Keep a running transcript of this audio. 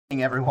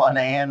Everyone,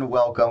 and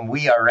welcome.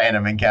 We are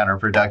Random Encounter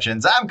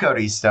Productions. I'm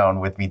Cody Stone.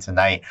 With me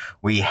tonight,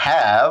 we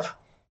have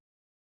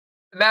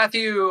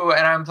Matthew,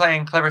 and I'm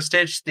playing Clever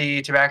Stitch,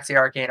 the Tabaxi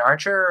Arcane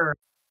Archer.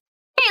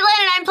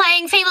 Caitlin, and I'm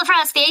playing Fable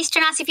Frost, the Ace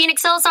Genasi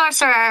Phoenix Soul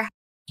Sorcerer.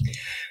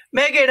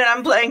 Megan, and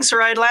I'm playing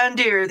Sarai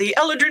Landir, the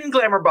Eladrin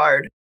Glamour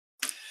Bard.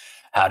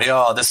 Howdy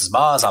all, this is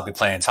Maz. I'll be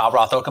playing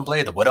Talroth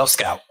Oakenblade, the Widow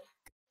Scout.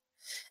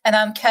 And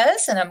I'm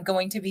Kez, and I'm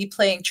going to be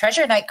playing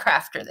Treasure Knight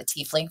Crafter, the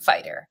Tiefling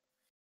Fighter.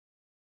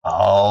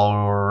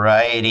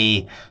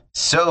 Alrighty.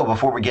 So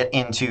before we get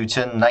into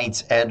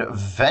tonight's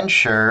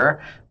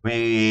adventure,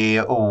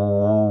 we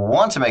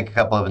want to make a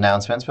couple of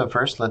announcements. But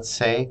first, let's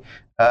say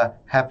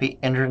Happy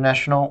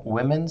International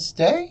Women's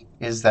Day.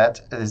 Is that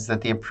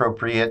the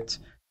appropriate?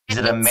 Is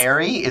it a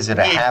merry? Is it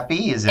a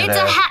happy? Is it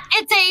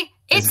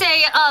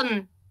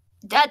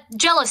it's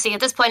jealousy at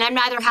this point. I'm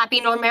neither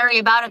happy nor merry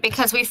about it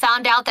because we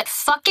found out that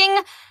fucking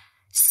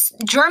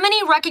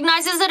Germany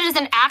recognizes it as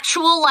an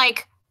actual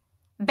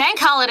bank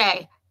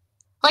holiday.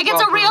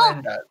 It's a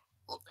real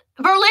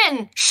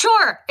Berlin,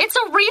 sure. It's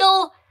a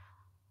real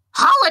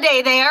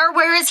holiday there,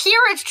 whereas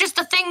here it's just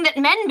a thing that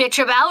men bitch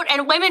about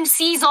and women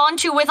seize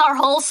onto with our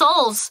whole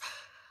souls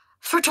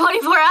for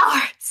 24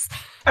 hours.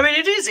 I mean,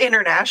 it is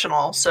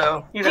international,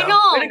 so, way to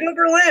go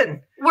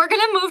Berlin. We're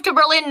going to move to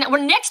Berlin.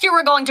 Next year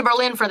we're going to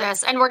Berlin for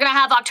this, and we're going to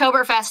have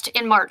Oktoberfest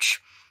in March.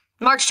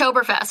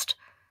 Marchtoberfest.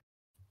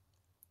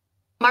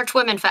 March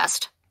Women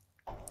Fest.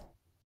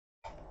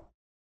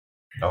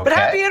 Okay. But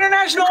happy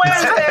International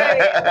Women's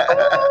Day!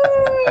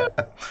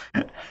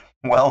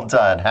 Well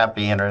done.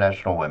 Happy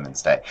International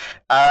Women's Day.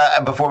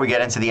 Before we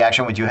get into the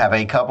action, we do have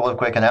a couple of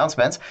quick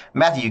announcements.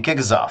 Matthew, kick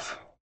us off.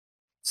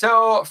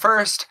 So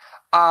first,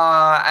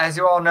 as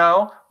you all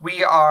know,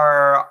 we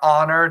are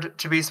honored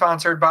to be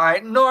sponsored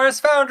by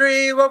Norse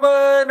Foundry. You can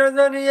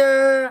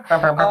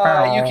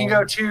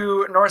go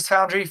to Norse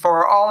Foundry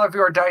for all of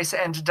your dice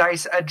and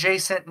dice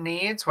adjacent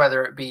needs,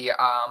 whether it be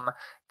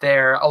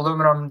their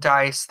aluminum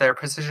dice, their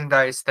precision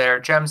dice,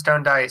 their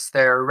gemstone dice,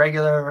 their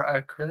regular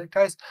acrylic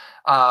dice,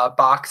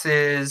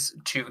 boxes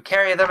to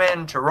carry them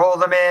in, to roll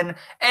them in,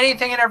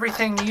 anything and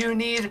everything you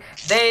need,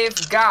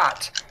 they've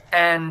got.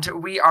 And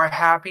we are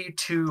happy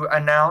to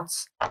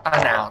announce,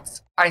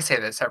 I say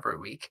this every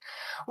week,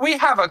 we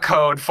have a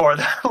code for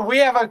them. We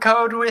have a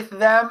code with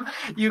them.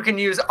 You can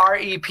use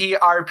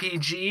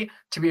REPRPG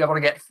to be able to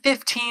get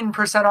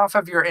 15% off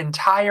of your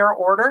entire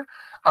order.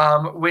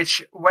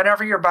 Which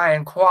whenever you're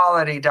buying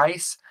quality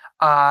dice,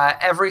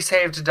 every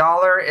saved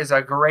dollar is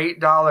a great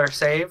dollar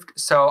saved.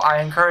 So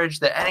I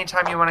encourage that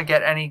anytime you want to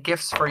get any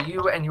gifts for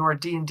you and your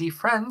D&D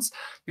friends,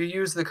 you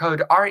use the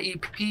code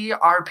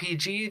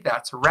REPRPG,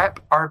 that's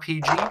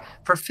REPRPG,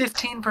 for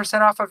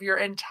 15% off of your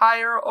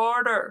entire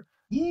order.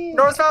 Yeah.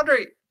 Norse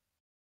Foundry!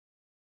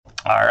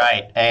 All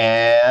right,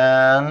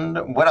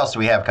 and what else do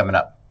we have coming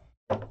up?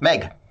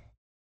 Meg.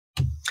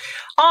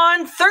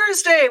 On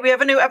Thursday, we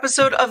have a new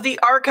episode of The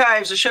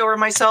Archives, a show where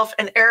myself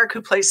and Eric,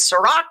 who plays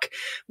Sirach,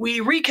 we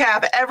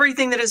recap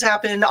everything that has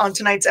happened on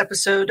tonight's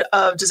episode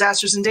of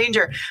Disasters in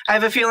Danger. I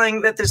have a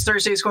feeling that this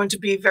Thursday is going to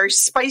be very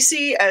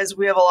spicy, as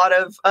we have a lot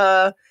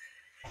of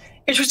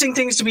interesting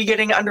things to be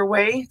getting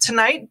underway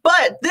tonight.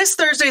 But this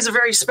Thursday is a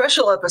very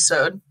special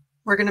episode.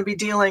 We're going to be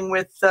dealing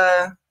with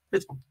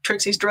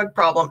Trixie's drug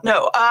problem.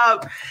 No,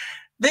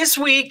 this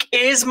week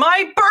is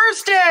my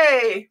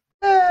birthday!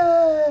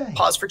 Yay.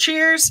 Pause for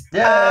cheers.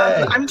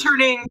 I'm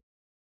turning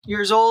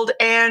years old,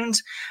 and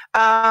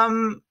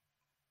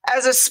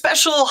as a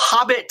special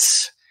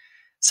Hobbit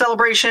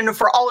celebration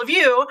for all of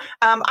you,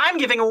 I'm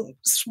giving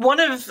one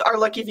of our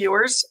lucky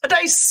viewers a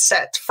dice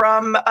set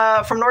from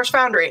Norse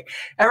Foundry.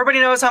 Everybody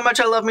knows how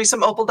much I love me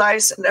some Opal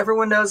dice, and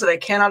everyone knows that I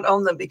cannot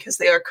own them because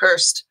they are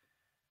cursed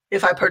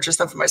if I purchase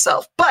them for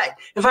myself. But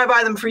if I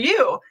buy them for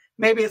you,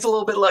 maybe it's a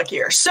little bit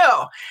luckier.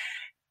 So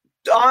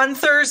on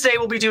Thursday,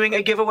 we'll be doing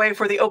a giveaway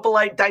for the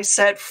Opalite dice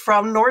set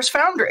from Norse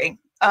Foundry.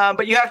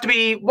 But you have to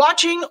be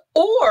watching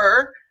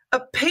or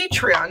a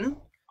Patreon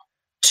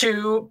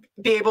to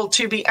be able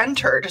to be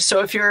entered.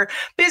 So if you're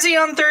busy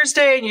on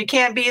Thursday and you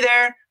can't be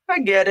there, I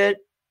get it.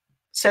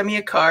 Send me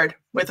a card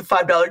with a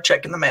 $5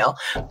 check in the mail.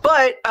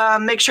 But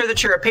make sure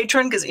that you're a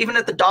patron, because even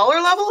at the dollar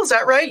level, is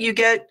that right? You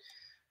get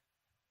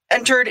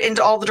entered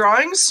into all the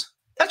drawings?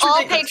 That's all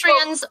ridiculous.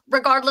 Patreons,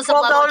 regardless of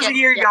level. $12 a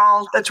year,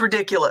 y'all. That's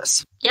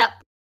ridiculous. Yep.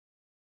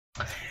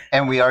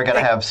 And we are going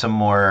to have some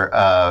more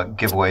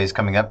giveaways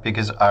coming up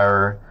because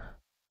our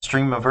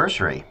stream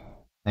anniversary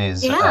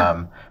is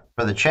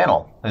for the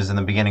channel is in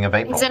the beginning of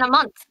April. It's in a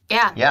month.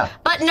 Yeah. Yeah.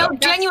 But no,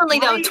 genuinely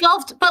though,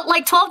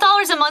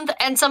 $12 a month,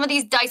 and some of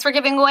these dice we're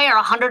giving away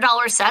are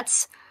 $100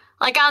 sets.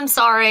 I'm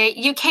sorry,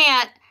 you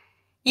can't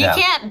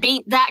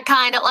beat that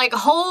kind of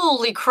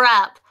holy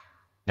crap.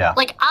 Yeah.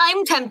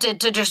 I'm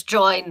tempted to just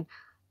join,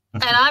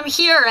 and I'm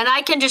here, and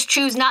I can just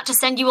choose not to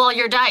send you all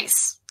your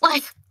dice.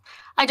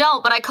 I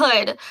don't, but I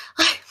could.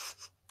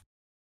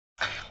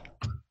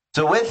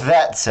 So with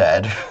that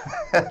said,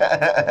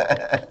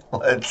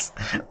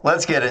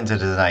 let's get into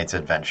tonight's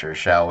adventure,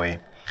 shall we?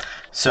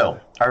 So,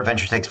 our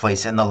adventure takes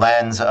place in the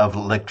lands of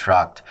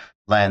Lichtracht.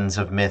 lands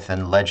of myth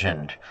and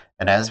legend.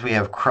 And as we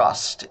have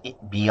crossed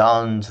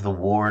beyond the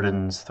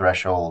Warden's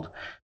threshold,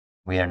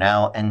 we are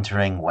now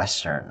entering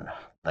Western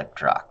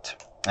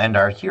Lichdrocht. And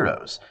our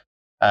heroes,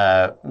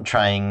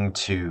 trying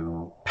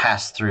to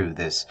pass through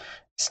this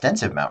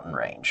extensive mountain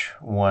range,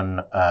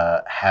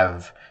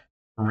 have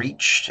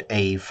reached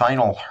a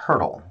final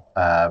hurdle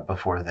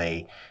before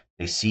they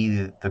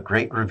see the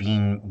great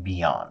ravine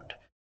beyond,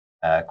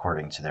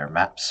 according to their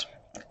maps.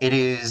 It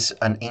is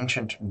an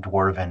ancient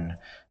dwarven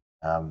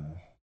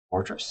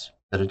fortress,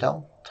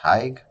 citadel,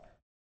 Tig,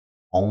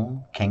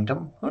 home,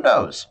 kingdom, who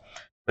knows?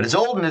 But it's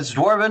old and it's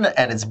dwarven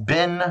and it's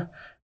been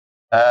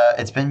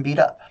beat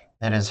up.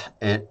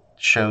 It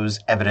shows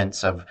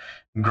evidence of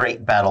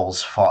great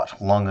battles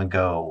fought long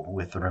ago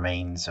with the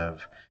remains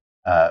of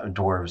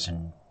dwarves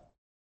and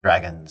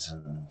dragons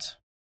and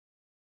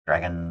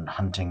dragon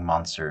hunting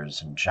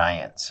monsters and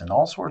giants and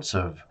all sorts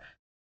of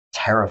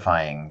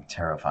terrifying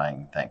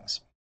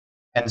things.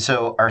 And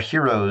so our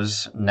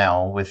heroes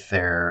now, with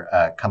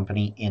their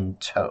company in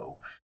tow,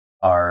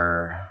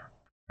 are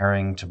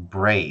preparing to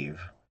brave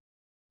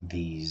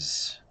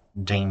these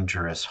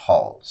dangerous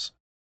halls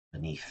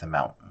beneath the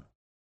mountain.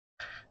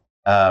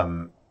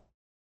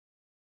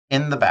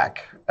 In the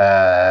back,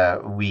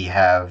 we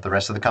have the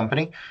rest of the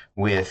company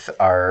with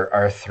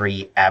our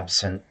three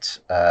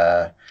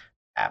our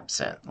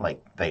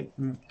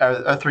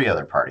three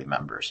other party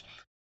members.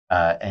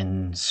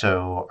 And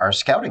so our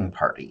scouting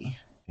party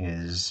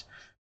is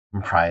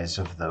comprised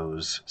of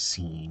those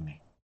seen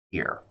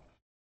here.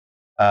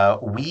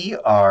 We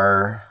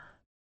are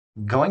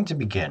going to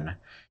begin.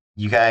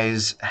 You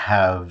guys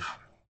have,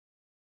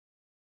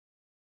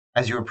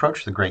 as you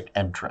approach the great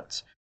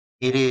entrance,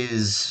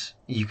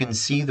 you can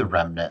see the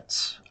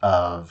remnants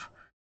of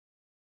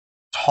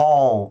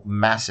tall,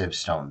 massive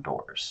stone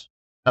doors,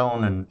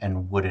 stone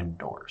and wooden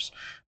doors,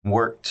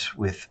 worked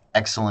with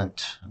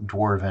excellent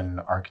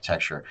dwarven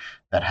architecture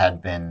that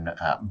had been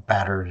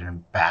battered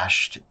and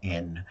bashed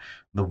in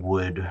the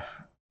wood,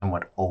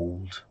 somewhat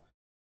old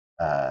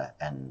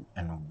and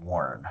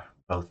worn,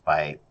 both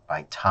by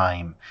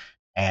time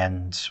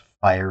and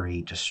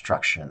fiery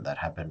destruction that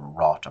had been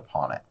wrought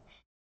upon it.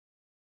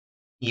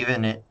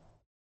 Even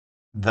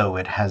though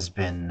it has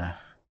been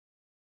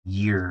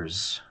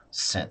years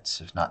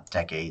since, if not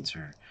decades,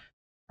 or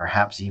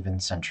perhaps even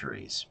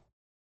centuries,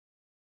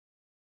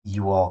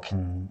 you all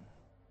can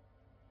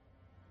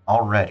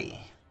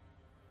already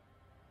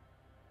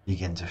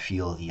begin to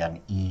feel the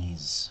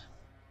unease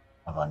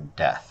of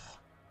undeath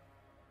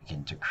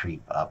begin to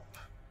creep up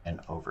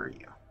and over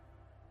you.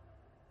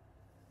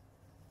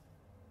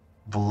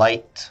 The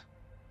light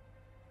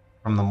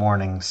from the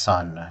morning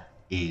sun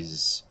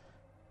is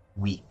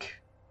weak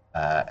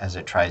as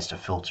it tries to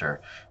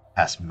filter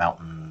past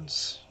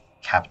mountains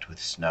capped with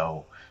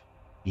snow,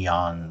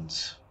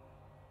 beyond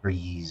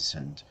trees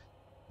and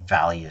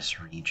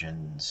valleyous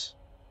regions,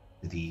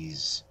 to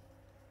these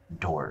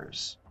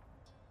doors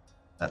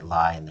that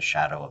lie in the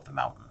shadow of the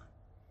mountain.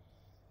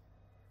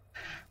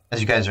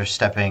 As you guys are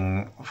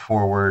stepping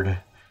forward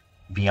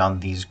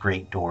beyond these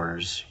great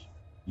doors,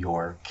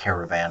 your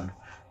caravan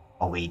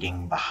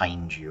awaiting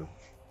behind you,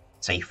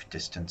 safe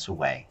distance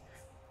away.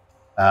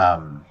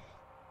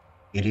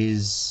 It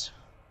is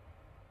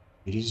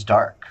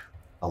dark.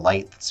 The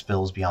light that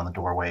spills beyond the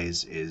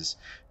doorways is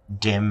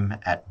dim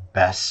at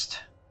best,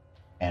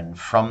 and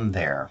from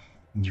there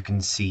you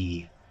can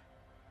see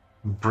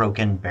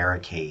broken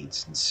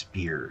barricades and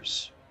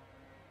spears,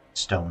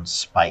 stone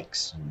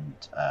spikes, and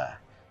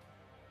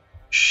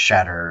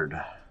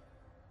shattered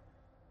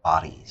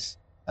bodies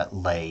that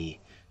lay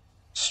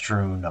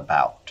strewn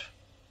about.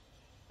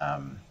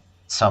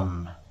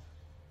 Some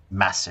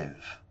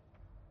massive,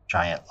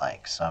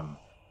 giant-like, some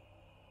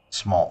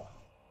small,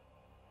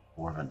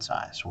 dwarven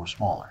size or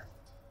smaller.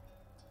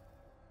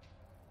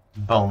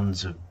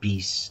 Bones of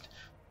beast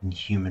and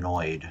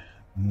humanoid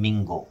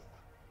mingle.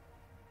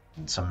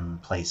 In some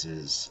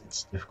places,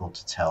 it's difficult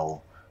to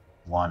tell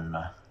one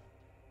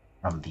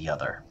from the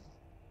other.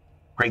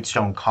 Great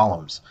stone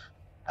columns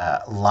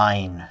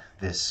line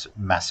this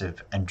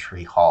massive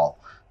entry hall,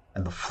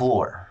 and the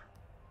floor,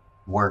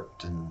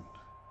 worked in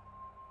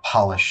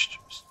polished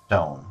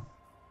stone,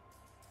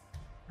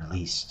 or at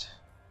least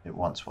it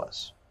once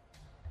was.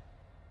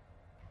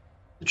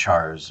 The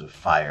chars of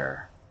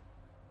fire,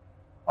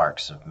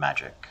 sparks of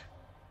magic,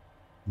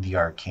 the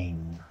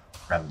arcane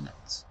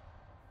remnants,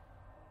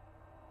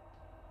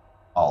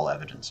 all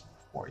evidence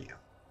before you.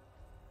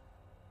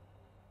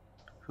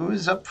 Who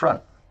is up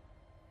front?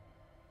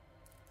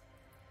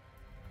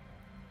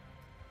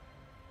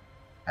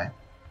 Okay.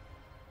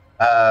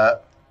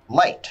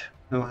 Light.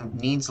 Who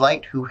needs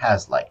light? Who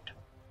has light?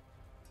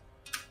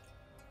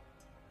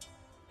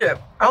 Yeah,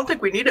 I don't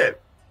think we need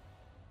it.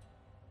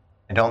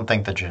 I don't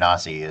think the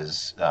Genasi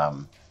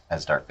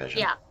has dark vision.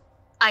 Yeah,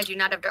 I do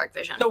not have dark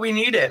vision. No, we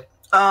need it.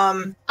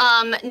 No,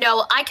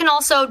 I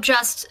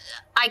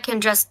can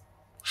just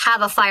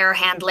have a fire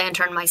hand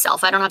lantern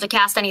myself. I don't have to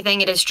cast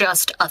anything. It is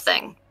just a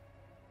thing.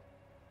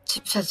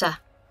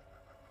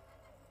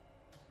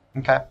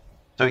 Okay.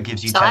 So it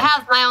gives you So 10. I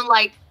have my own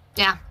light.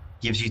 Yeah.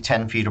 gives you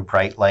 10 feet of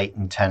bright light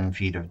and 10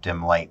 feet of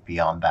dim light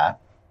beyond that.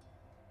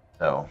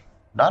 So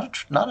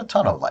not a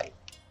ton of light.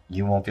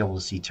 You won't be able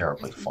to see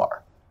terribly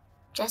far.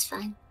 Just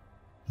fine.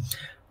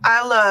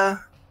 I'll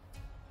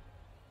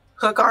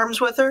hook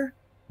arms with her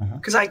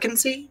because I can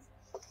see.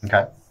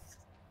 Okay.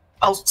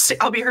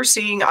 I'll be her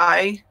seeing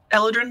eye,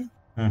 Eladrin.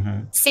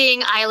 Mm-hmm.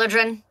 Seeing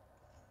Eladrin.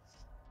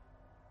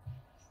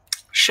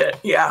 Shit.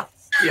 Yeah.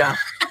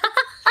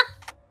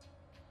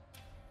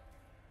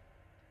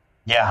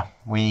 Yeah,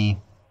 we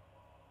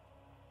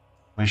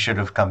should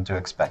have come to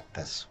expect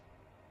this.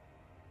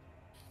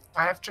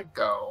 I have to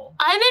go.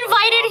 I'm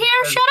invited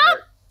here. Shut up.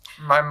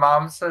 My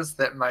mom says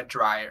that my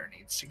dryer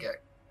needs to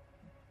get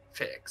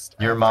fixed.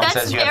 Your mom That's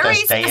says you have to very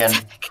stay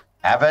specific.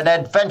 and have an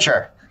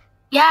adventure.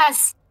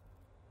 Yes.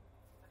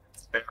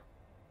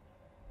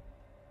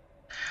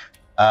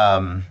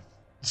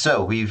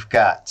 So we've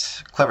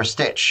got Clever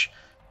Stitch,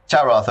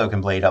 Talroth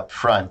Oakenblade up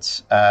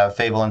front,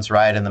 Fable and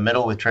Saride in the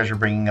middle with Treasure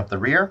bringing up the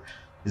rear.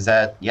 Is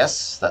that,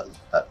 yes, that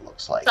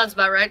looks like Sounds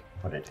about right.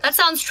 what it is. That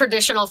sounds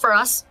traditional for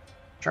us.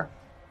 Sure.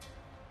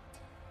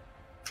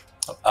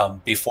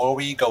 Before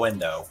we go in,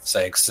 though,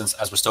 since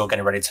as we're still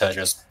getting ready to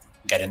just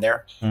get in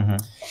there, Mm-hmm.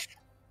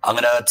 I'm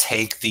going to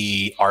take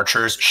the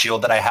archer's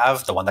shield that I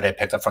have, the one that I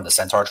picked up from the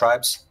Centaur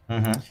tribes.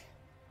 Mm-hmm.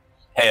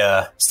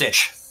 Hey,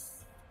 Stitch.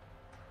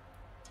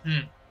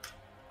 Hmm.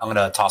 I'm going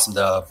to toss him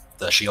the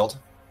shield.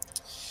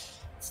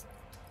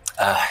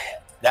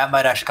 That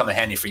might actually come in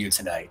handy for you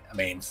tonight. I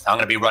mean, I'm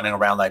going to be running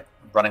around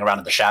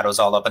in the shadows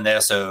all up in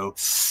there, so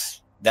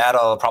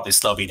that'll probably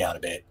slow me down a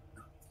bit.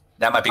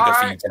 That might be good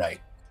for you tonight.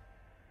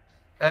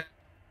 All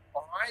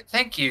right,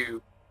 thank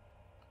you.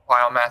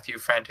 While Matthew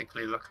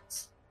frantically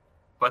looks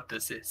what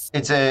this is.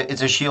 It's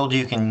a shield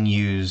you can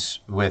use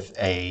with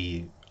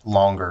a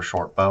longer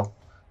short bow,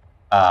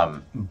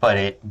 but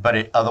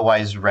it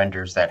otherwise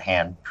renders that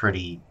hand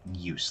pretty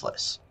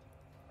useless,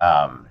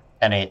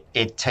 and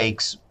it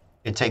takes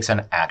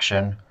an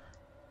action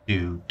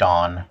to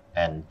don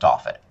and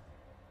doff it,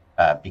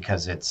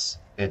 because it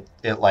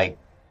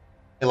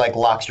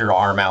locks your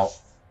arm out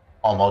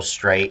almost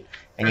straight,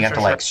 and you have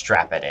to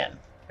strap it in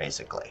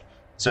basically.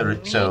 So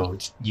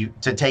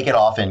to take it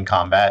off in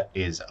combat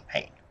is a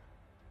pain.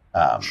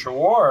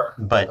 Sure,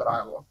 but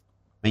I will.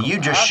 But you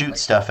just shoot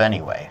stuff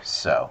anyway,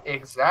 so.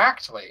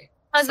 Exactly.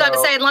 I was about to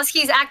say, unless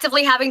he's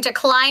actively having to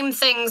climb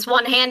things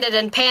one-handed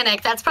and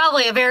panic, that's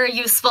probably a very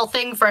useful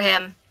thing for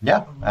him.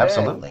 Yeah,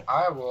 absolutely. Then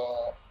I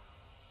will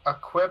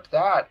equip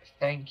that.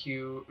 Thank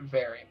you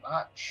very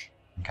much.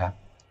 Okay.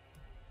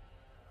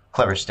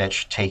 Clever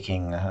Stitch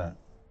taking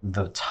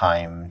the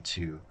time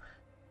to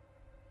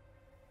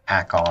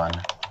pack on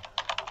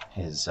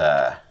his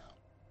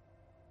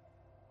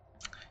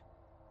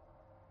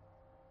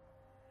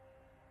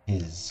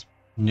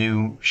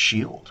new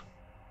shield.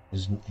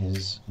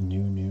 His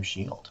new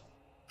shield.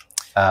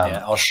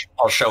 Yeah,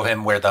 I'll show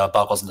him where the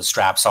buckles and the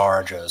straps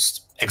are,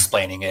 just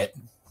explaining it.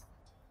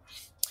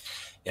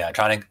 Yeah,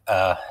 trying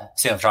to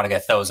see if I'm trying to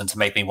get those and to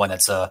make me one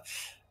that's a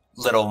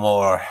little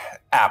more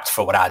apt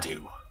for what I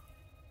do.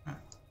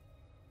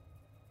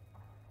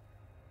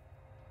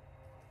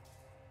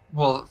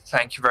 Well,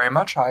 thank you very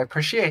much. I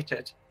appreciate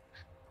it.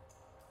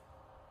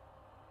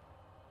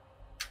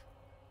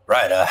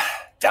 Right,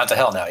 down to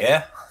hell now,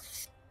 yeah?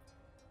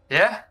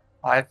 Yeah,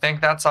 I think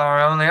that's our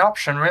only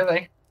option,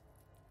 really.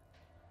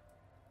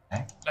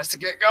 Okay. Let's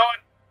get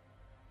going.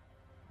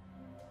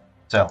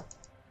 So,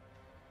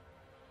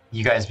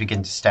 you guys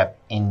begin to step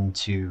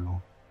into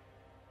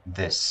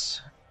this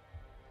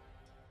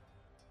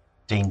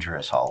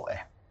dangerous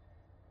hallway.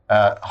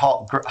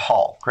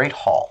 Great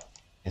hall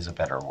is a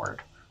better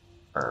word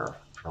for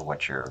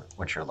what you're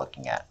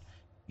looking at.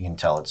 You can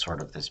tell it's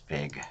sort of this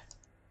big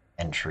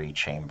entry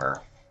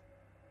chamber.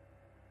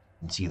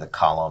 You can see the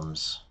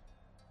columns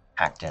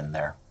packed in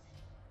there.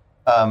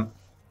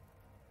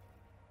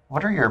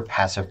 What are your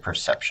passive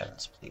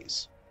perceptions,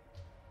 please?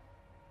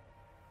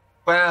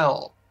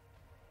 Well,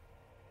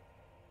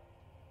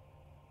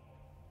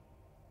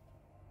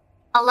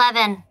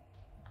 11.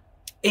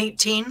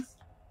 18.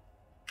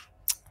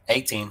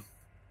 18.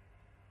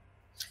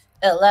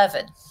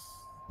 11.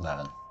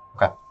 11.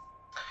 Okay.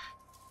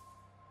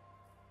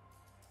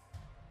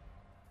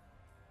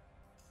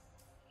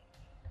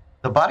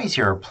 The bodies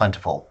here are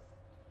plentiful.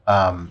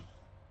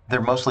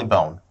 They're mostly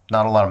bone.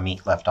 Not a lot of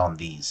meat left on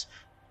these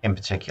in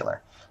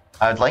particular.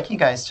 I would like you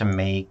guys to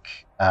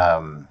make...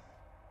 are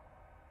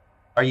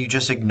you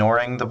just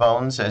ignoring the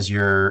bones as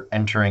you're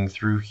entering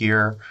through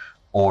here?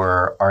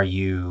 Or are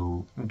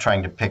you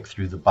trying to pick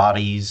through the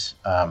bodies?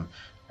 How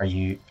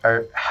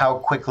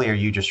quickly are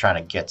you just trying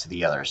to get to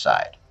the other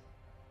side?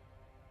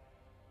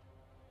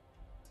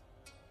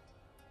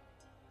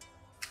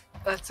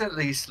 let's at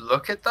least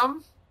look at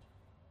them.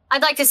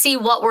 I'd like to see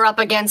what we're up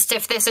against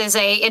if this is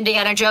a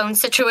Indiana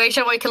Jones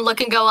situation where we can look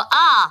and go,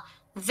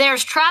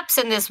 there's traps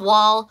in this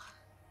wall.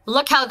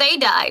 Look how they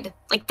died.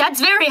 Like,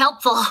 that's very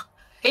helpful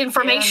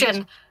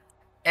information.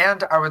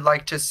 And I would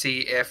like to see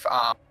if,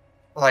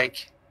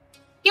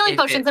 healing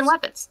potions and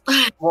weapons.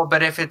 Well,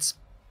 but if it's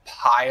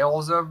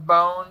piles of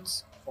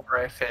bones or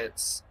if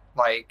it's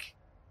like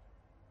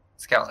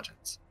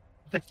skeletons.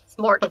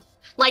 Mortal.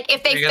 Like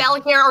if they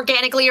fell here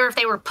organically or if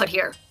they were put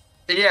here.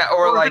 Yeah,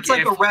 or like it's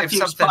like a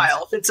refuse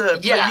pile. If it's a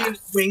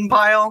used wing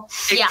pile.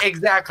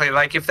 Exactly.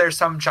 Like if there's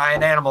some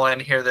giant animal in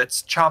here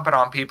that's chomping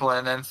on people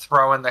and then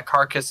throwing the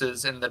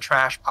carcasses in the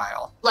trash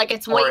pile. Like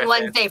it's Wing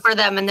Wednesday for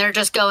them and they're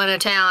just going to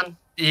town.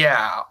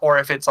 Yeah, or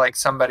if it's like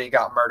somebody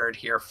got murdered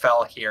here,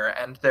 fell here,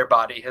 and their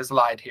body has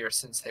lied here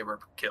since they were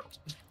killed.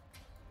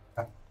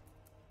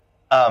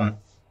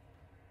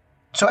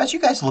 So as you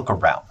guys look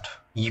around,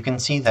 you can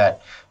see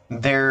that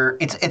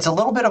it's a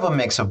little bit of a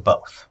mix of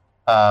both.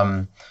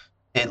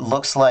 It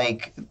looks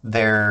like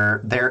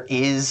there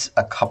is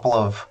a couple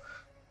of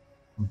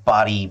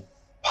body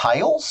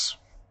piles,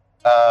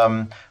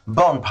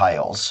 bone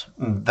piles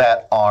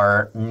that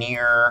are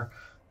near,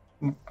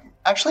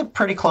 actually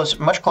pretty close,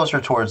 much closer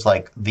towards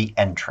like the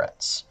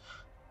entrance.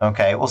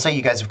 Okay, we'll say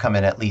you guys have come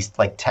in at least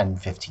like 10,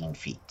 15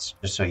 feet,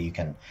 just so you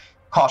can,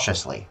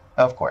 cautiously,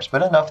 of course,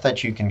 but enough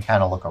that you can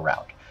kind of look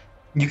around.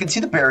 You can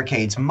see the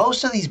barricades.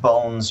 Most of these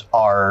bones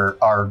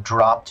are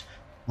dropped,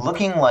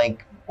 looking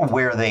like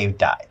where they've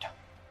died.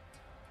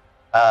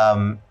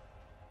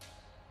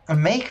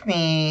 Make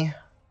me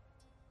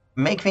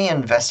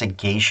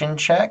investigation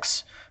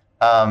checks.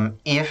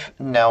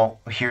 Now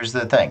here's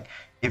the thing: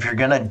 if you're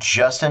gonna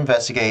just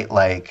investigate,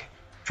 like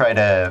try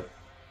to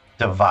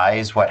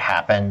devise what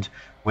happened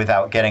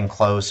without getting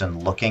close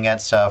and looking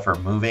at stuff or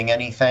moving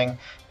anything,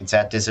 it's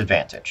at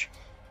disadvantage.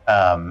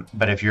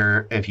 But if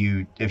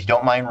you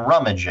don't mind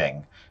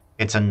rummaging,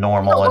 it's a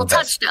normal. We'll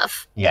touch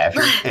stuff. Yeah,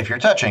 if you're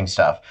touching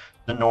stuff,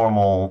 the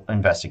normal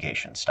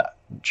investigation stuff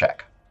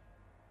check.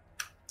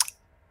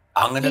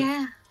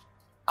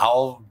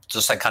 I'll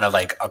just like kind of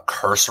like a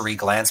cursory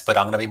glance, but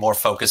I'm gonna be more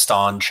focused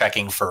on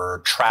checking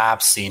for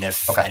traps, seeing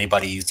if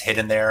anybody's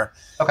hidden there.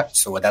 Okay.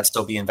 So would that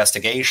still be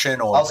investigation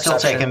or I'll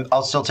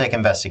still take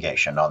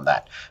investigation on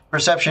that.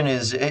 Perception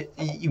is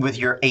with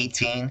your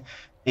 18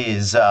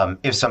 is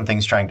if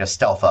something's trying to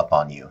stealth up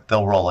on you,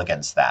 they'll roll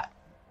against that.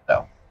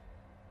 So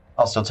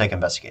I'll still take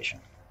investigation.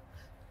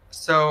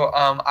 So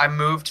I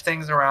moved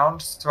things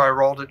around, so I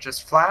rolled it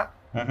just flat.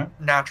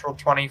 Mm-hmm. Natural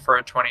 20 for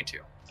a 22.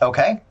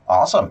 Okay,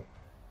 awesome.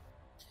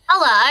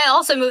 Ella, I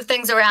also move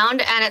things around,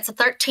 and it's a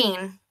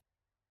 13.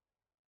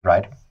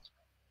 Right.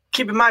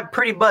 Keeping my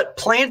pretty butt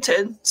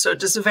planted, so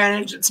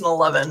disadvantage, it's an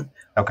 11.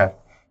 Okay.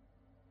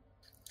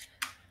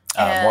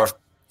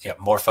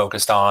 More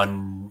focused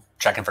on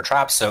checking for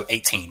traps, so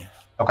 18.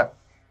 Okay.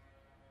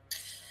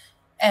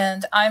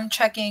 And I'm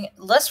checking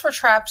less for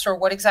traps or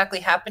what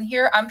exactly happened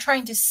here. I'm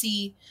trying to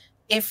see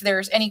if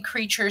there's any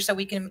creatures that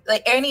we can,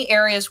 like any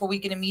areas where we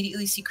can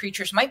immediately see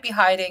creatures might be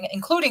hiding,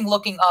 including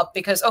looking up,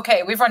 because,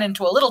 okay, we've run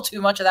into a little too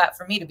much of that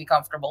for me to be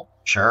comfortable.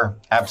 Sure,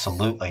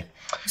 absolutely.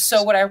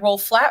 So would I roll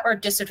flat or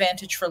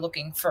disadvantage for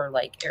looking for,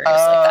 like, areas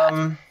like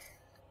that?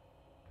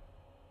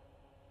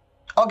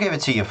 I'll give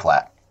it to you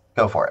flat.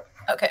 Go for it.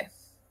 Okay.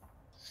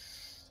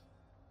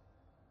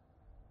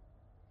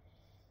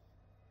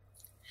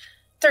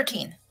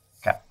 $13.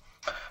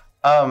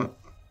 Okay.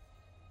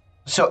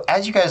 So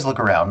as you guys look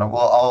around,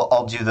 well,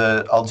 I'll do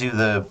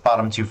the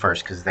bottom two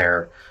first because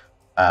they're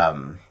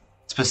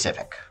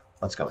specific.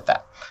 Let's go with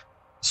that.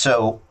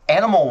 So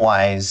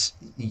animal-wise,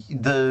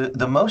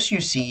 the most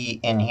you see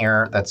in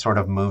here that's sort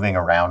of moving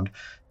around,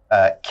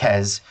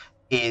 Kez,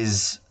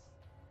 is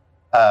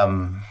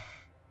a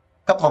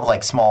couple of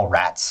like small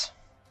rats.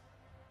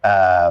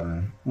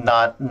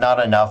 Not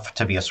enough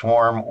to be a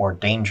swarm or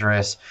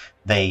dangerous.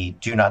 They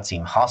do not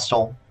seem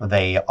hostile.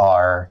 They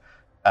are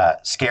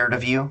scared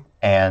of you,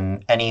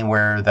 and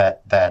anywhere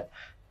that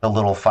the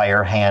little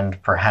fire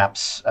hand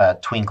perhaps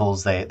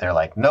twinkles, they're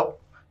like,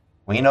 nope,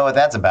 we know what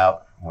that's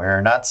about.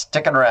 We're not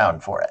sticking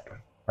around for it,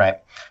 right?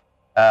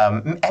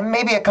 And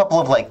maybe a couple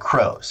of like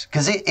crows,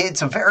 because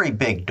it's a very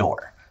big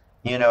door.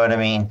 You know what I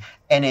mean?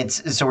 And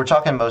so we're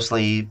talking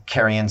mostly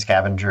carrion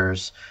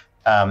scavengers,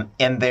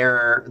 and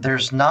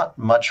there's not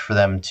much for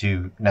them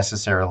to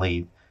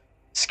necessarily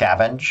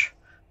scavenge,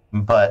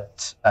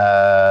 but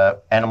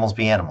animals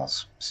be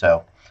animals.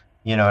 So,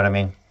 you know what I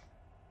mean?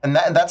 And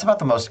that's about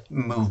the most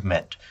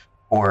movement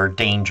or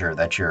danger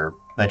that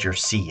you're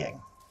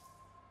seeing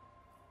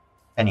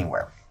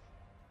anywhere.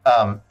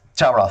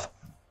 Talroth,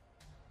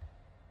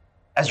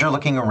 as you're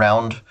looking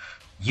around,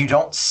 you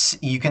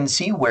can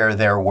see where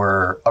there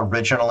were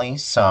originally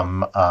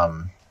some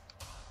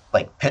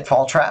like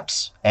pitfall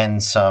traps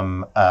and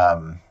some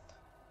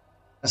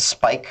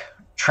spike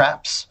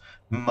traps,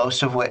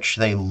 most of which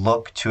they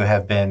look to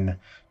have been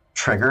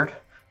triggered,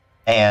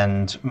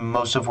 and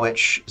most of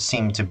which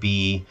seem to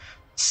be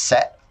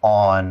set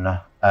on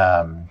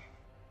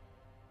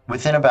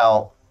within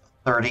about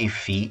 30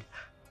 feet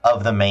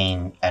of the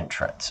main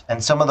entrance.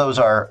 And some of those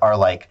are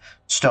like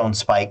stone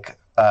spike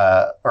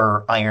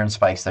or iron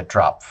spikes that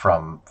drop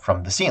from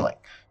the ceiling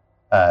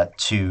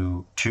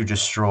to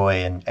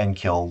destroy and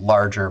kill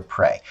larger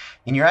prey.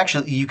 And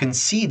you can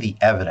see the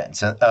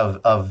evidence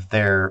of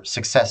their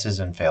successes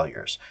and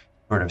failures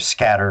sort of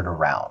scattered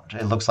around.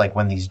 It looks like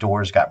when these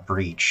doors got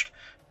breached,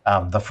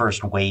 the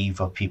first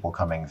wave of people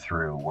coming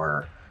through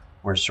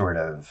were sort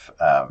of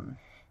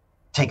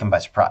taken by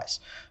surprise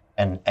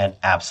and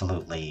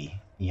absolutely,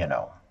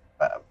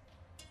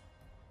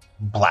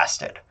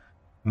 blasted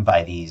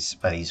by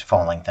these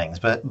falling things.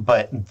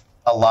 But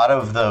a lot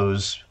of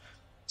those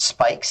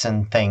spikes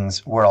and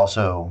things were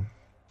also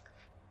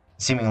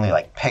seemingly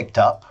like picked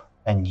up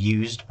and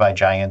used by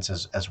giants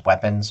as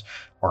weapons,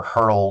 or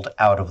hurled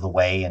out of the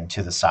way and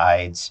to the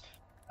sides.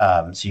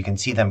 So you can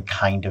see them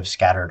kind of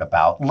scattered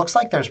about. Looks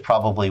like there's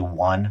probably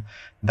one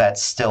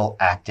that's still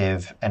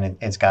active, and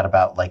it's got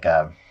about like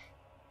a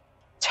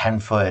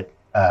 10-foot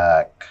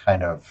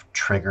kind of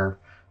trigger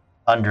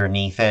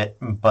underneath it.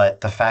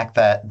 But the fact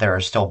that there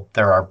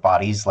are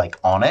bodies like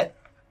on it,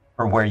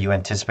 or where you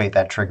anticipate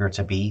that trigger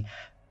to be,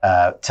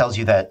 tells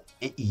you that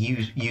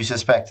you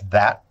suspect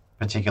that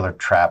particular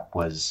trap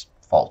was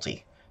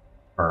faulty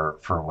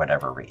for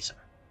whatever reason.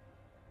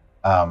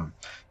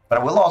 But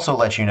I will also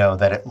let you know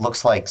that it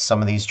looks like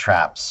some of these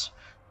traps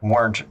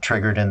weren't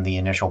triggered in the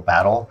initial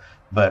battle,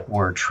 but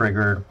were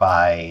triggered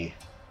by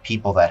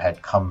people that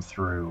had come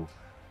through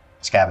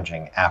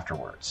scavenging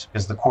afterwards,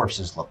 because the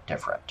corpses look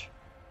different.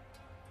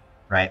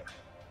 Right?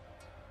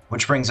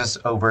 Which brings us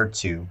over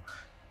to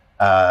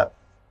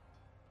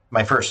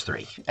my first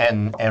three.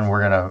 And I'm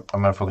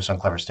gonna focus on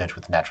Clever Stitch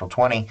with the natural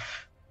 20.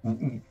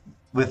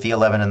 With the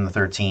 11 and the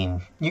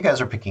 13, you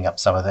guys are picking up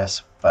some of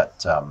this,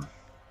 but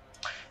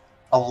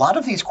a lot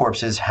of these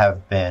corpses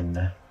have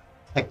been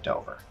picked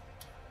over,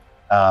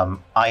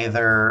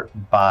 either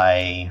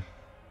by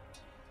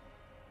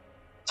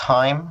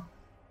time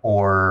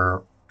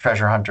or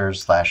treasure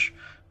hunters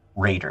 /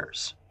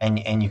 raiders,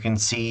 and you can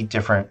see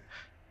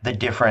the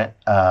different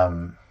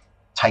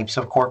types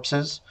of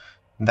corpses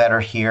that are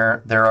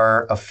here. There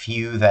are a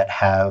few that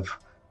have.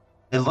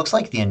 It looks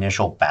like the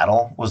initial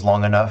battle was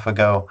long enough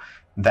ago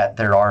that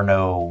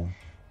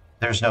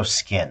there's no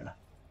skin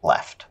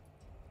left,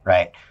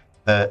 right?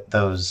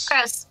 Those.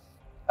 Gross.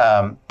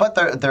 But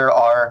there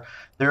are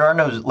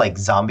no like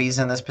zombies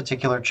in this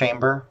particular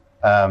chamber.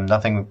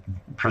 Nothing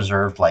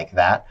preserved like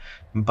that.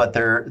 But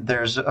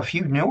there's a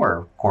few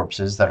newer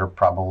corpses that are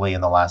probably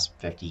in the last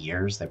 50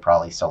 years. They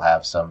probably still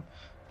have some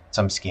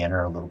skin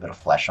or a little bit of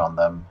flesh on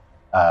them.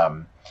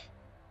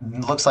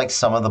 Looks like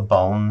some of the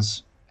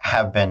bones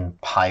have been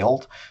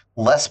piled,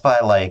 less by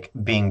like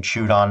being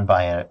chewed on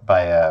by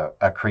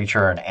a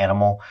creature or an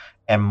animal,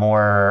 and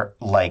more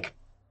like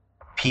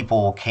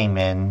people came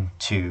in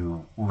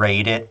to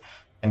raid it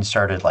and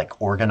started like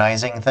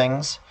organizing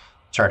things,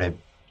 started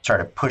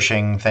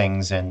pushing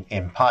things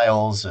in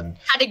piles and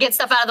had to get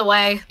stuff out of the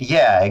way.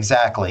 Yeah,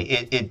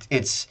 exactly.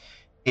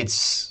 It's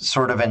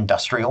sort of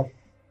industrial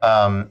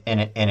in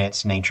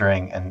its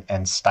naturing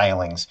and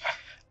stylings.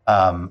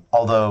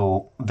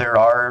 Although there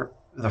are,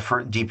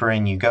 the deeper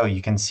in you go,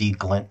 you can see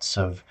glints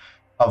of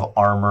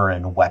armor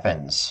and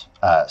weapons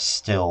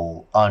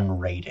still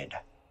unraided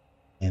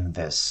in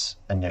this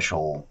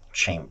initial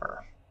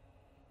chamber.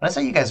 And I'd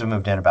say you guys have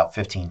moved in about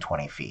 15,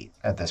 20 feet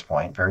at this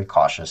point, very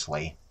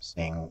cautiously,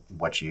 seeing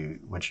what you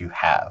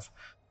have.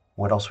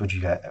 What would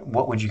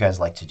you guys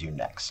like to do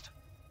next?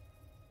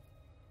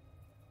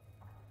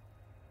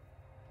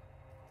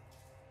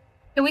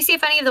 Can we see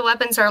if any of the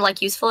weapons are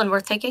like useful and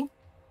worth taking?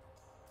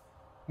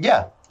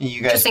 Yeah,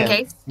 you guys just in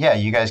case. Yeah,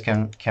 you guys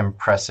can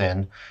press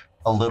in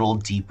a little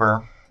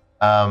deeper.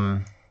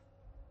 As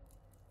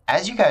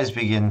you guys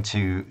begin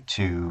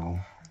to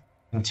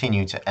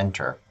continue to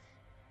enter,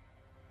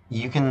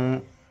 you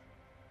can't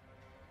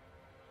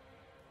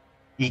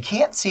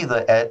see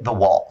the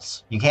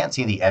walls. You can't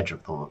see the edge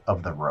of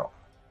the room.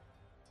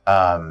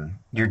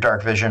 Your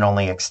dark vision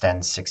only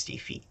extends 60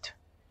 feet.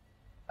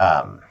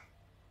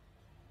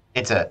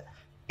 It's a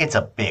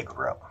big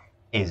room.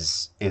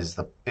 Is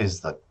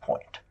the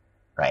point,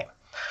 right?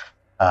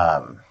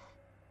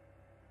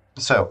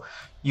 So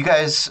you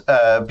guys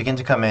begin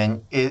to come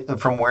in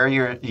from where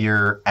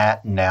you're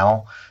at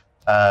now.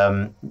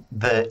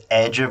 The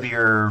edge of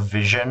your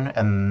vision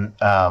and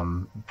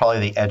probably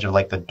the edge of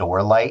like the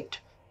door light,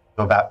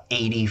 so about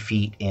 80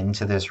 feet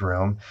into this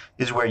room,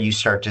 is where you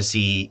start to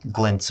see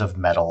glints of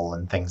metal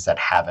and things that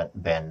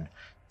haven't been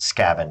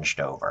scavenged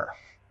over.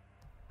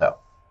 So,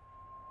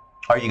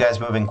 are you guys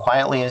moving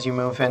quietly as you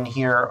move in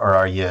here, or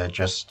are you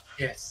just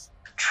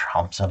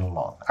trouncing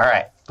along? All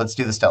right, let's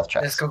do the stealth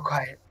check. Let's go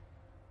quiet.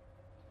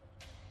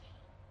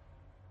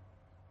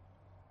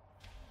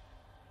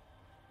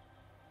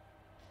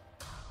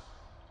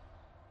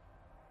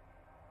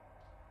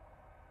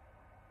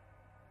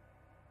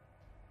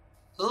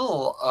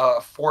 Ooh,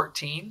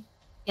 14.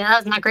 Yeah, that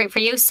was not great for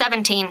you.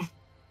 17.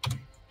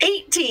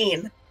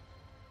 18.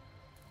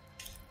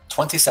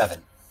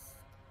 27.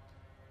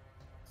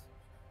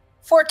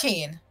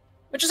 14,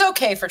 which is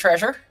okay for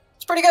treasure.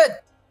 It's pretty good.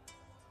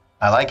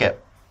 I like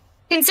it.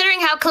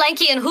 Considering how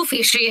clanky and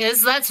hoofy she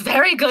is, that's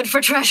very good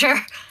for treasure.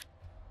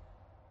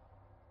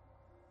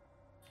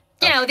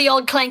 You know, the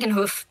old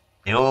Clankenhoof.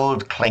 The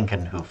old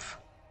Clankenhoof.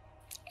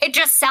 It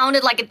just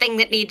sounded like a thing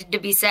that needed to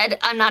be said.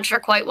 I'm not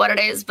sure quite what it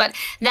is, but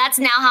that's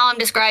now how I'm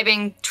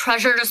describing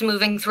treasure just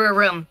moving through a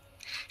room.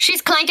 She's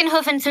clanking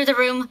hoofing through the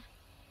room.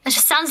 It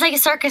just sounds like a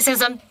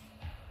circusism.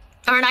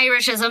 Or an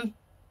Irishism.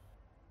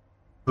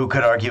 Who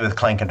could argue with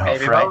Clankenhoof,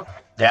 Maybe right? both.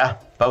 Yeah,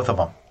 both of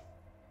them.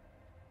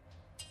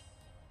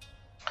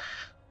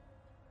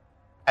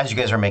 As you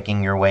guys are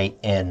making your way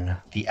in,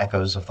 the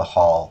echoes of the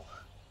hall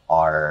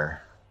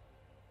are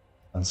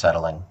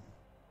unsettling,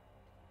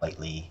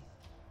 slightly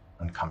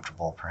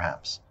uncomfortable,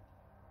 perhaps.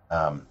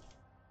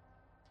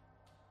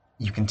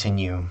 You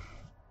continue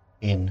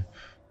in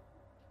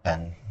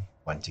 10,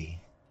 20,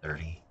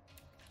 30,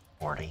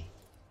 40,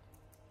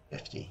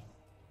 50,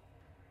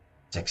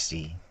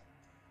 60,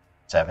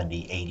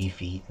 70, 80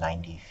 feet,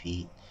 90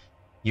 feet.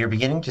 You're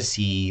beginning to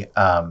see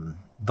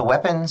the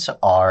weapons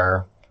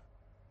are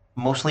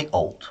mostly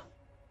old.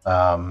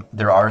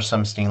 There are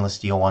some stainless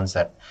steel ones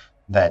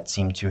that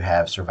seem to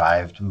have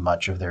survived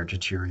much of their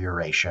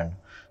deterioration.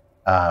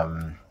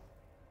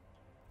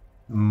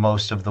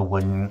 Most of the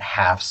wooden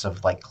halves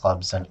of like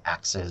clubs and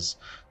axes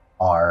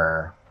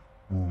are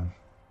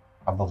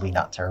probably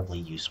not terribly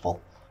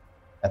useful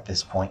at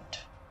this point.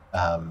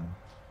 I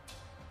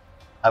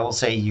will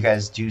say you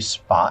guys do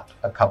spot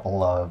a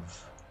couple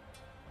of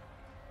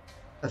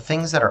the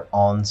things that are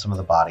on some of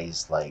the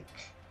bodies, like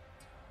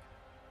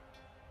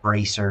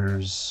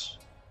bracers,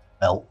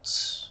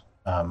 belts,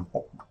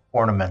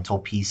 ornamental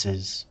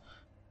pieces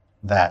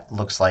that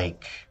looks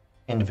like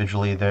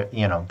individually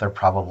they're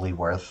probably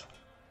worth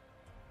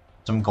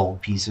some gold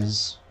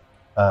pieces,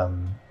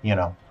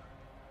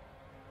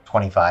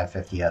 25,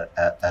 50 at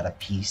a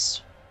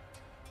piece.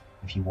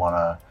 If you want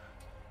to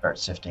start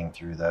sifting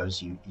through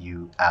those,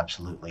 you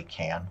absolutely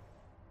can.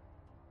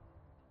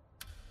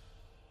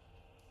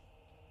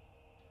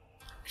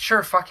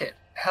 Sure, fuck it.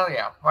 Hell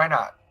yeah, why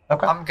not?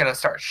 Okay. I'm gonna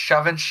start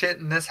shoving shit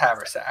in this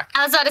haversack.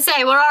 I was about to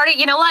say, we're already,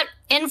 you know what?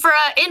 In for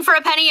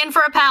a penny, in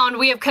for a pound.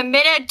 We have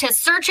committed to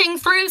searching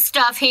through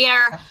stuff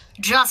here,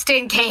 just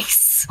in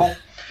case. Cool.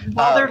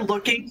 While they're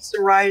looking,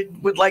 Sarai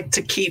would like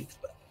to keep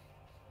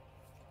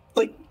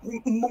like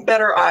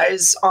better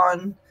eyes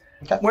on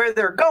where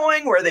they're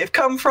going, where they've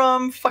come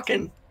from,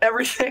 fucking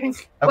everything.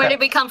 Okay. Where did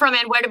we come from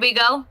and where did we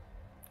go?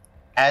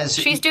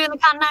 She's doing the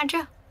count, aren't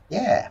you?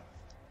 Yeah.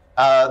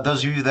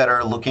 Those of you that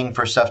are looking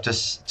for stuff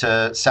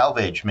to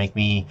salvage, make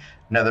me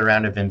another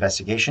round of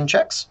investigation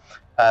checks.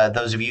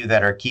 Those of you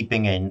that are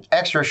keeping an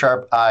extra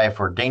sharp eye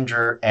for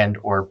danger and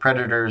or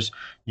predators,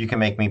 you can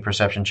make me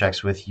perception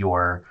checks with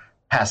your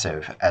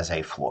passive as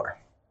a floor.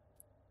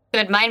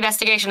 Good. My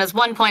investigation is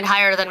 1 point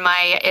higher than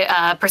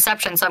my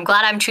perception, so I'm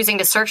glad I'm choosing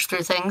to search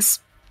through things.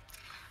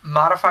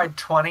 Modified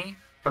 20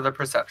 for the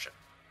perception.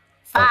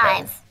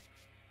 5.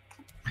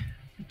 Okay.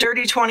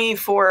 Dirty 20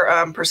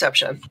 for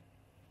perception.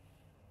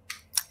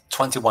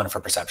 21 for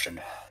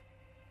perception.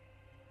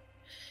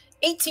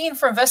 18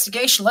 for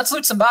investigation. Let's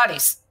loot some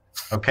bodies.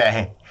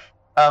 Okay.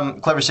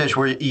 Clever Stitch,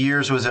 where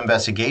yours was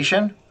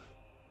investigation?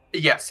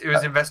 Yes, it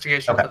was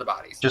investigation okay. for the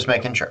bodies. Just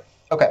making sure.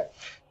 Okay.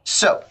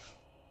 So,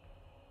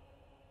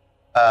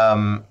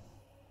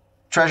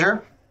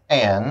 Treasure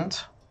and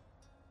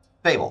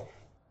Fable.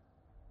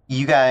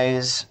 You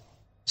guys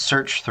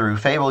search through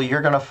Fable.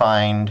 You're going to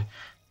find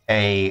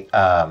a...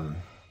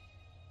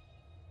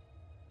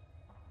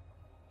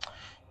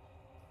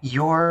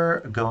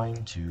 you're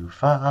going to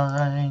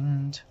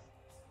find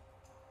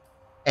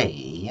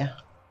a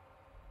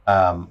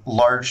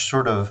large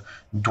sort of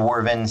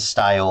dwarven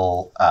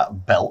style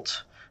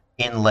belt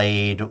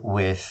inlaid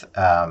with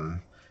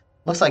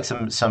looks like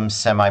some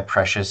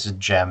semi-precious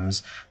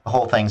gems. The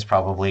whole thing's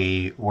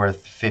probably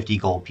worth 50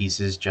 gold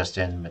pieces just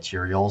in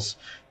materials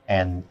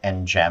and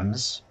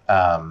gems.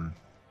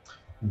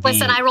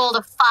 Listen, I rolled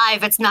a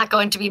 5. It's not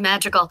going to be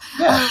magical.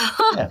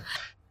 Yeah.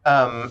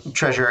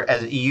 Treasure,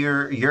 as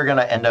you're going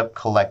to end up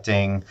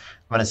collecting, I'm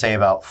going to say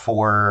about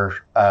 4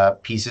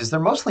 pieces. They're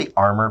mostly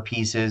armor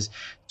pieces,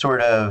 sort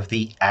of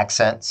the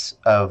accents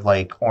of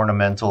like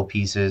ornamental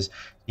pieces.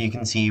 You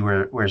can see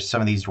where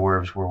some of these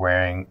dwarves were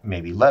wearing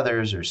maybe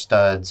leathers or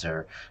studs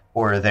or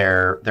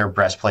their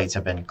breastplates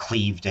have been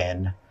cleaved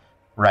in,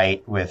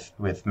 right, with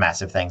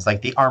massive things.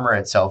 Like the armor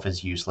itself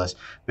is useless,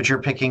 but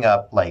you're picking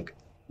up like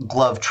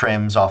glove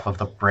trims off of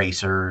the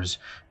bracers,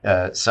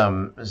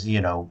 some, what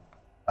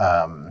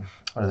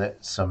are they?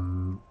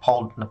 Some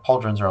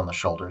pauldrons are on the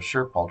shoulders.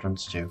 Sure,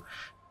 pauldrons too.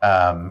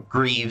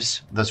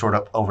 Greaves, the sort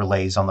of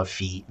overlays on the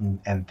feet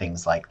and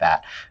things like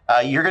that.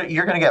 You're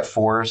gonna get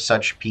 4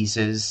 such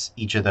pieces.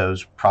 Each of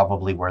those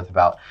probably worth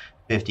about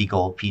 50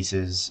 gold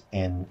pieces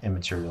in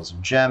materials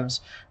and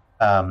gems.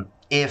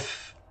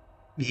 If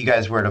you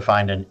guys were to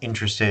find an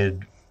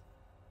interested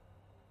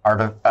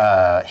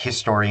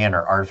historian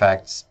or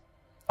artifacts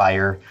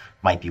buyer,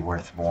 might be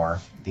worth more.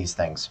 These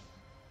things.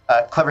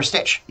 Clever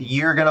Stitch,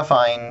 you're going to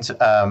find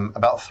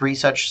about 3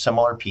 such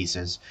similar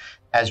pieces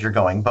as you're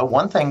going. But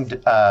one thing,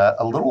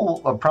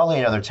 probably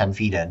another 10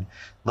 feet in, a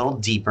little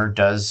deeper,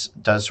 does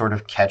sort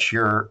of catch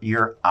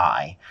your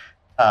eye.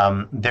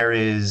 There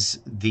is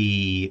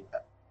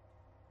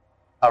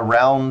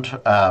around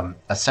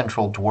a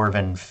central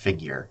dwarven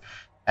figure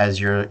as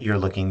you're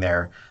looking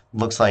there.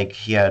 Looks like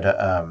he had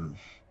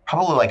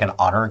probably like an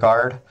honor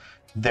guard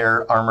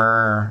their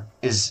armor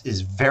is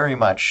very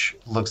much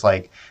looks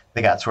like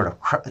they got sort of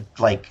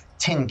like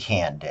tin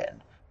canned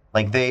in,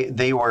 like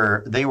they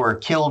were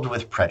killed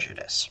with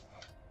prejudice.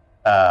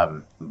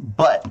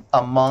 But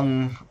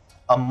among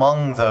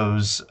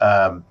those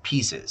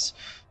pieces,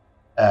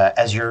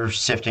 as you're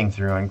sifting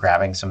through and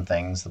grabbing some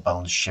things, the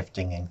bones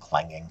shifting and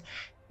clanging,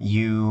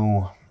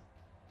 you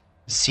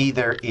see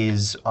there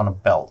is on a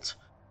belt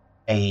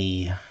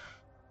a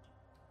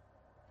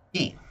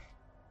key.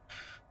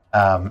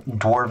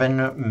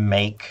 Dwarven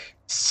make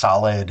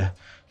solid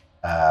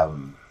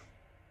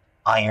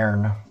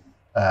iron,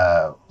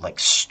 like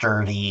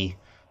sturdy,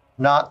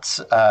 not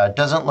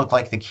doesn't look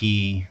like the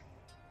key,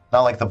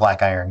 not like the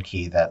black iron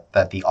key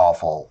that the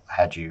Awful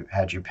had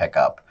you pick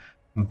up,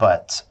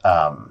 but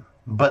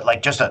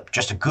like just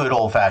a good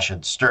old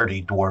fashioned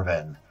sturdy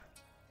Dwarven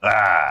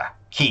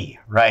key,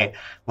 right?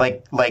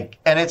 Like,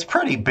 and it's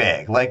pretty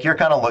big. Like you're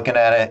kind of looking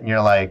at it and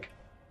you're like,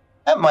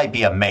 that might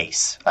be a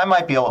mace. I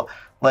might be able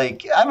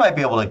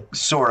to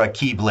sort of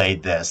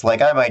keyblade this.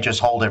 Like I might just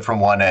hold it from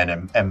one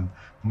end and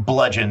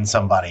bludgeon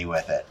somebody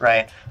with it,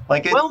 right?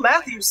 Like well,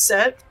 Matthew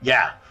said.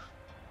 Yeah.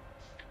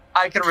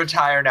 I can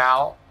retire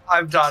now.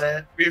 I've done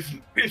it.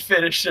 We've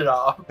finished it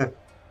off.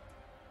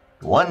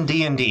 One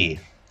D&D,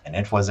 and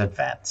it was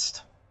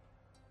advanced.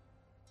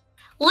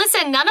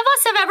 Listen, none of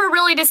us have ever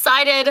really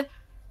decided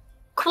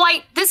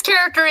quite, this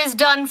character is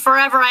done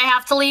forever, I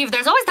have to leave.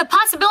 There's always the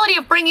possibility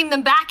of bringing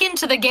them back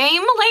into the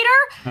game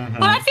later,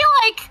 but I feel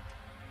like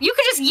you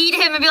could just yeet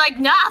him and be like,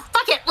 nah,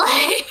 fuck it,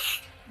 like,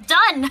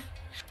 done.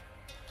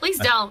 Please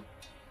don't.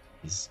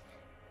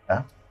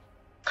 Yeah.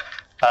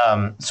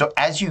 So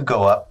as you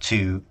go up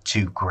to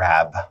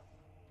grab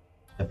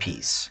the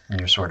piece, and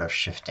you're sort of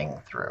shifting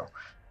through,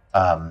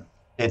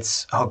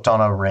 it's hooked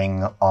on a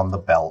ring on the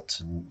belt,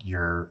 and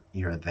you're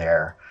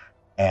there,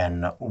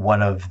 and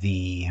one of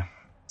the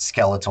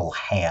skeletal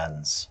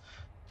hands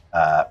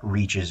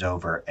reaches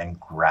over and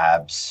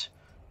grabs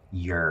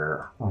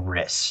your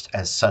wrist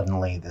as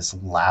suddenly this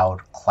loud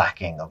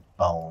clacking of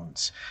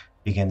bones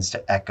begins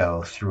to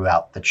echo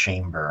throughout the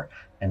chamber,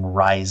 and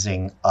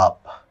rising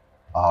up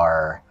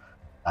are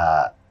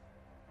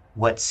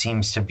what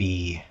seems to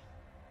be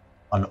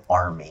an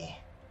army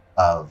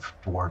of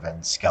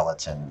dwarven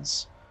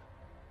skeletons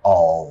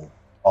all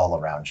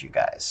around you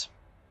guys.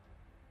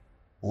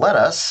 Let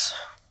us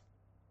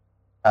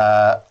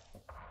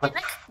look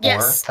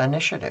for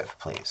initiative,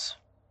 please.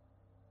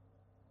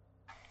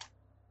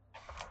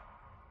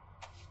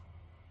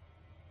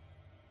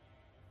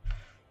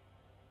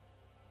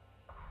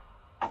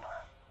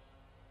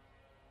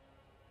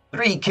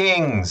 Three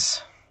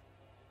kings.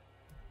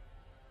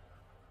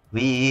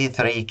 We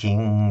three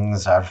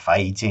kings are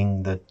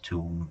fighting the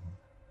tomb.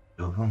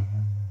 Doom,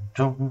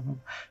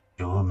 doom,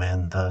 doom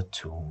in the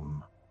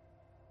tomb.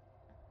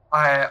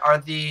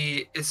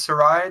 Is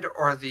Saride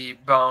or the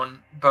Bone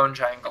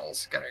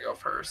Jangles gonna go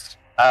first?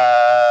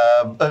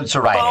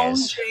 Saride Bone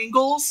is.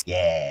 Jangles?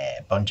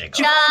 Yeah, Bone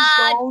Jangles.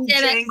 Bone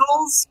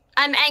Jangles?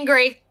 I'm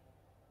angry.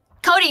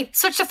 Cody,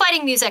 switch to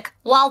fighting music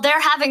while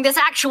they're having this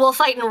actual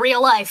fight in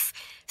real life.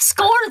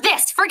 Score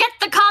this! Forget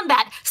the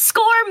combat!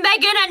 Score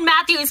Megan and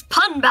Matthew's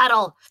pun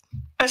battle!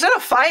 I said a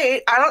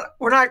fight.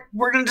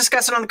 We're gonna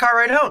discuss it on the car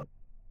ride home.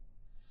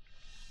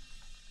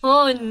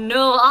 Oh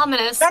no,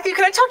 ominous. Matthew,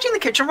 can I talk to you in the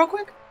kitchen real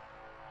quick?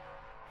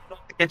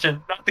 Not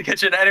the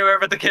kitchen, anywhere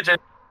but the kitchen.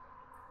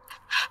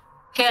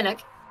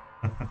 Panic.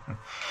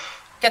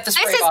 Get the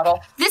spray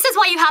bottle. This is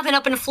why you have an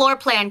open floor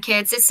plan,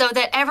 kids. It's so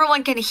that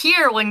everyone can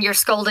hear when you're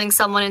scolding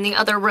someone in the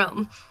other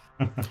room.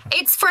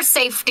 It's for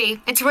safety.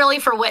 It's really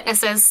for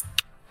witnesses.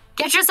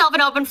 Get yourself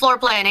an open floor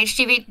plan.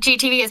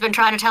 GTV has been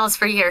trying to tell us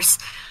for years.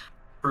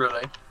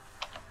 Really.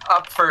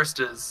 Up first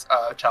is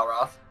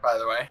Talroth, by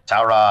the way.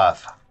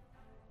 Talroth.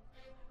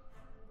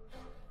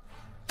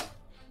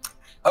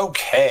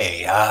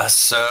 Okay,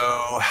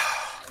 so...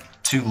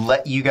 To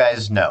let you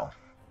guys know,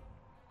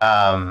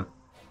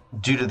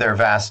 due to their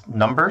vast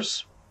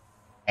numbers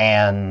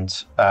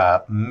and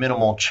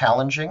minimal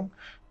challenging,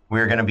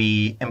 we're going to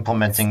be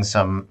implementing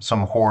some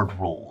horde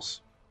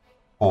rules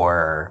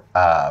for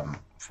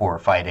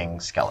fighting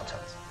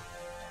skeletons.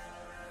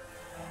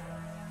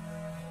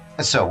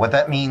 So what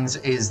that means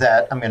is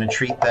that I'm going to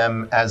treat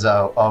them as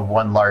a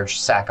one large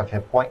sack of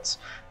hit points,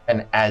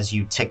 and as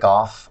you tick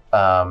off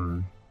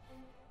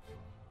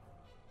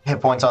hit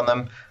points on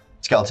them,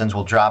 skeletons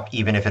will drop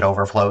even if it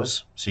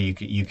overflows. So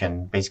you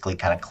can basically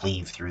kind of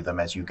cleave through them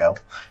as you go,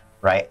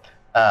 right?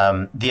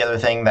 The other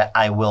thing that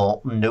I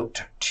will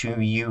note to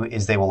you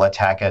is they will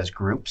attack as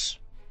groups.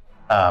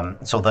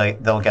 So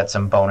they'll get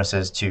some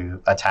bonuses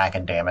to attack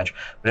and damage,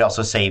 but it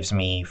also saves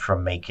me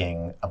from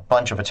making a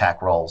bunch of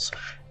attack rolls.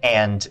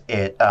 And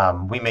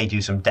we may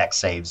do some dex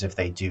saves if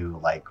they do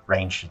like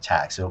ranged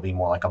attacks. It'll be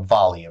more like a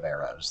volley of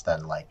arrows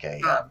than like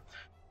a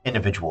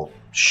individual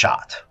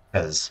shot.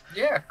 Because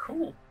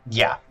cool.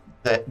 Yeah,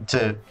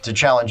 to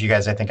challenge you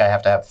guys, I think I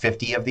have to have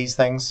 50 of these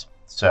things.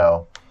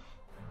 So,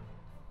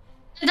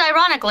 And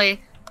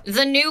ironically,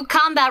 the new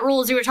combat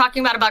rules you were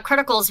talking about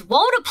criticals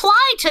won't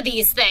apply to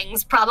these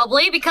things,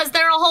 probably, because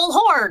they're a whole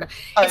horde.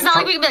 It's not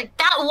like we can be like,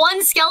 that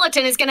one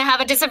skeleton is going to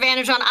have a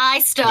disadvantage on eye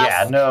stuff.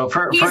 Yeah, no.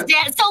 He's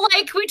dead. So,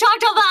 like, we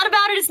talked a lot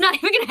about it. It's not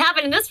even going to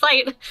happen in this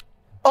fight.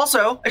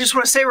 Also, I just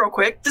want to say real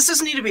quick, this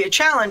doesn't need to be a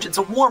challenge, it's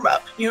a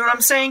warm-up. You know what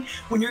I'm saying?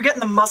 When you're getting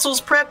the muscles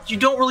prepped, you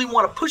don't really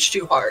want to push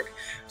too hard.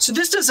 So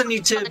this doesn't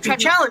need to be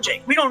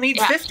challenging. We don't need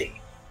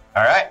 50.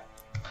 All right.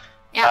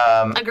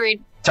 Yeah,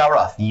 agreed.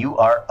 Talroth, you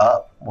are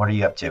up. What are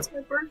you up to? It's my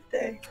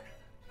birthday.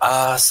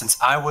 Since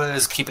I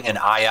was keeping an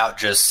eye out,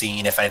 just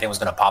seeing if anything was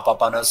going to pop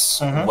up on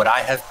us, would I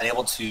have been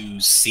able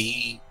to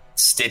see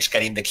Stitch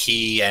getting the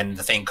key and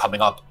the thing coming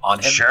up on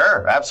him?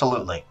 Sure,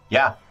 absolutely.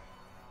 Yeah.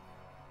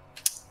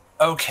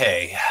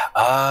 Okay.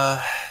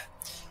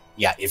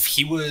 Yeah, if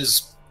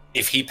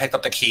he picked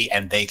up the key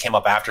and they came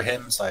up after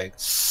him, it's like,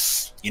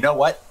 you know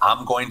what?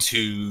 I'm going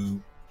to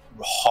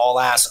haul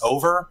ass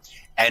over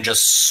and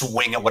just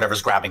swing at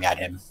whatever's grabbing at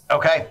him.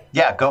 Okay.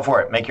 Yeah, go for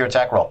it. Make your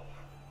attack roll.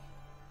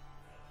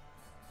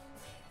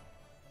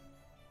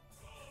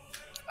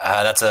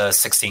 That's a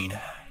 16.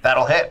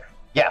 That'll hit.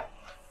 Yeah.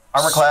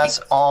 Armor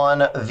class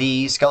on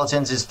the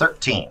skeletons is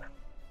 13.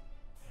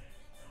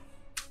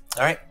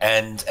 All right,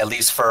 and at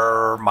least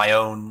for my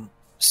own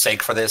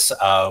sake for this,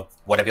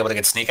 would I be able to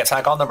get sneak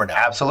attack on them or no?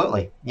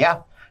 Absolutely,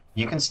 yeah.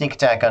 You can sneak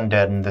attack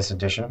undead in this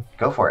edition.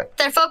 Go for it.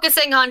 They're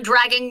focusing on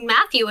dragging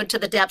Matthew into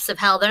the depths of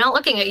hell. They're not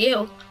looking at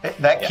you.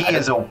 That key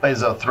is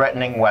a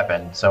threatening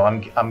weapon, so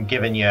I'm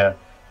giving it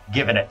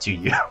to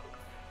you.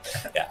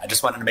 Yeah, I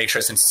just wanted to make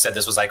sure, since you said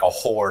this was like a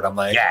horde, I'm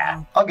like,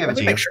 yeah, I'll give it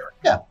to you. Make sure.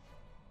 Yeah,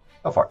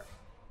 go for it.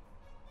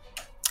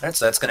 All right,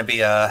 so that's going to be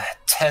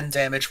 10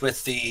 damage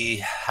with the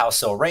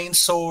House Rain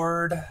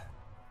Sword.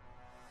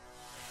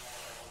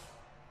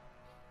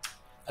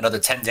 Another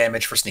 10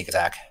 damage for sneak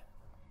attack.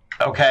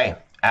 Okay,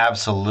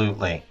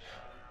 absolutely.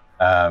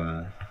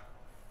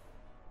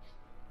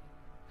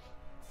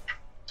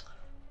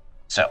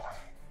 So,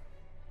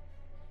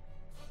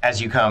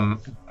 as you come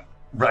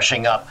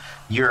rushing up,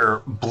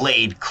 your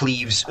blade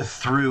cleaves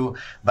through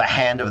the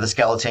hand of the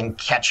skeleton,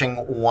 catching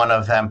one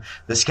of them.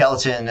 The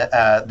skeleton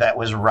that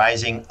was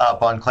rising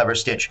up on Clever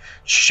Stitch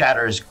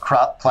shatters,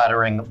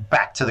 clattering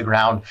back to the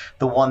ground.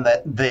 The one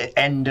that the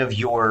end of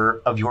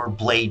your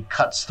blade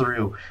cuts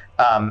through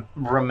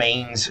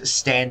remains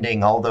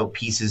standing, although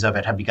pieces of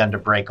it have begun to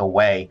break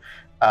away.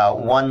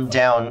 One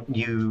down.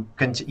 You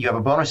have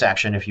a bonus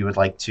action if you would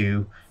like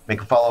to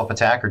make a follow-up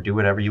attack or do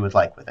whatever you would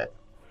like with it.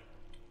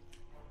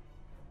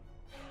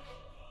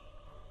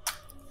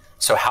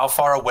 So how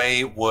far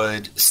away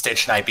would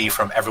Stitch and I be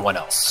from everyone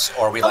else?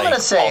 Or are we I'm gonna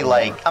say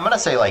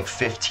like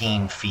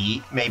 15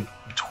 feet, maybe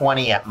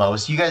 20 at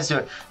most. You guys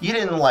you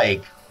didn't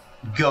like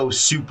go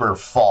super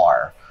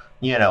far.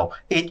 You know,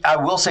 I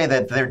will say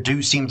that there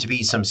do seem to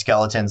be some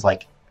skeletons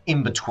like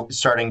in between,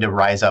 starting to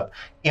rise up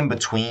in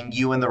between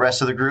you and the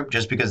rest of the group,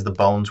 just because the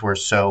bones were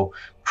so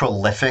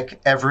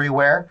prolific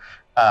everywhere.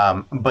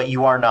 But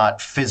you are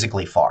not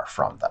physically far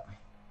from them.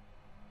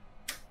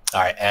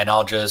 All right, and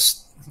I'll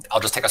just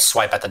take a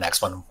swipe at the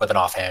next one with an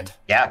offhand.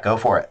 Yeah, go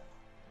for it.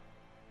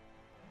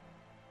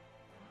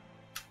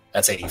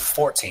 That's a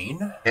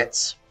 14.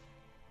 Hits.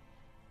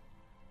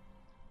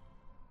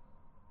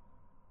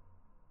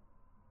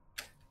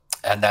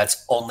 And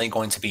that's only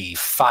going to be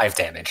 5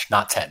 damage,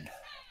 not 10.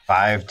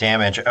 5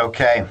 damage,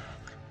 okay.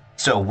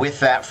 So with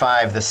that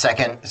 5, the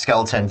second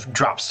skeleton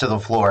drops to the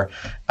floor.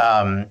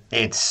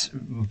 Its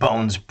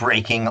bones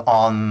breaking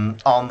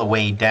on the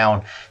way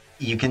down.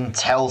 You can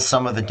tell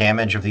some of the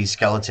damage of these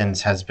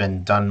skeletons has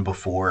been done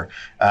before.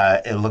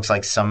 It looks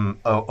like some,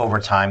 over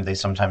time, they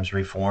sometimes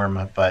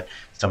reform, but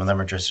some of them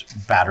are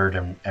just battered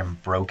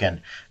and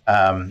broken.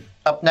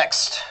 Up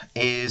next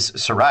is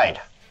Saride.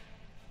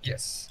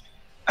 Yes.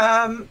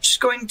 She's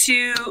going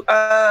to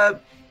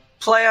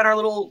play on our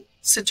little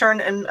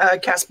Cittern and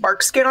cast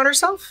Bark Skin on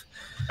herself.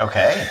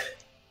 Okay.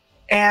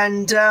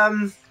 And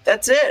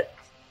that's it.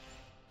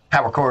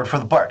 Power chord for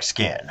the Bark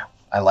Skin.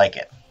 I like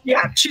it.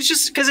 Yeah, she's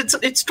just, because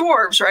it's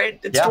dwarves, right?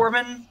 It's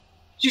Dwarven.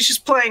 She's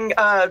just playing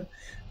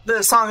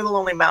the Song of the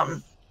Lonely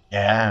Mountain.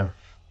 Yeah.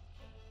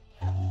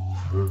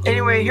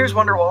 Anyway, here's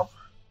Wonderwall.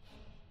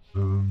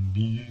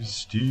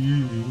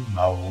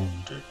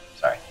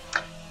 Sorry.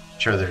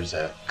 Sure there's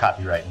a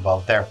copyright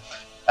involved there.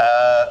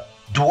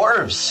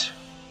 Dwarves.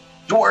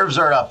 Dwarves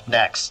are up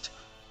next.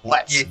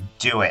 Let's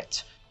do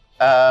it.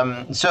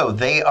 So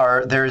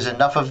there's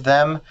enough of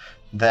them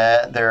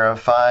that there are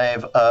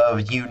 5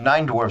 of you.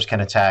 9 dwarves can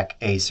attack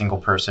a single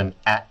person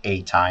at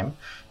a time.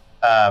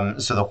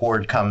 So the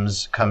horde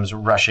comes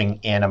rushing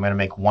in. I'm going to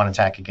make 1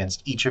 attack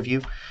against each of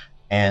you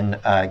and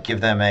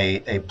give them a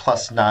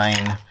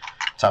 +9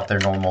 top their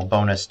normal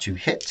bonus to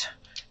hit,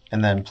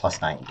 and then +9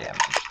 damage.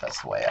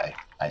 That's the way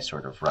I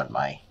sort of run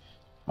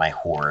my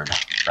horde,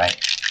 right?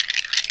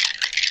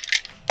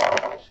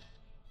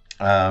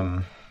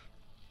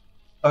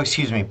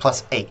 Excuse me,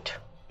 +8,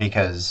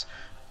 because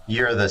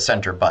you're the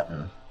center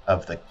button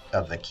of the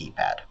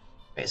keypad,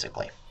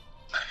 basically.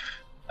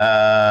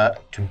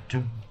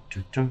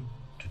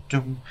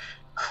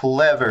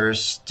 Clever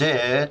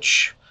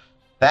Stitch.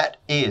 That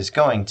is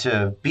going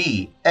to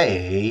be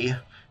a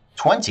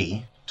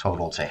 20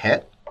 total to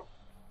hit.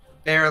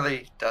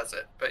 Barely does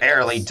it. But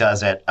Barely yes.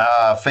 does it.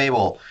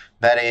 Fable.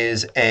 That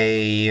is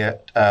a...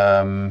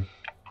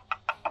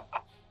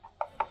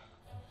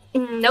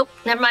 Nope,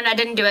 never mind, I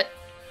didn't do it.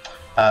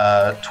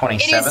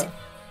 27.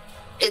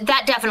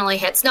 That definitely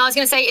hits. No, I was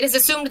going to say, it is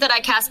assumed that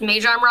I cast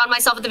Mage Armor on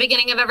myself at the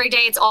beginning of every day.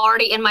 It's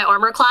already in my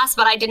armor class,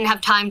 but I didn't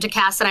have time to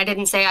cast, and I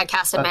didn't say I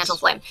casted Mantle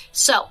Flame.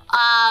 So,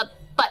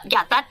 but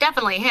yeah, that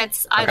definitely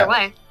hits either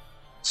way.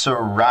 So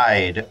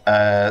Ride,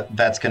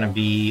 that's going to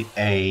be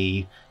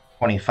a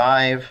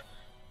 25,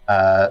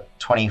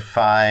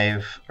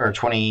 25, or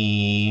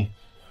 23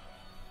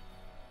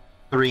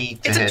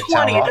 to It's hit a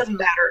 20, Talroth. it doesn't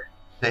matter.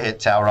 To hit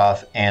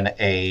Talroth, and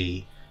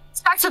a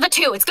Starts with a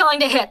 2, it's going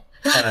to hit.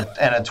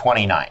 and a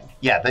 29.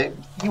 Yeah,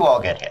 you all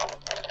get hit.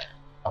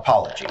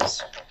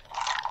 Apologies.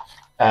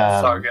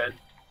 So good.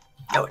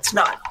 No, it's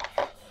not.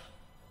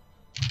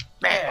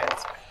 Man,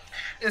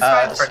 it's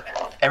fine for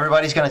now.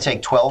 Everybody's going to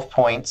take 12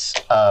 points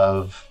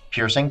of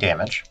piercing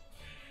damage.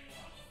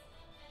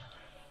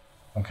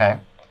 Okay.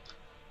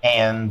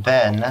 And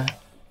then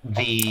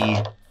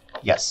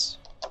yes.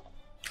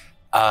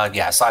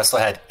 Yeah, so I still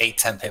had 8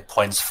 temp hit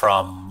points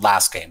from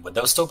last game. Would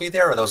those still be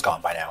there, or are those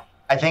gone by now?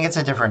 I think it's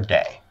a different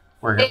day.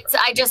 I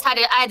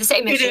had the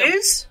same issue. It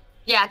is?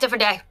 Yeah,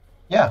 different day.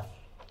 Yeah.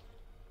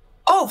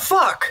 Oh,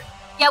 fuck.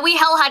 Yeah, we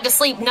hell had to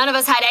sleep. None of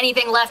us had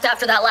anything left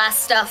after that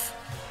last stuff.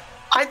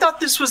 I thought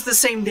this was the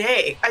same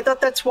day. I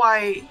thought that's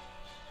why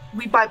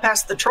we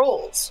bypassed the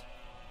trolls.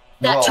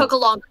 That took a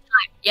longer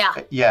time. Yeah.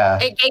 Yeah.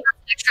 It gave us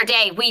an extra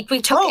day. We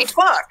took Oh, it.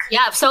 fuck.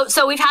 Yeah,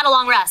 so we've had a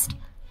long rest.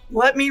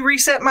 Let me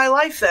reset my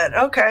life then.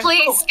 Okay.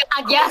 Please,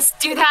 God, yes,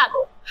 do that.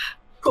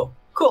 Cool.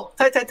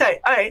 Tight.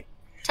 All right.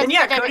 And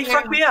yeah, Cody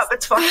fucked me up.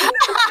 It's fine.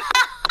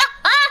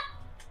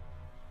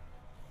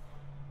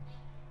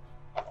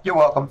 You're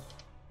welcome.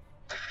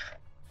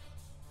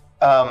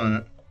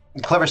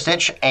 Clever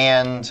Stitch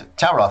and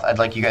Talroth, I'd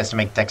like you guys to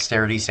make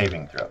dexterity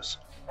saving throws,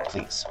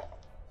 please.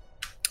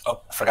 Oh,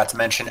 I forgot to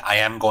mention, I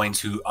am going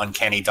to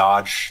uncanny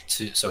dodge,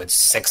 so it's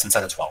 6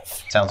 instead of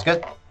 12. Sounds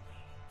good.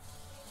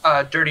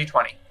 Dirty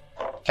 20.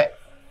 Okay.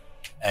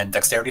 And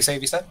dexterity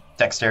save, you said?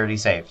 Dexterity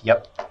save,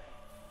 yep.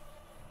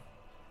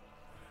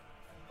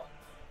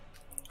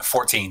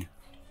 14.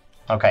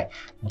 Okay.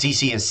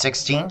 DC is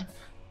 16.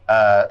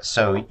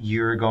 So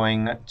you're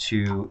going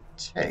to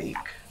take...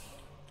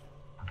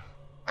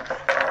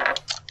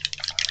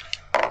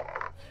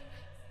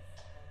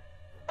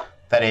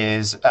 That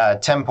is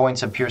 10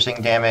 points of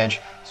piercing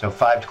damage, so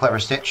 5 to Clever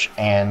Stitch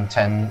and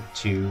 10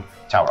 to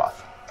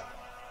Talroth.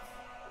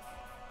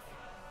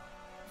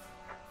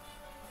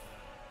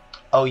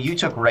 Oh, you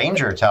took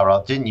Ranger,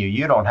 Talroth, didn't you?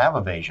 You don't have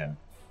evasion.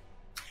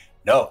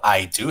 No,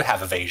 I do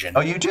have evasion.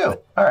 Oh, you do?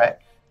 All right.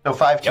 So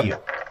 5 to you.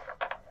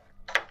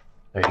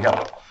 There you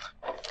go.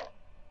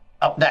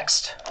 Up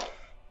next.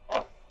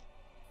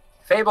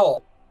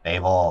 Fable.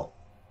 Fable.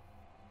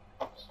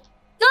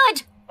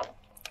 Good.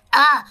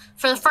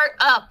 For the first,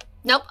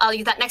 nope, I'll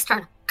use that next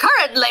turn.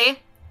 Currently,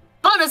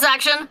 bonus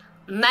action,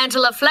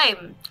 Mantle of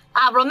Flame.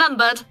 I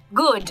remembered.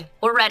 Good.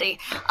 We're ready.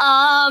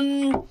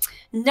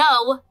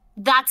 No,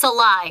 that's a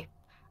lie.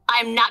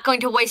 I'm not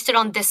going to waste it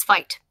on this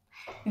fight.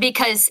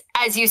 Because,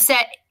 as you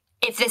said,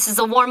 if this is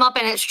a warm-up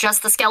and it's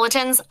just the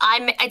skeletons,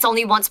 it's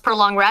only once per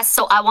long rest,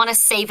 so I want to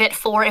save it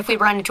for if we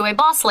run into a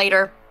boss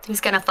later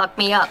who's going to fuck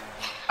me up.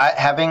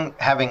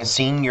 Having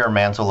seen your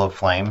Mantle of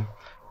Flame,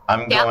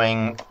 I'm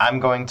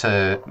going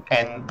to,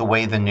 and the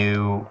way the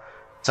new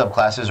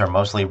subclasses are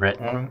mostly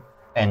written,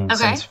 and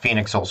since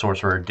Phoenix Soul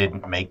Sorcerer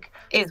didn't make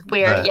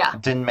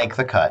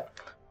the cut,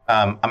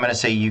 I'm going to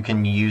say you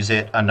can use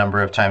it a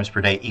number of times per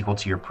day equal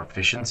to your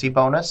proficiency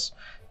bonus,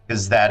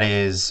 because that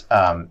is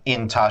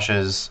in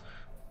Tasha's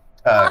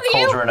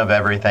Cauldron of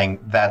Everything.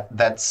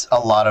 That's a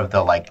lot of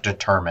the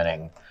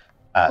determining.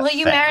 Will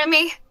you marry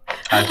me?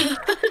 I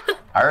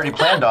already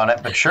planned on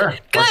it, but sure.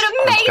 Good,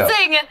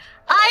 amazing!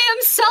 I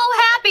am so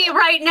happy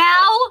right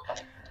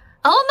now.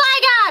 Oh my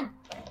god!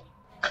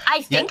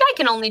 I think I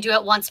can only do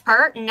it once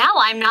per. Now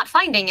I'm not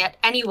finding it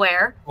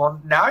anywhere.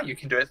 Well, now you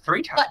can do it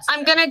 3 times. But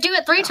I'm gonna do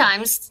it 3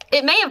 times.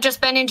 It may have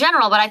just been in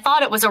general, but I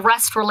thought it was a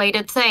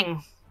rest-related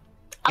thing.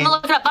 I'm gonna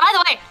look it up. But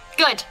either way,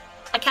 good.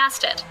 I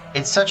cast it.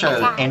 It's such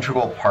an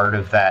integral part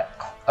of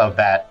that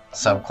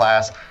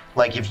subclass.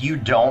 Like, if you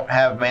don't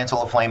have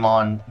Mantle of Flame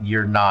on,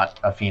 you're not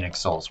a Phoenix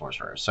Soul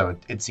Sorcerer. So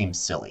it seems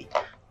silly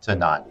to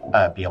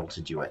not be able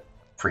to do it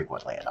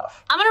frequently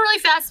enough. I'm gonna really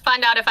fast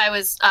find out if I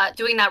was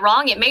doing that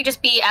wrong. It may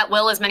just be at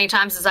will as many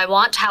times as I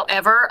want.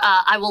 However,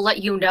 I will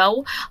let you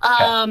know.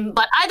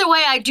 But either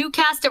way, I do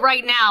cast it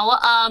right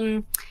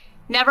now.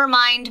 Never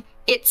mind.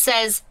 It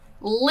says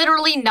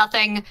literally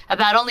nothing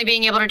about only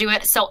being able to do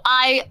it. So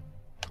I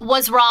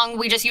was wrong.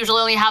 We just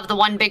usually only have the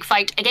 1 big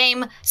fight a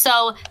game.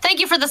 So thank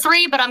you for the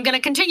 3, but I'm going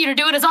to continue to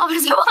do it as often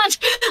as I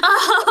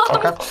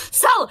want.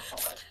 So,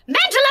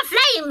 Mantle of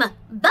Flame,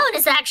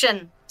 bonus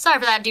action. Sorry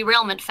for that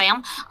derailment,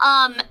 fam.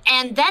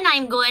 And then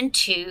I'm going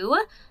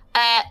to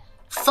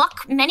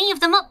fuck many of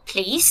them up,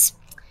 please.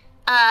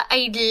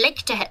 I'd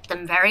like to hit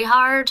them very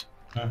hard.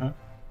 Mm-hmm.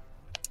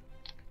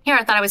 Here,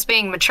 I thought I was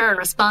being mature and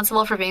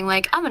responsible for being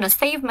like, I'm gonna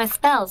save my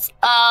spells.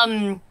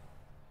 I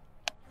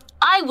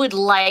would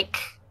like...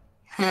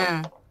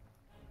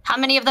 How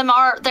many of them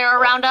are there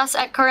around us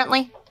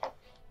currently?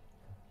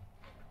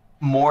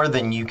 More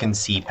than you can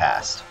see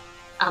past.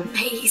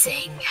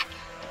 Amazing.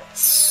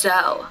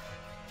 So,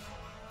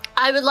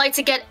 I would like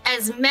to get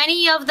as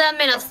many of them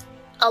in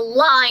a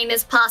line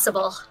as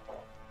possible.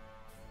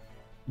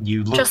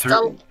 You look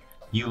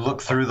You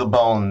look through the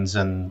bones,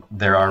 and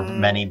there are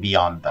many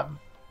beyond them.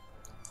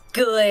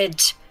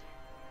 Good.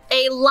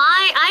 A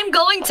line. I'm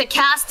going to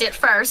cast it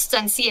first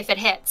and see if it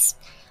hits.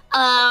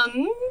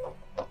 Come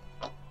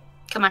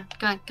on.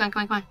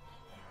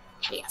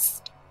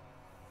 Yes.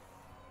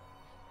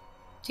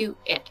 Do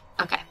it.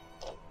 Okay.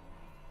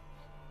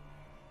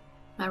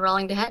 Am I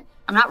rolling to hit?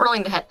 I'm not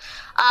rolling to hit.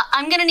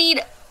 I'm gonna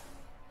need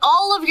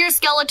all of your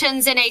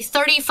skeletons in a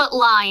 30-foot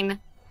line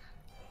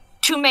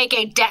to make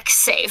a dex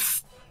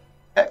save.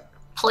 Okay.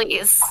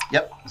 Please.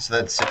 Yep, so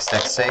that's 6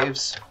 dex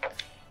saves.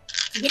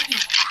 Yeah.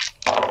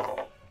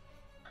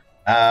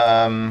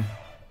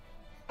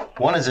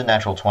 One is a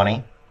natural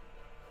 20.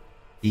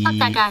 Fuck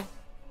that guy.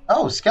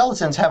 Oh,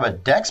 skeletons have a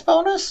dex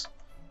bonus?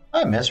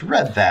 I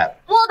misread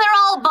that. Well, they're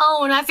all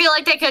bone. I feel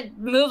like they could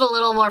move a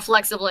little more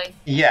flexibly.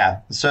 Yeah,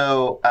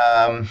 so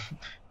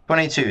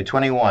 22,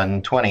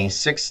 21, 20,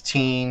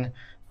 16,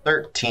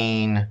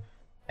 13,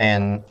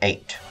 and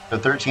 8. So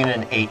 13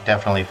 and 8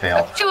 definitely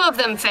fail. 2 of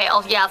them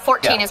failed. Yeah,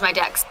 14 is my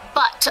dex.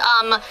 But,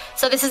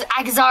 so this is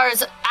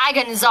Agonzar's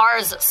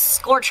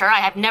Scorcher. I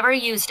have never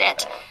used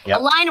it. Yep.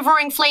 A line of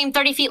roaring flame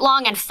 30 feet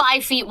long and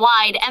 5 feet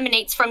wide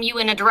emanates from you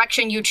in a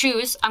direction you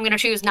choose. I'm going to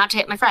choose not to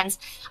hit my friends.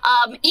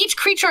 Each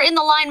creature in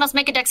the line must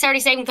make a dexterity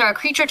saving throw. A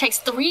creature takes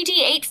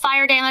 3d8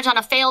 fire damage on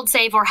a failed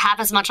save or half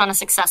as much on a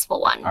successful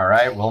one. All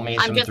right, roll me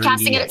some 3d8. I'm just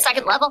casting it at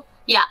 2nd level.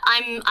 Yeah,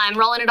 I'm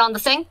rolling it on the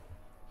thing.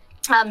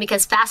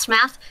 Because fast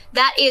math.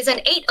 That is an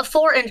 8, a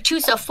 4, and a 2,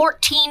 so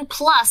 14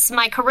 plus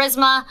my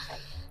charisma,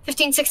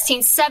 15,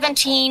 16,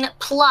 17,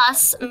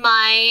 plus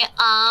my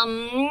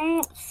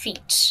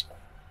feet.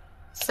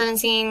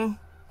 17.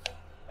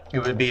 It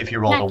would be if you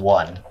rolled a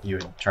 1, you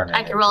would turn it.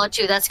 I can roll a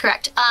 2, that's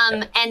correct.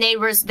 And they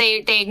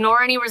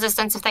ignore any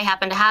resistance if they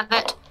happen to have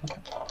it.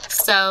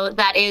 So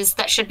that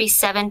should be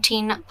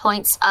 17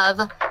 points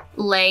of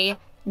lay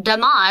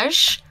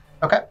damage.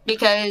 Okay.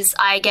 Because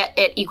I get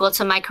it equal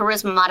to my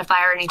charisma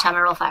modifier anytime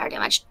I roll fire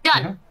damage.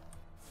 Done. Mm-hmm.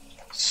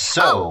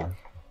 So.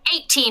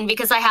 18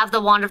 because I have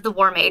the Wand of the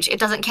War Mage. It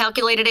doesn't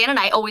calculate it in, and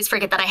I always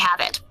forget that I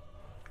have it.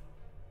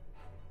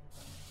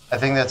 I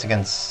think that's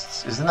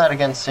against. Isn't that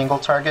against single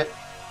targets?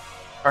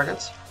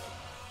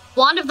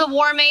 Wand of the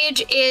War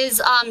Mage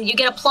is you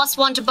get a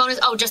 +1 to bonus.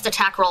 Oh, just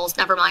attack rolls.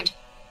 Never mind.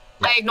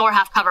 Yep. I ignore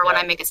half cover when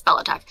I make a spell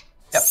attack.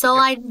 Yep. So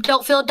I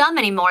don't feel dumb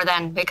anymore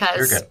then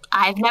because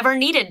I've never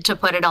needed to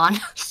put it on.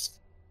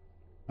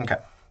 Okay.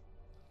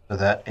 So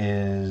that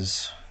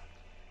is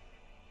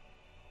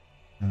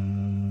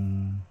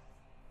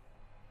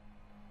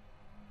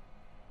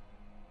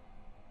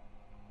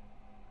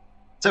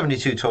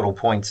 72 total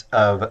points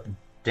of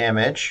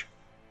damage.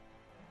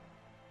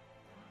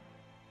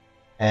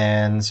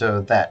 And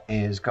so that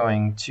is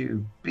going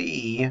to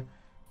be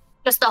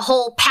just a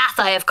whole path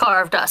I have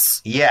carved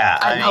us. Yeah,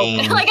 I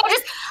mean, like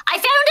I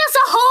found us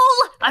a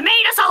hole. I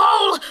made us a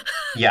hole.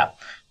 Yeah.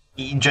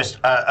 Just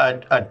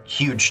a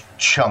huge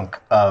chunk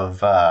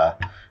of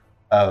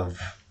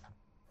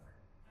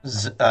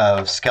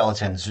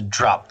skeletons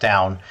drop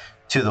down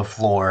to the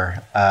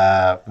floor.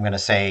 I'm gonna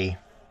say,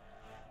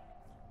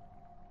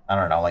 I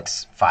don't know, like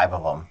 5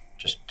 of them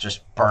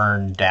just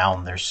burn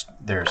down. There's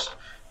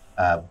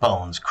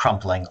bones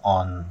crumpling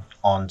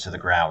onto the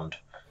ground.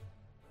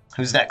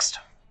 Who's next?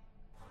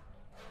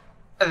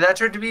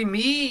 That would be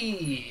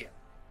me.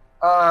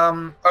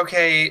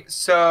 Okay,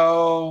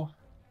 so.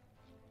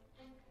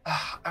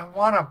 I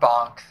want to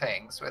bonk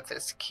things with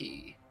this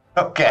key.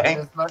 Okay.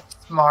 It's much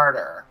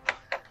smarter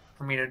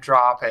for me to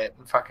drop it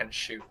and fucking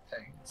shoot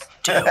things.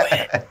 Do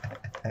it.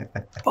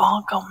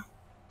 Bonk them.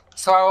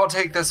 So I will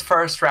take this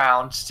first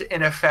round to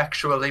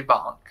ineffectually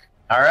bonk.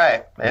 All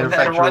right. Ineffectually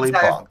and once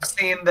bonk. I've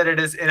seen that it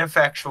is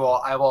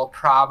ineffectual, I will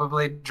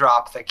probably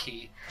drop the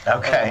key.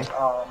 Okay.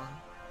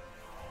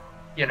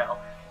 And,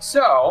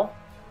 So,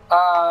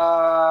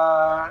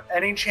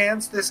 any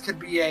chance this could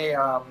be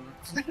a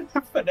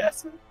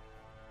finesse?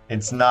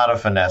 It's not a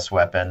finesse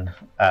weapon.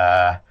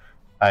 I'm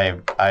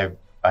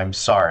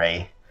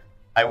sorry.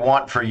 I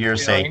want for your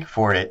sake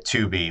for it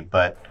to be,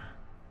 but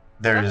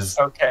there's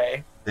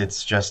okay.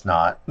 It's just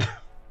not.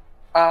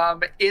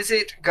 Is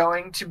it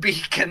going to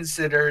be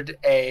considered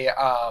a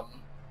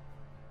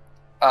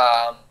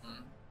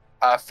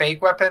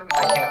fake weapon?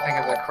 I can't think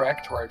of the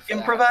correct word for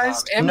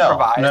improvised? That.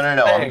 Improvised. No.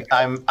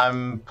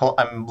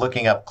 I'm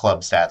looking up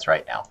club stats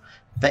right now.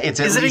 Is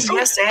it a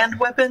yes and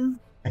weapon?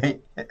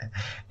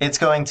 It's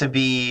going to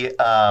be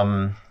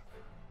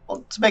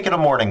let's make it a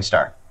Morning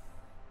Star.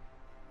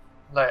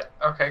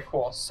 Okay,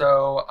 cool.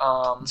 So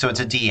so it's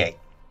a D8.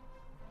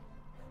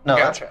 No,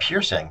 Gotcha. that's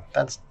piercing.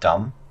 That's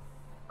dumb.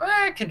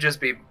 It could just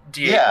be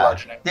D8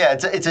 bludgeoning. Yeah,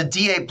 it's a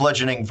D8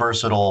 bludgeoning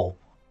versatile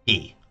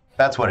key.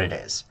 That's what it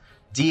is.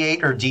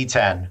 D8 or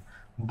D10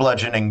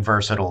 bludgeoning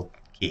versatile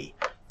key.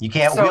 You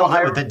can't So wield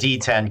it with the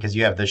D10 because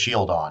you have the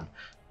shield on.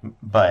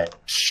 But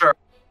Sure.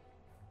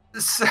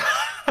 So,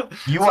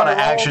 you so want I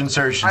to action rolled-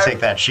 surge to I- take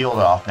that shield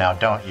off now,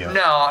 don't you?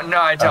 No,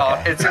 I don't.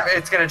 Okay.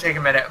 It's gonna take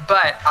a minute.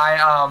 But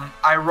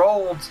I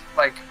rolled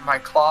like my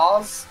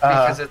claws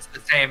because it's the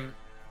same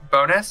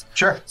bonus.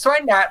 Sure. So I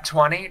nat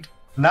 20'd.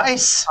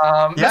 Nice.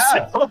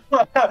 Yeah.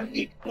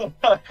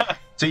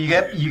 So you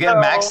get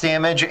max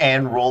damage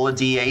and roll a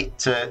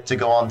D8 to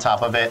go on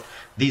top of it.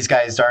 These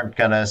guys aren't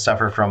gonna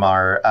suffer from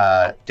our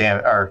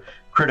our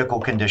critical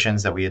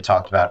conditions that we had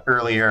talked about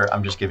earlier.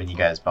 I'm just giving you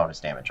guys bonus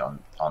damage on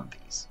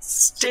these.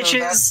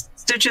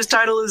 Stitch's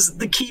title is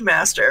the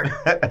Keymaster.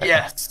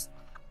 Yes.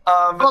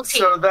 Okay.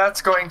 So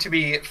that's going to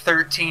be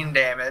 13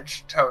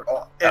 damage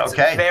total. It's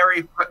Okay.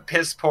 very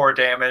piss poor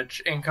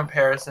damage in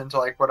comparison to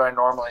like what I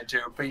normally do.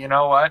 But you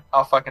know what?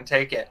 I'll fucking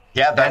take it.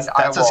 Yeah, that's And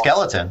I a will-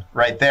 skeleton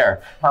right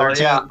there. Hell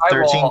 13, yeah, I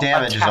 13 will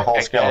damage is a attack whole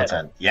again.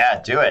 skeleton.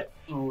 Yeah, do it.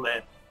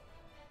 Lit.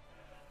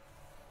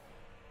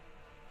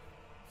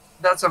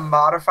 That's a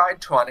modified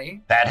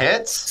 20. That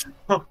hits.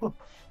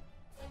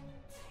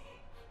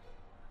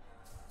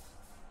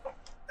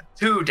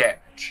 2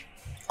 damage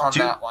on 2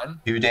 that one.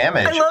 2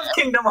 damage. I love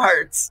Kingdom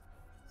Hearts.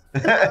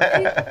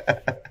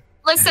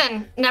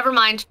 Listen, never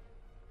mind.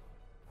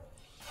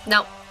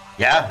 Nope.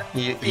 Yeah,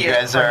 you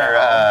Yeah, guys for are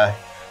now.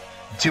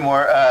 2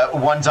 more.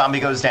 One zombie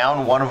goes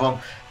down. One of them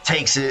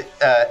takes it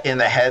in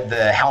the head.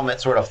 The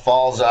helmet sort of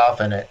falls off,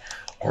 and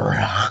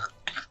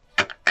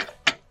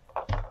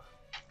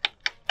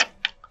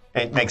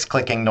it makes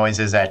clicking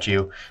noises at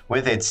you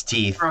with its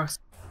teeth. Gross.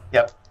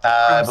 Yep.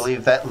 I Gross.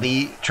 believe that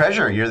Lee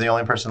Treasure, you're the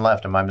only person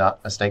left. Am I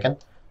not mistaken?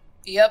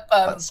 Yep,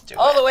 Let's do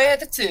all it. the way at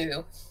the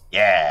 2.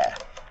 Yeah.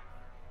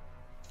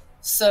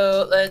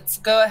 So let's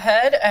go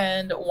ahead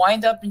and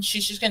wind up, and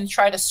she's just going to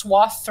try to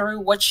swath through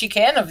what she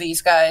can of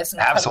these guys,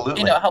 and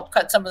Absolutely. help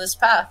cut some of this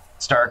path.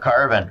 Start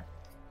carving.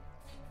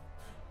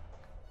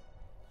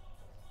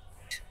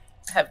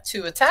 I have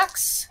 2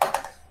 attacks.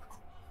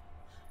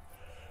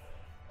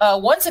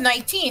 One's a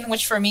 19,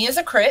 which for me is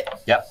a crit,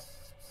 Yep.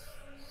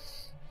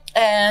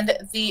 and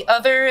the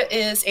other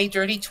is a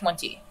dirty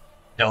 20.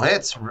 Still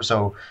hits.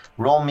 So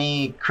roll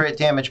me crit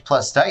damage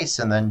plus dice,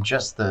 and then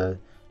just the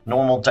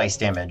normal dice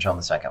damage on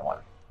the second one.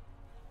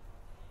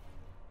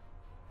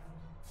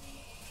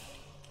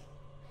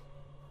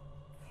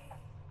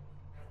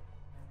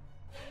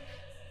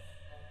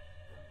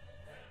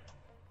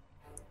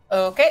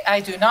 Okay, I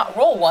do not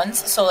roll ones,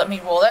 so let me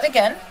roll that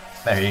again.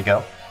 There you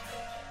go.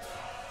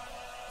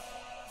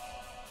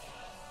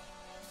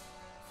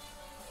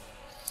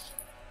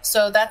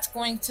 So that's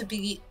going to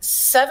be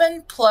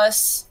 7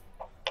 plus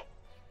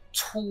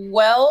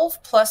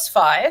 12 plus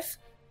 5.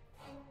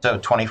 So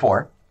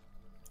 24.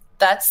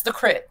 That's the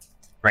crit.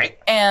 Great.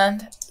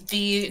 And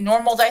the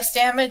normal dice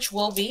damage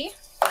will be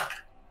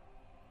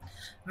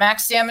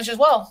max damage as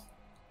well.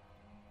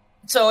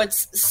 So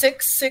it's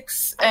 6,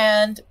 6,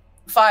 and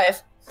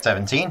 5.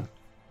 17.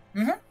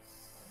 Mhm.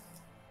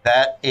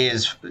 That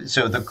is,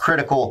 so the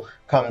critical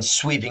comes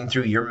sweeping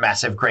through your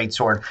massive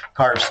greatsword,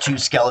 carves 2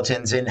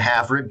 skeletons in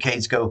half. Rib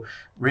cages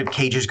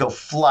go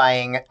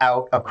flying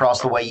out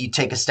across the way. You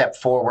take a step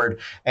forward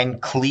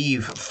and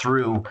cleave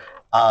through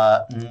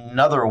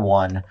another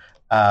one.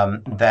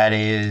 That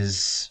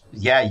is,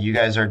 yeah, you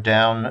guys are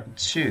down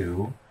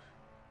to,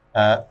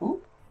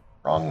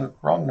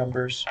 wrong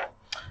numbers.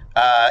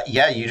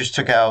 Yeah, you just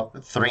took out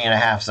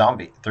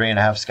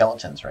 3.5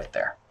 skeletons right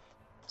there.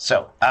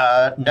 So,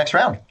 next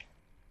round.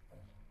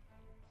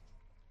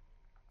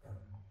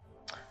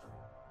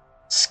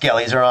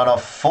 Skellies are on a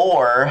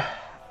 4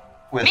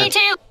 with Me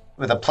too.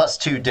 with a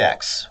 +2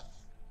 dex.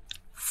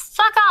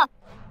 Fuck off.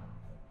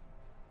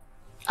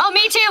 Oh,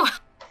 me too.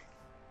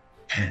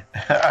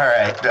 All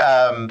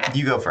right,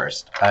 you go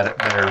first. Okay,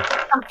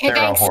 They're a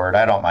thanks. horde.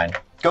 I don't mind.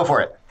 Go for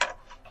it.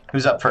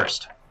 Who's up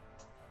first?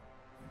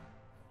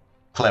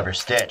 Clever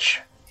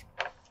Stitch,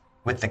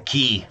 with the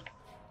key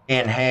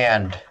in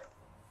hand.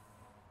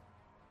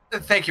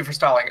 Thank you for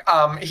stalling.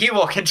 He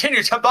will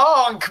continue to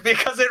bonk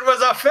because it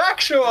was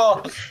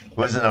effectual.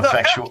 Was an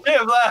effectual.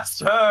 Effective last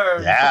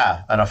turn.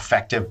 Yeah, an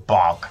effective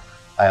bonk.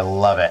 I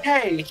love it.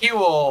 Hey, he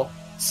will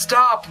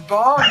stop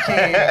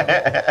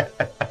bonking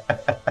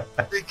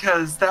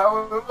because that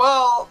was,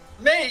 well,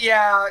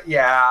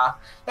 yeah.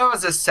 That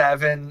was a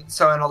 7,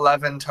 so an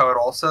 11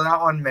 total. So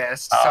that one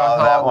missed.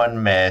 Oh, that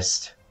one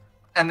missed.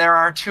 And there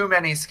are too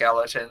many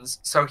skeletons,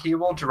 so he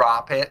will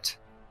drop it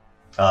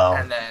Oh,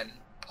 and then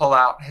pull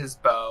out his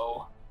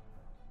bow.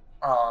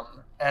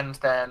 And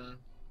then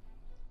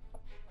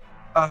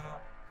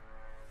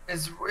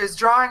is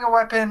drawing a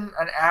weapon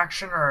an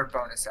action or a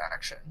bonus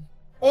action?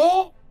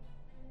 Oh,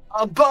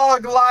 a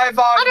bug live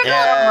on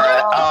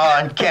yeah,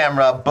 camera. on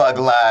camera, bug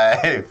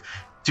live.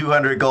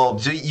 200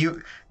 gold. So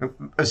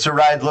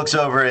Saride looks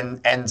over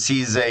and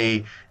sees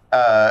a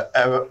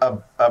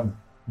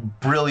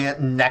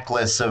brilliant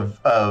necklace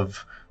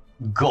of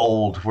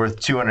gold, worth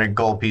 200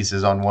 gold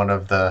pieces on one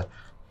of the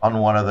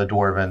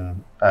dwarven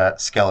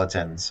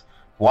skeletons.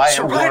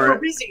 So we're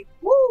busy.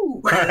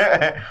 Woo!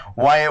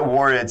 Wyatt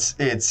wore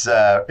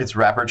its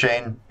wrapper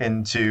chain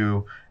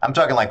into. I'm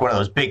talking like one of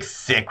those big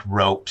thick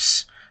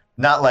ropes,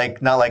 not like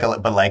an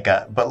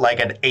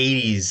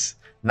 80s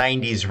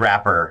 90s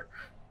wrapper,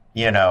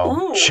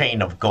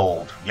 chain of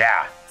gold.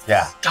 Yeah.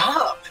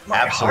 Stop. My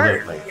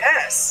Absolutely. Heart.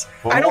 Yes.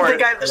 Well, I don't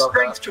think I have the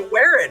strength to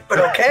wear it, but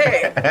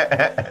okay.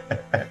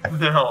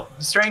 No,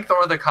 strength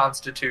or the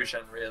constitution,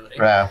 really.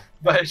 Yeah.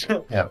 But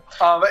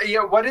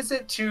what is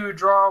it to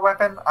draw a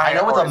weapon? I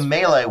know with a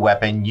melee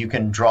weapon, you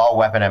can draw a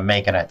weapon and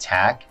make an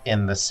attack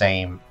in the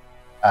same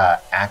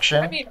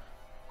action. I mean,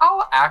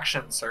 I'll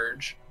action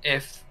surge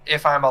if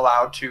I'm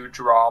allowed to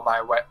draw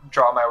my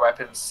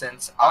weapon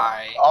since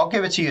I'll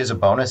give it to you as a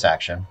bonus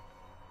action.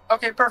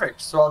 Okay,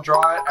 perfect. So I'll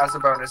draw it as a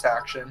bonus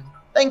action.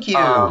 Thank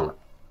you.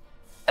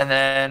 And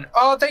then,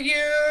 thank you.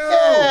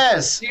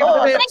 Yes.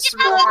 That's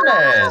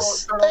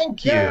bonus.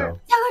 Thank you.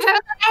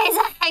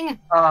 Amazing.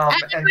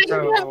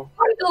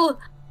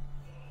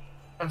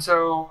 And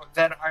so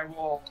then I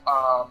will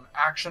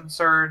action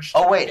surge.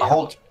 Oh wait,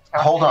 hold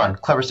on,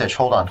 Clever Stitch.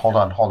 Hold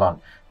on.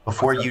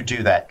 Before you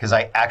do that, because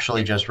I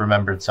actually just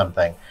remembered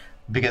something.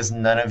 Because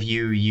none of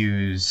you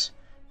use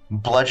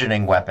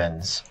bludgeoning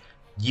weapons.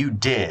 You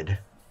did.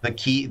 The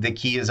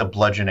key is a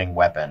bludgeoning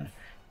weapon.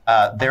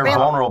 They're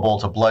vulnerable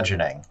to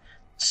bludgeoning.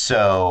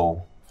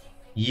 So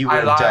you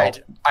would have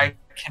dealt. I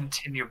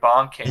continue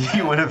bonking.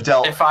 You would have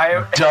dealt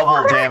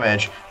double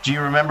damage. Do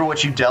you remember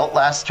what you dealt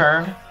last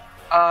turn?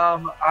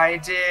 I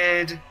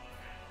did.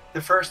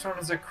 The first one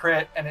was a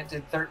crit, and it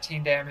did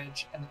 13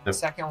 damage, and the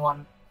second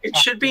one. It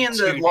should be in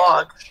the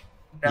log.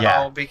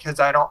 No,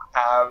 because I don't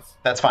have.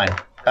 That's fine.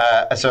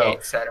 So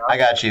I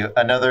got you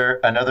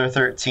another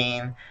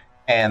 13,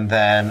 and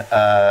then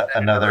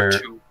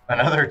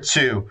another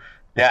 2.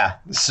 Yeah.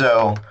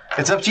 So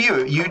it's up to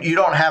you. You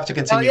don't have to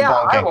continue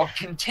bonking. I will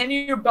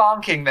continue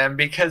bonking them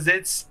because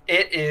it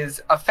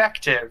is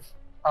effective.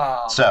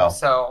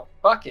 So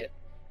fuck it.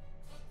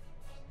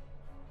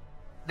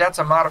 That's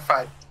a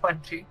modified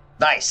 20.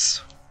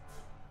 Nice.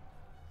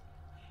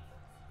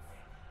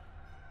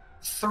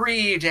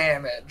 3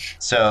 damage.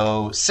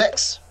 So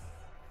 6.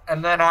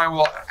 And then I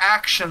will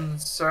action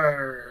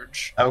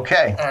surge.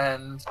 Okay.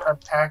 And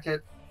attack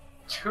it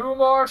 2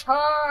 more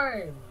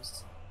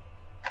times.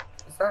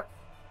 Is that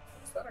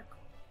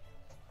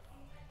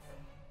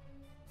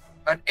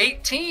an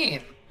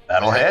 18?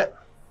 That'll hit.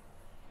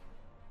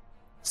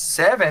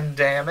 7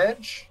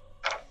 damage.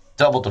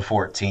 Double to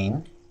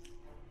 14.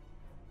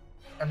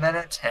 And then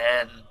a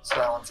 10. So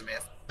that one's a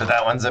miss. But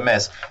that one's a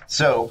miss.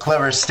 So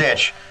Clever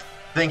Stitch,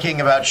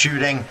 thinking about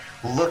shooting,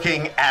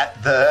 looking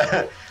at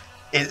the.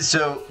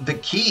 So the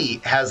key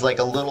has like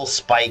a little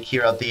spike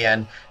here at the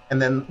end,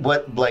 and then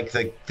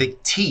the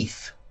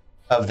teeth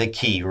of the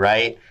key,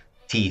 right?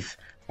 Teeth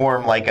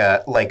form like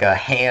a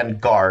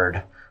hand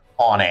guard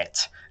on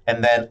it,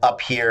 and then up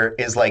here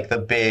is like the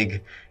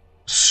big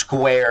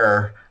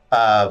square.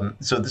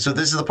 So this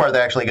is the part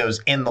that actually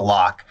goes in the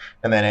lock,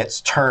 and then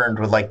it's turned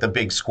with like the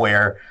big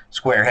square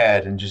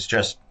head, and just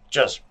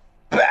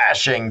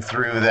bashing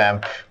through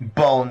them,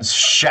 bones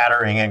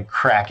shattering and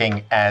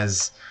cracking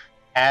as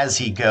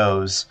he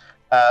goes.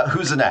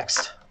 Who's the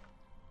next?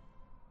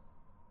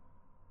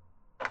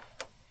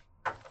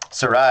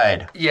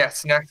 Saride.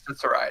 Yes, next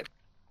is Saride.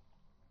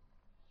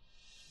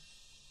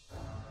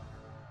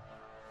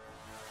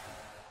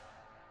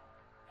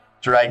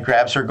 Saride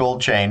grabs her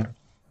gold chain.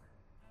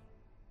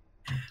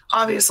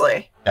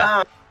 Obviously.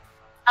 Yeah.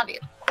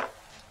 Obvious.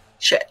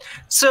 Shit.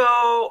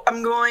 So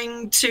I'm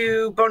going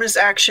to bonus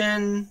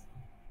action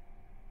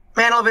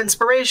Mantle of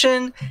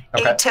Inspiration.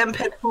 Okay. 8 temp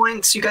hit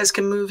points. You guys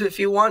can move if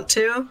you want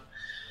to.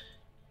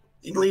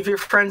 You can leave your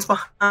friends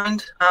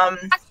behind.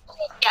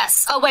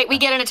 Yes. Oh wait, we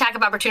get an attack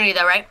of opportunity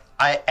though, right?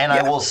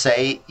 I will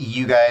say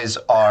you guys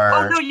are.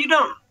 Oh no, you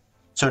don't.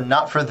 So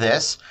not for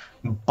this,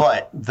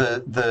 but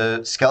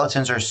the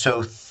skeletons are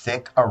so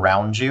thick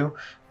around you,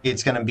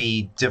 it's going to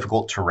be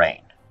difficult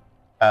terrain.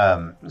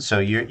 So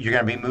you're going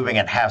to be moving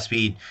at half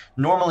speed.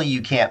 Normally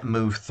you can't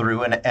move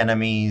through an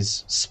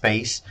enemy's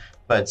space,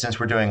 but since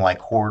we're doing like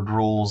horde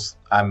rules,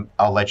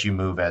 I'll let you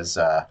move as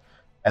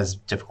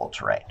difficult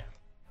terrain.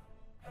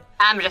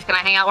 I'm just going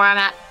to hang out where I'm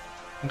at.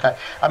 Okay.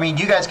 I mean,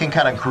 you guys can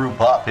kind of group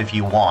up if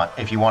you want.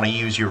 If you want to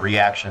use your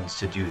reactions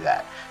to do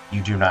that,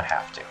 you do not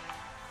have to.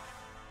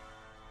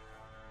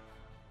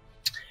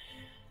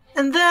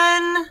 And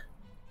then,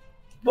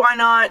 why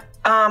not?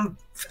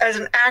 As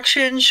an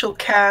action, she'll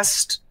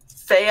cast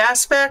Fey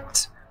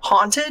Aspect,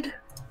 Haunted.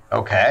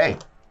 Okay.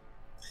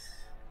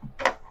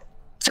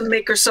 To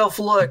make herself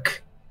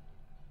look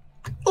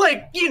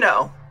like,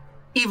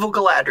 evil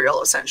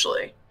Galadriel,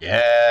 essentially.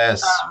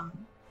 Yes.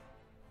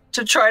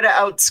 To try to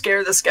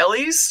outscare the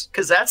Skellies,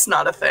 because that's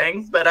not a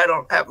thing, but I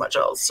don't have much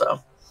else, so.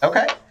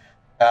 Okay.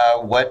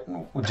 What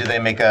do they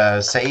make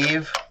a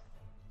save?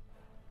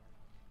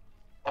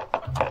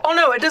 Oh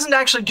no, it doesn't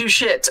actually do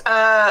shit.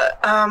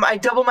 I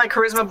double my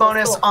charisma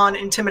bonus on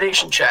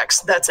intimidation checks.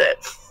 That's it.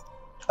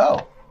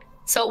 Oh.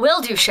 So it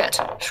will do shit.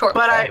 Sure.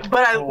 But I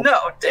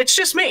no, it's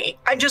just me.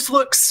 I just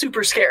look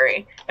super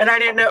scary, and I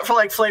didn't know, for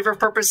like flavor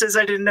purposes,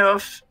 I didn't know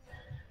if,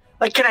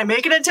 like, can I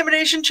make an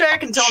intimidation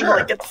check and tell them to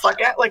like get the fuck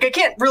out? Like, I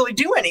can't really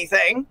do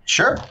anything.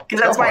 Sure. Because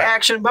that's my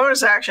action,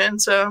 bonus action.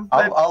 So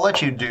I'll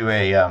let you do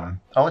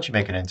I'll let you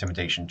make an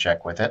intimidation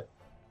check with it.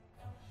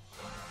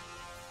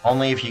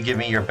 Only if you give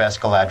me your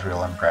best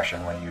Galadriel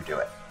impression when you do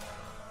it.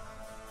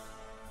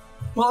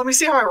 Well, let me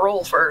see how I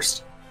roll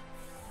first.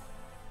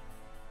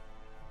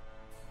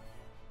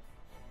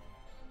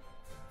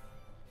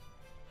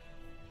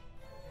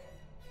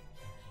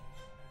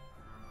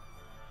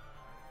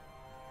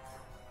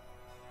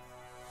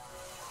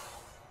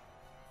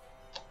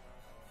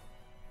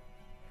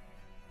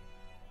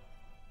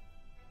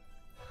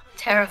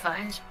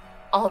 Terrified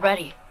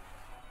already.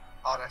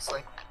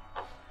 Honestly.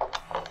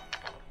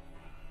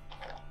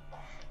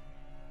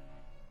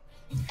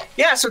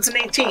 Yeah, so it's an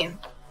 18.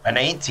 An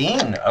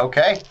 18.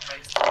 Okay.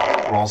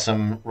 Roll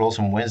some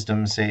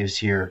wisdom saves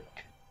here.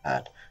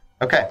 God.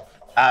 Okay.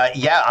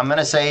 Yeah, I'm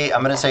gonna say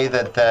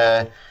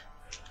that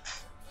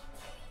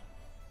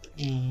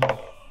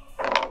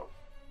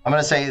I'm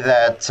gonna say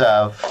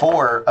that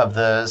 4 of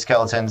the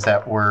skeletons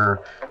that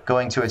were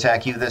going to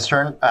attack you this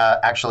turn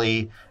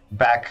actually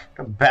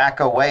back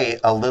away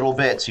a little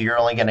bit, so you're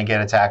only gonna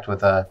get attacked with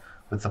the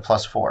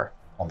 +4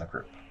 on the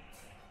group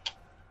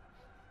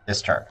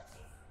this turn.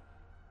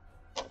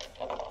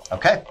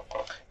 Okay.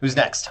 Who's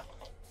next?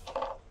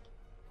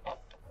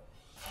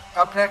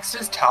 Up next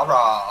is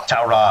Talroth.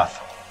 Talroth.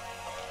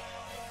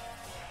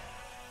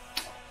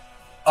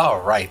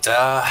 All right.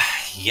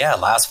 Yeah,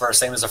 last verse,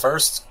 same as the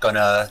first.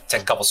 Gonna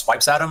take a couple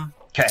swipes at him.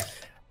 Okay.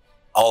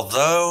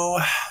 Although...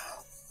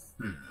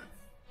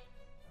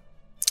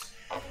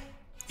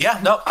 Yeah,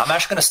 no, I'm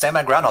actually going to stand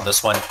my ground on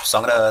this one. So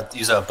I'm going to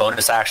use a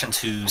bonus action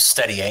to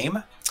steady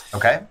aim.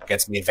 Okay.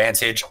 Gets me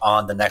advantage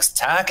on the next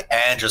attack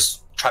and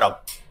just try to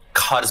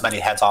cut as many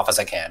heads off as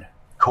I can.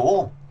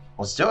 Cool.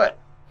 Let's do it.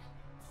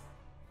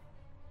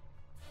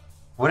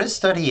 What is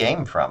steady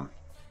aim from?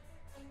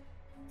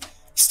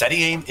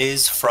 Steady aim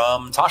is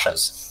from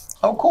Tasha's.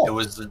 Oh, cool. It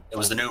was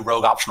the new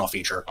rogue optional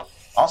feature.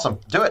 Awesome.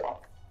 Do it.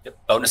 Yep.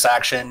 Bonus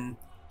action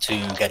to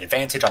get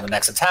advantage on the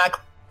next attack,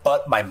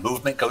 but my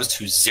movement goes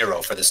to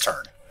 0 for this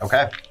turn.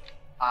 Okay.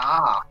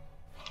 Ah.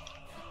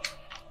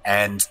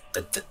 And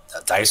the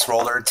dice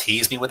roller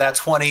teased me with that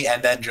 20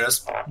 and then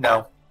just,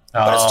 no.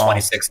 But it's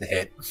 26 to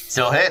hit.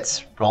 Still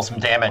hits. Roll some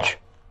damage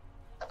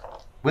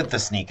with the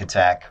sneak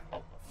attack.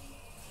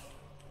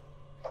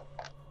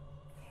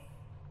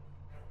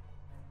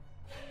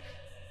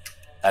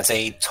 That's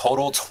a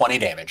total 20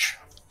 damage.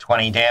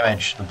 20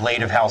 damage. The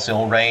blade of House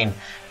Ilrain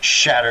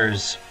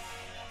shatters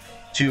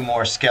 2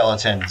 more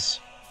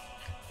skeletons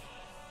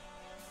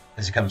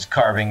as it comes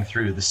carving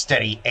through the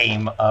steady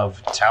aim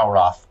of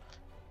Talroth,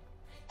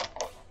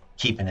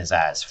 keeping his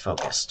eyes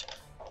focused.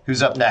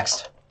 Who's up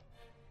next?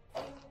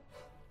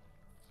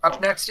 Up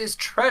next is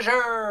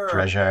Treasure.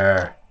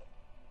 Treasure.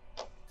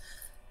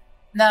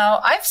 Now,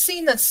 I've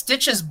seen that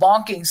Stitch is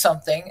bonking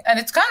something, and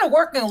it's kind of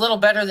working a little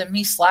better than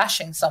me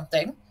slashing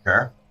something.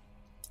 Sure.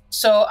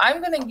 So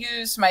I'm going to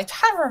use my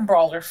Tavern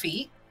Brawler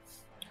feat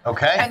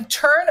Okay. and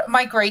turn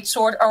my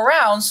greatsword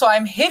around so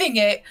I'm hitting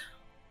it.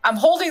 I'm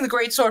holding the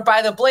greatsword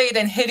by the blade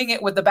and hitting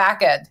it with the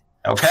back end.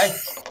 Okay.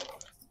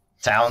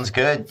 Sounds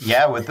good.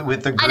 Yeah, with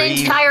the An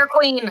greaves. entire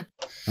queen.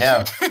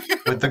 Yeah,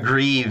 with the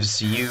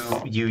greaves, you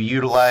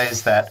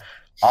utilize that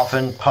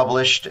often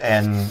published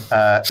and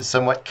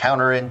somewhat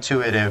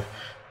counterintuitive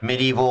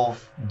medieval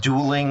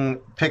dueling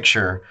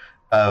picture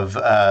of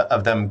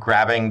them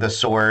grabbing the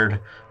sword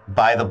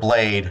by the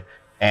blade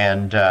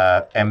and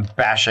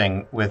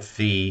bashing with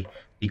the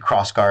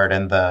crossguard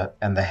and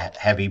the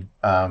heavy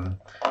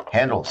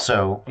handle.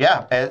 So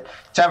yeah,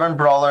 Tavern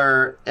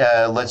Brawler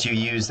lets you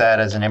use that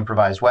as an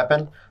improvised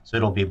weapon. So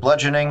it'll be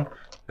bludgeoning.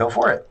 Go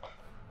for it.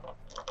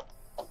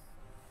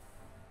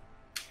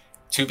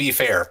 To be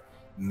fair,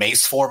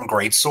 Mace Form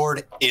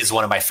Greatsword is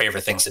one of my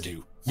favorite things to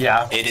do.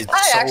 Yeah, It is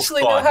I so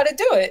actually fun. know how to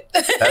do it.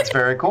 that's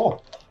very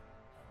cool.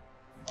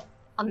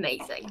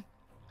 Amazing.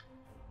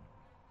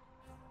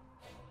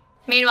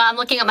 Meanwhile, I'm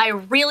looking at my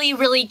really,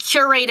 really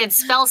curated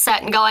spell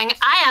set and going,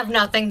 I have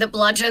nothing that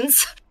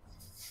bludgeons.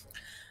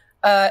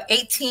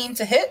 18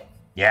 to hit.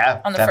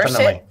 Yeah, On the first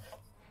definitely.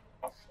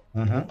 hit?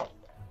 Mm-hmm.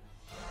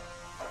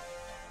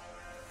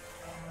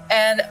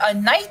 And a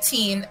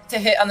 19 to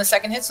hit on the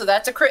second hit, so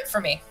that's a crit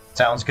for me.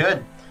 Sounds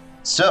good.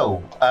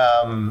 So,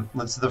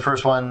 let's the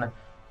first one.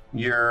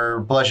 Your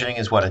bludgeoning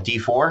is what, a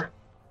D4? For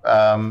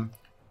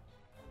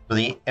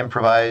the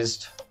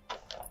improvised.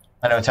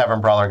 I know Tavern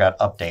Brawler got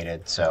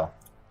updated, so.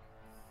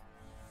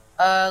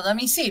 Let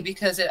me see,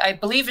 because I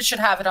believe it should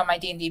have it on my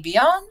D&D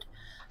Beyond.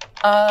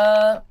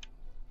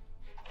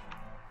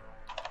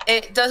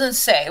 It doesn't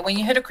say. When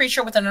you hit a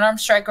creature with an unarmed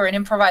strike or an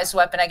improvised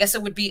weapon, I guess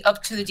it would be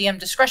up to the DM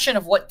discretion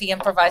of what the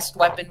improvised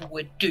weapon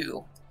would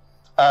do.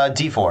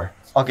 D4.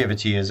 I'll give it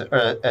to you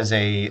as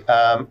a.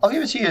 I'll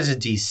give it to you as a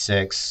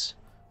D6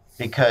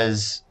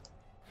 because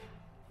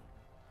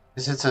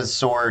it's a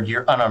sword.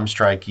 Your unarmed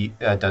strike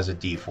does a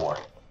D4.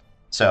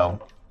 So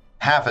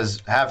half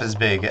as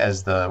big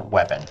as the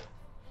weapon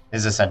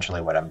is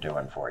essentially what I'm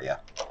doing for you.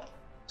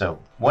 So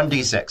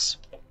 1d6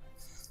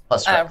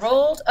 plus strength. I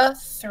rolled a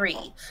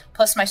 3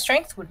 plus my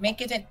strength would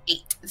make it an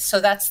 8.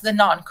 So that's the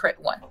non-crit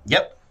one.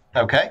 Yep.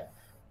 Okay.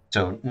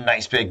 So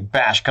nice big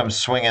bash comes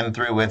swinging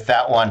through with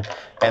that one,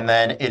 and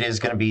then it is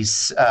going to be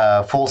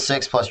full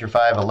 6 plus your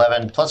 5,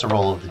 11 plus a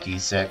roll of the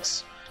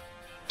d6.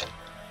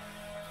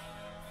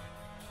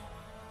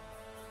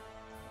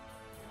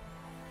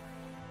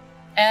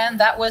 And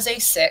that was a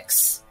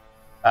 6.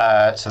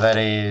 So that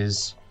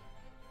is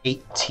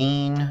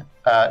 17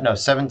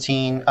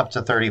 up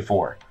to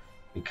 34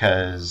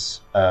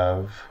 because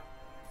of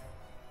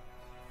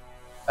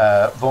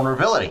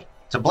vulnerability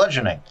to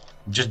bludgeoning.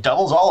 It just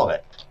doubles all of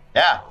it.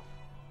 Yeah.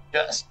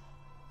 Just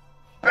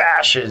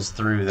bashes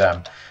through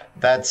them.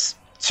 That's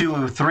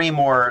 3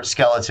 more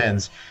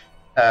skeletons.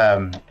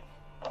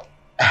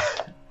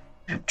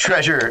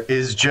 Treasure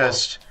is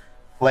just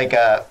like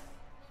a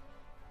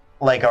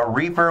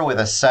reaper with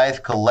a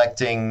scythe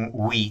collecting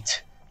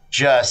wheat,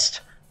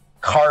 just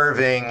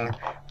carving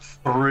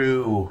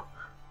through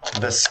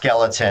the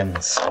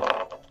skeletons.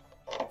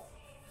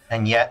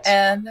 And yet...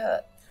 And...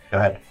 go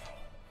ahead.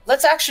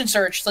 Let's action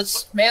search.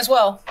 May as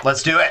well.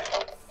 Let's do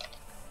it.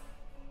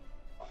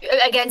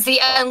 Against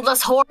the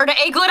Endless Horde,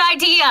 a good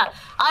idea.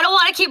 I don't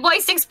want to keep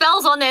wasting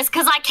spells on this,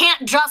 because I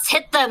can't just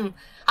hit them.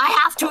 I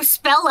have to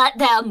spell at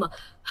them.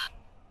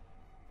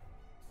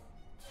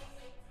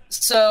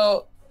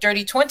 So,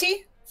 dirty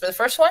 20 for the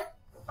first one.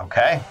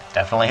 Okay,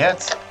 definitely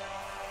hits.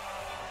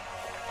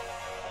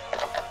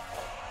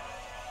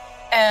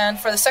 And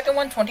for the second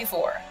one,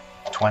 24.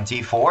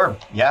 24,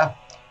 yeah.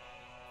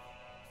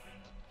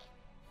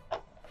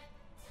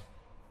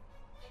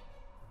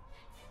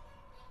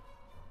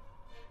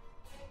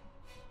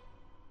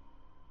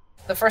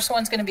 The first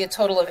one's going to be a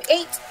total of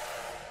 8.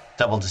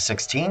 Double to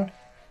 16.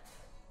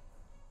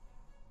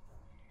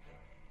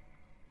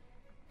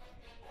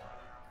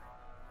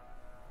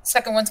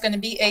 Second one's going to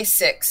be a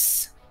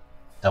 6.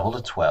 Double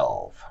to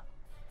 12.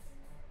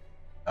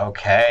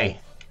 Okay.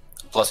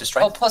 Plus your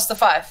strength. Oh, plus the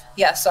 5.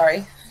 Yeah,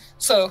 sorry.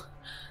 So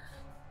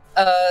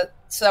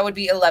that would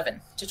be 11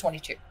 to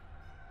 22.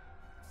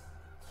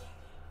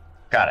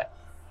 Got it.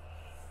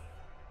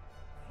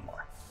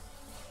 More.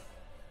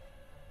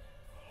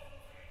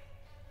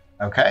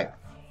 Okay.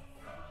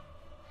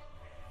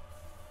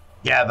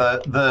 Yeah,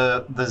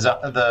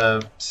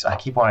 the I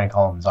keep wanting to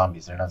call them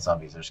zombies. They're not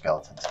zombies. They're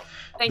skeletons.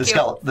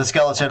 The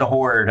skeleton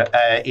horde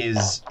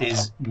is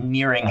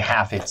nearing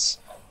half its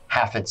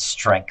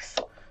strength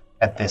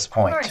at this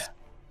point. Nice.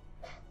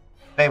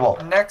 Fable.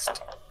 Next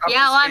up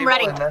Yeah, is well, I'm Fable,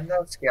 ready. And then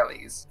those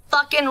skellies.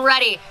 Fucking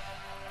ready.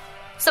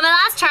 So my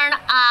last turn,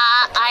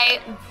 I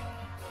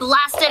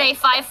blasted a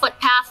 5-foot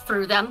path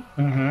through them,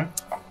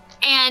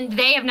 and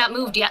they have not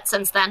moved yet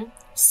since then.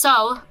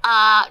 So,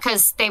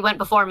 because they went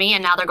before me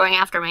and now they're going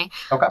after me.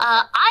 Okay.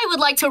 I would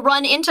like to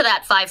run into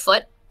that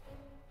 5-foot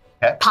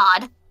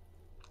pod.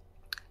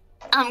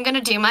 I'm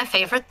gonna do my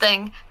favorite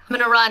thing. I'm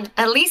gonna run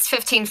at least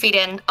 15 feet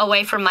in,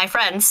 away from my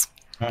friends.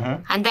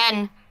 And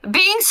then,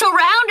 being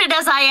surrounded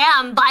as I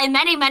am by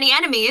many, many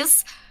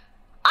enemies,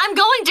 I'm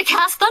going to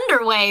cast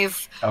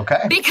Thunderwave.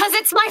 Okay. Because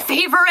it's my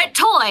favorite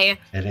toy.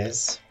 It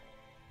is.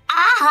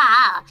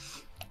 Ah!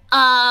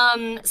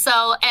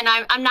 And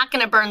I'm not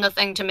gonna burn the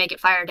thing to make it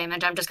fire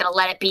damage. I'm just gonna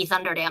let it be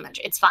thunder damage.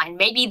 It's fine.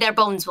 Maybe their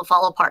bones will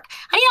fall apart.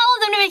 I need all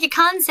of them to make a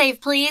con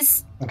save,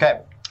 please.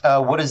 Okay.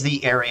 What is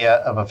the area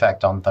of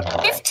effect on Thunder?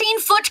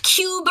 15-foot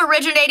cube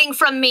originating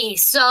from me,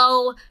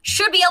 so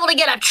should be able to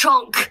get a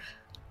chunk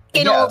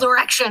in all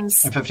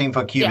directions. A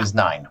 15-foot cube is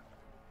 9.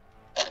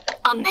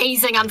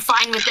 Amazing. I'm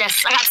fine with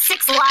this. I got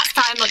 6 last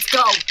time. Let's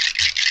go.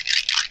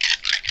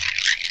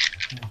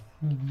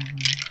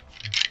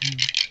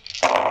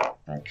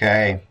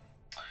 Okay.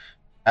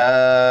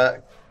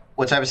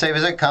 What type of save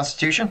is it?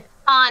 Constitution?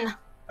 On.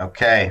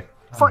 Okay.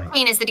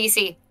 14 is the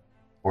DC.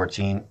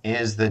 14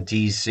 is the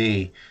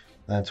DC.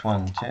 That's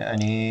 1, 2. I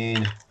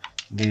need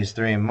these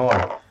 3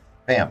 more.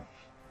 Bam.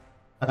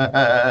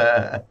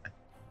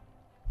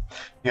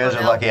 You guys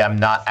are lucky I'm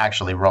not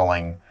actually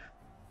rolling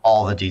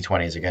all the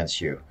d20s against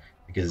you,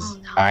 because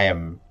I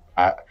am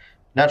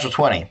natural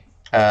 20,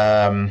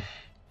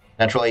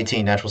 natural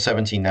 18, natural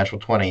 17, natural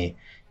 20,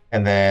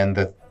 and then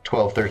the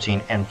 12,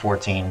 13, and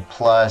 14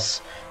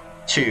 plus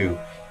 2.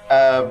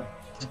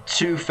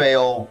 2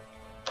 fail,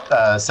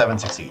 7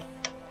 succeed.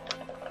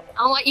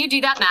 I'll let you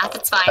do that math.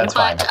 It's fine. That's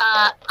fine.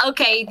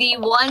 Okay, the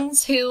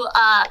ones who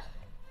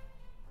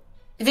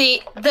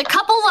the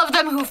couple of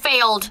them who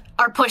failed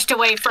are pushed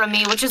away from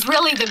me, which is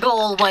really the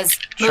goal, was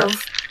move.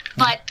 Sure.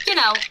 But,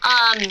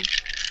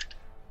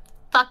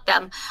 fuck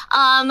them.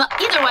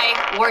 Either way,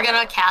 we're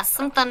gonna cast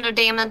some thunder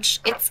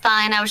damage. It's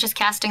fine. I was just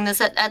casting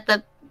this at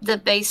the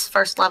base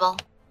first level.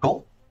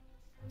 Cool.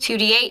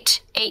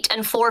 2d8, 8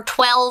 and 4,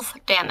 12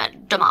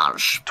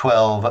 damage.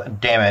 12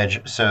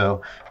 damage,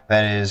 so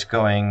that is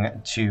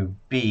going to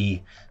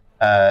be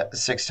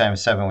 6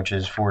 times 7, which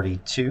is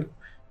 42.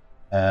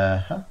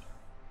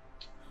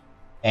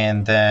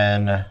 And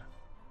then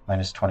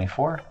minus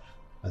 24.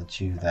 The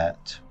 2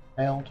 that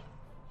failed.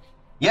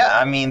 Yeah,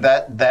 I mean,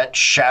 that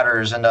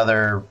shatters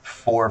another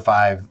 4 or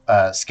 5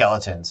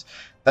 skeletons.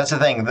 That's the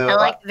thing. I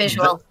like the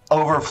visual. The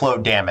overflow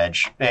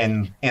damage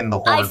in the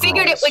horde I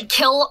figured rules. it would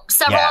kill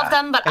several of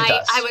them, but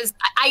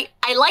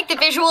I like the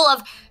visual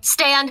of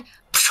Stan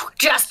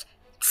just,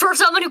 for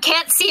someone who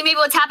can't see maybe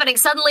what's happening,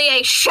 suddenly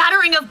a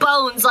shattering of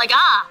bones, like,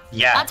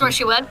 yeah, that's where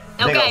she went.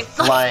 They Okay. go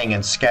flying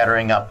and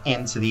scattering up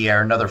into the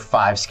air. Another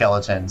 5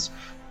 skeletons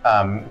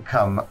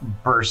come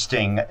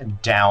bursting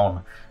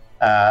down.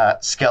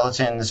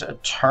 Skeleton's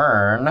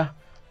turn.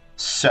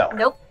 So.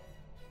 Nope.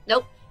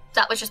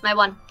 That was just my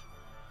one.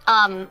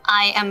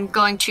 I am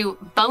going to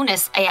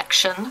bonus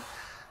action.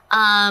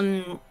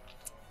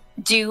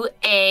 Do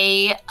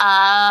a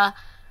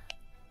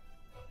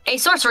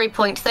sorcery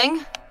point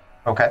thing.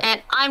 Okay.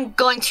 And I'm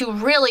going to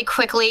really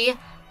quickly.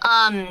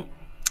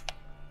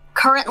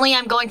 Currently,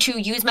 I'm going to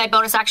use my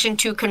bonus action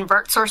to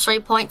convert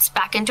sorcery points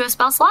back into a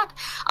spell slot,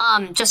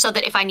 just so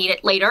that if I need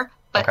it later,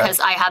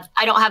 because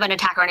I don't have an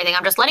attack or anything.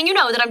 I'm just letting you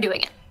know that I'm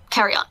doing it.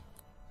 Carry on.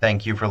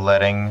 Thank you for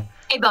letting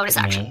a bonus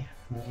action.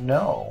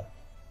 No.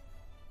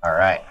 All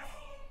right.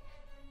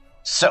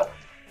 So,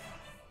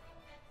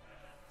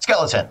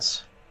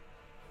 skeletons.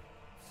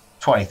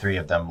 23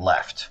 of them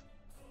left.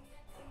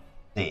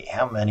 See,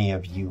 how many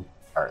of you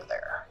are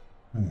there?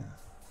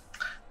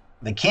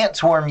 They can't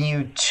swarm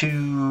you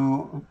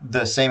to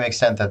the same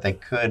extent that they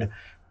could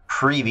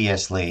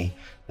previously.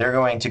 They're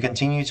going to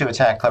continue to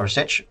attack Clever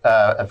Stitch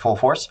at full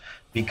force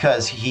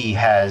because he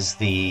has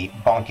the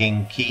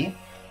bonking key.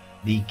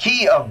 The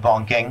key of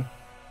bonking.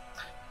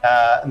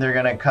 They're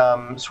going to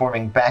come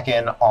swarming back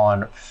in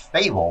on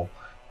Fable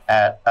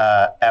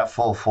at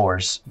full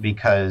force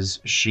because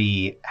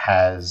she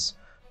has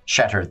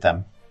shattered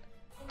them.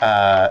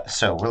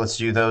 So let's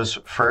do those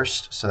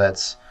first. So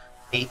that's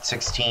 8,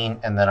 16,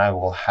 and then I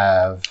will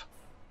have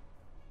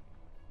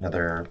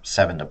another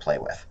 7 to play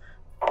with.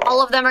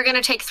 All of them are going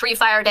to take 3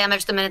 fire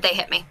damage the minute they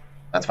hit me.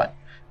 That's fine.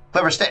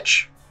 Clever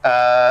Stitch.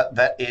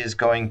 That is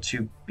going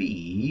to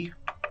be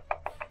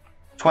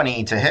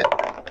 20 to hit.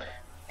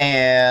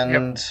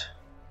 And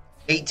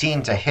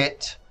 18 to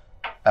hit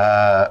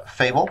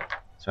Fable.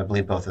 So I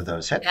believe both of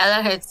those hit. Yeah,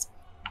 that hits.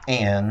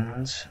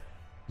 And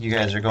you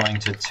guys are going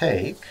to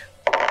take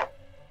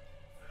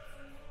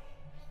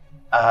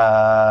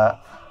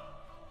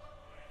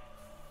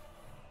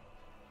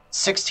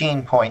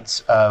 16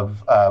 points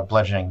of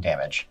bludgeoning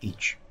damage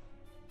each.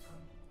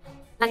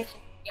 And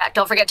yeah,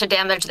 don't forget to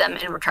damage them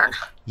in return.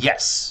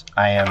 Yes,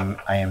 I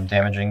am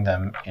damaging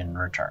them in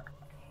return.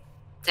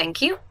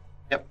 Thank you.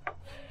 Yep.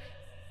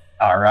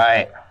 All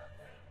right.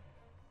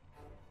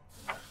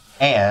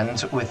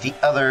 And with the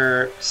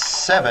other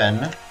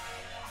 7,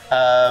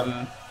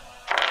 I'm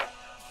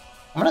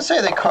gonna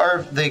say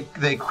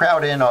they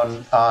crowd in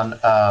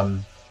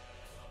on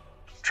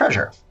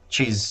Treasure.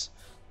 She's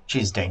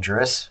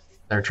dangerous.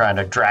 They're trying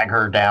to drag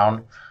her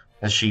down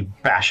as she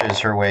bashes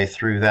her way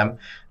through them.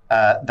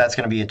 That's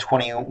going to be a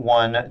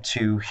 21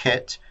 to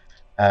hit.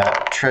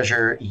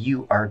 Treasure,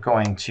 you are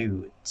going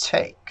to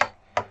take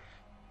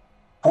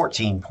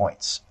 14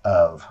 points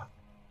of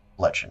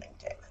bludgeoning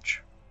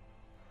damage.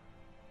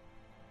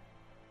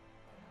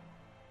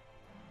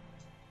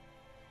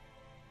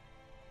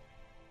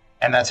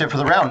 And that's it for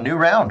the round. New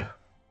round.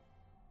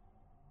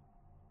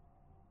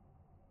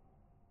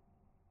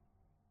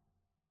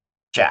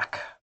 Jack.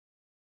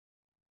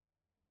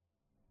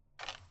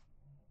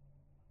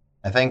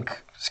 I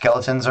think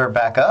skeletons are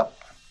back up.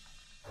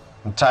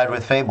 I'm tied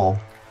with Fable.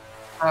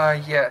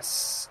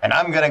 Yes. And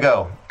I'm gonna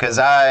go because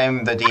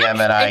I'm the DM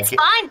and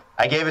fine.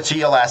 I gave it to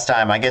you last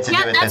time. I get to do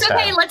it this time. That's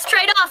okay. Let's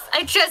trade off.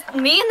 It's just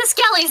me and the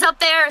skellies up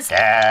there.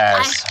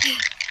 Yes.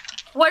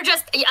 We're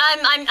just.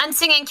 I'm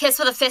singing "Kiss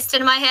with a Fist"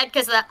 in my head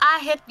because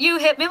you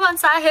hit me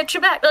once, I hit you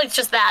back. Really, it's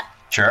just that.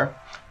 Sure.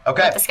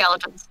 Okay. With the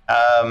skeletons.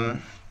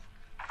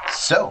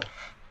 So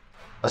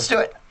let's do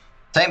it.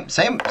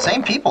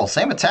 Same people,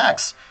 same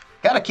attacks.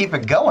 Got to keep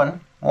it going.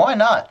 Why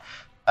not?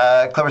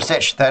 Clever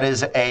Stitch, that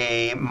is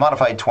a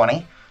modified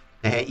 20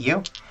 to hit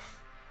you.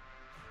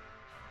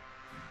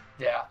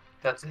 Yeah,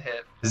 that's a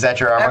hit. Is that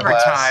your armor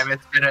class? Every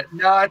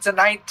time it's a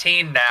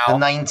 19 now. A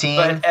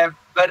 19?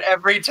 But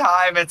every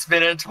time it's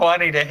been a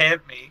 20 to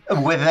hit me.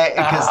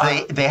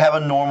 Because they have a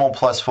normal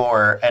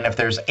 +4, and if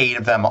there's 8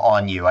 of them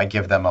on you, I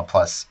give them a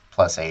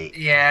 +8.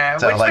 Yeah,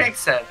 so, which makes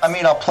sense. I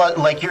mean,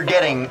 you're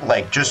getting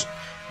just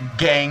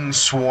gang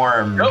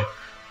swarmed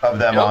of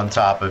them on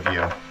top of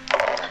you.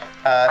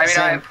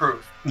 I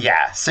approve.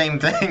 Yeah, same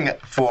thing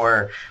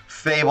for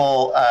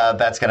Fable.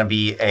 That's going to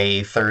be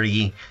a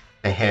 30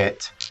 to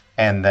hit.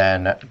 And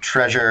then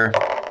Treasure.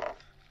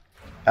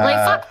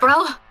 Fuck,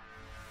 bro.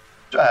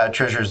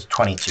 Treasure's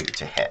 22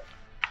 to hit.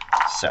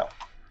 So,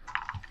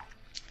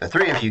 the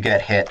 3 of you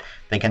get hit.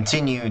 They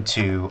continue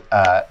to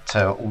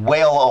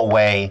wail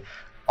away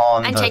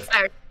on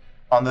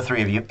the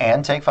 3 of you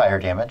and take fire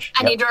damage.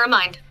 I need to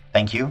remind.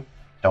 Thank you.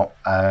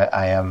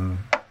 I am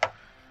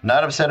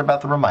not upset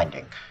about the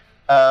reminding.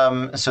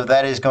 So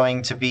that is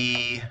going to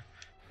be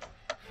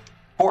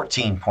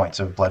 14 points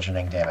of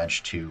bludgeoning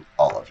damage to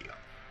all of you.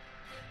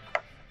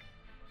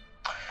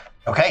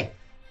 Okay.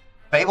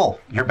 Fable,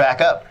 you're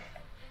back up.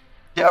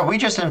 Yeah, are we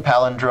just in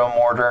palindrome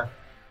order?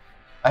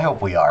 I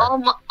hope we are. Are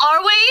we?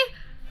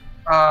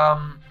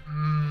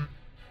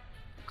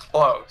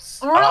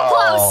 Close. Real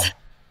close.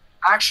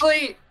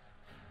 Actually,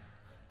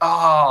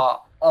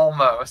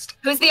 almost.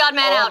 Who's the odd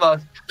man out?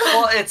 Almost.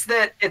 Well, it's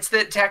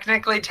that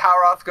technically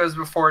Talroth goes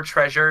before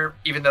Treasure,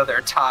 even though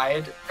they're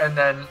tied, and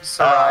then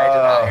Sarai and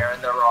I are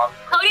in the wrong.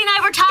 Cody and I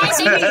were tied.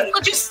 So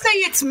Well, just say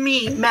it's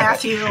me,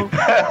 Matthew. Just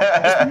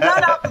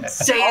nut up and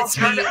say it's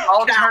me.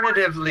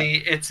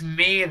 Alternatively, it's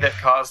me that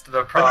caused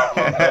the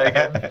problem,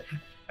 Megan.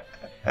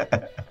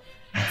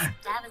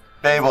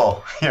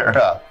 Fable, you're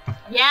up.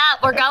 Yeah,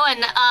 we're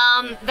going.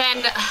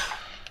 Then,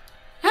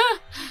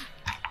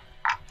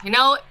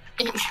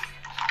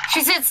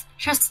 she says,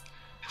 just,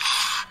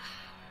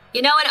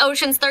 in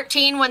Ocean's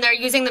 13 when they're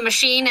using the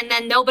machine and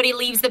then nobody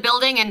leaves the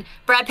building and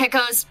Brad Pitt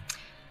goes,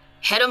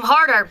 hit him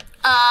harder.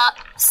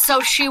 So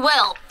she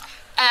will.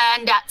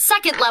 And at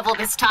second level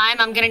this time,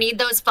 I'm gonna need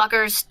those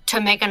fuckers to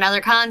make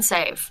another con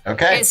save.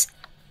 Okay.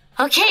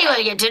 Okay,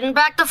 well, you didn't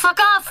back the fuck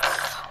off.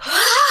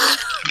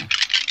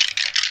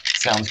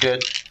 Sounds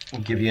good.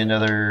 We'll give you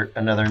another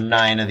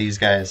 9 of these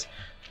guys.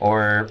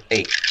 Or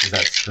 8, because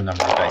that's the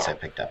number of dice I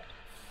picked up.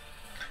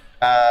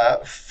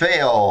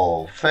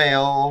 Fail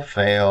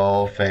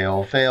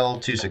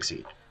to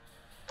succeed.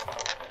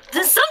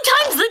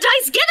 Sometimes the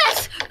dice get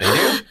it! They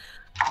do?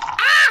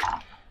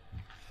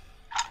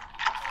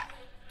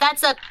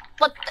 That's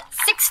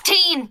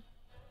 16.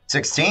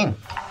 16.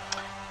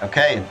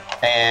 Okay,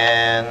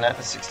 and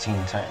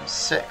 16 times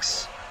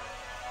 6.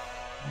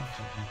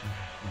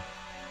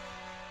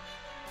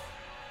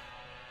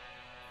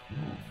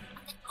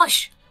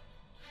 Push.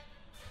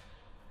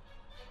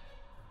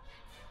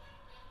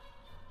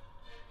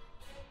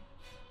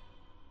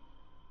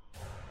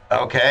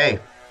 Okay.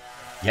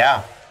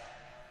 Yeah.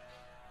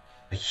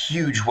 A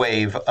huge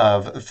wave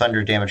of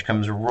thunder damage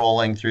comes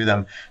rolling through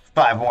them.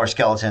 5 more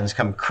skeletons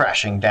come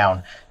crashing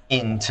down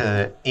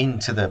into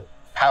the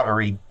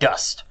powdery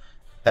dust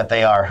that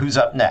they are. Who's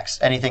up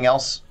next? Anything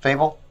else,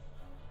 Fable?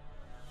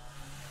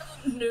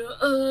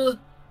 No.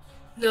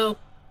 No.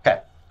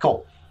 Okay,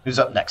 cool. Who's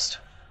up next?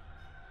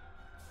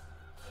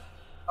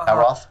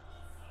 Talroth?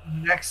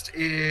 Next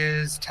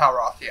is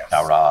Talroth, yes.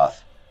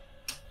 Talroth.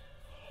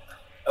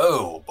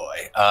 Oh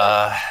boy.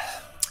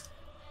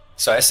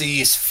 So I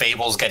see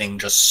Fable's getting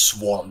just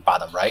swarmed by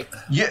them, right?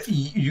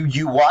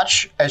 You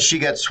watch as she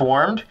gets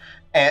swarmed,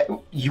 and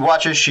you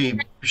watch as she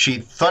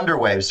thunder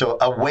waves. So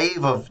a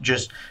wave of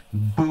just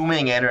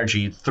booming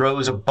energy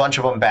throws a bunch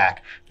of them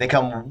back. They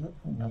come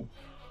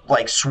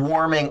like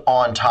swarming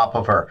on top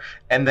of her,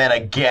 and then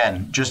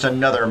again, just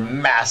another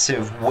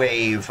massive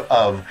wave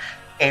of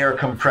air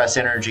compressed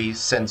energy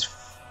sends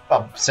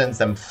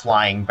them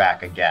flying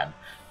back again.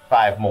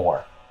 5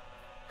 more.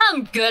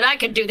 I'm good. I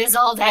could do this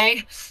all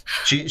day.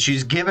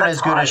 She's given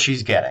as good as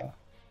she's getting.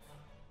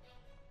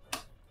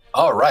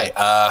 All right.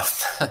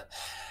 I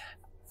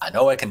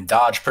know I can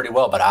dodge pretty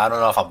well, but I don't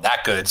know if I'm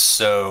that good.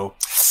 So,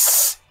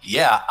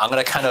 yeah, I'm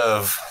gonna kind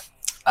of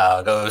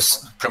go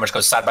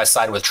side by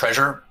side with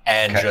Treasure,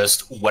 and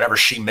just whatever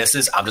she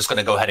misses, I'm just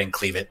gonna go ahead and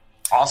cleave it.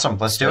 Awesome.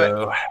 Let's do it.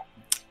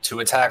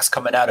 2 attacks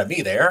coming out of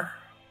me there.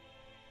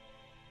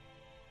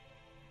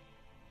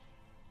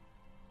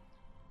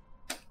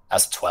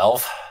 That's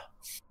 12.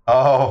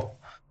 Oh,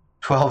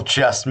 12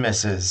 just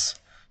misses.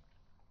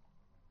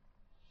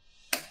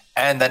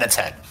 And then a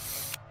 10.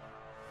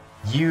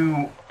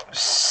 You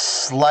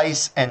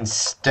slice and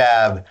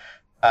stab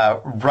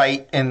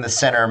right in the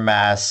center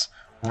mass,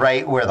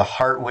 right where the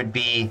heart would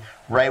be,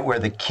 right where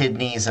the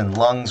kidneys and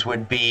lungs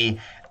would be,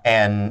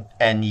 and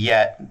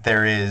yet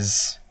there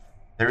is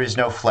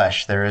no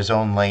flesh. There is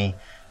only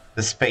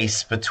the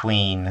space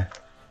between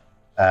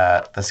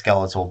the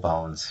skeletal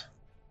bones.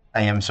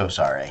 I am so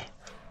sorry.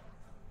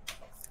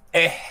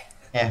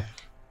 Yeah.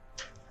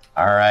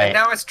 All right. And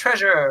now it's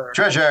Treasure.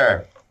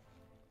 Treasure.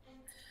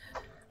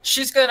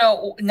 She's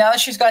gonna, now that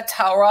she's got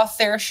Talroth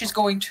there, she's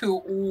going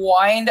to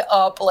wind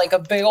up like a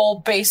big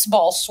old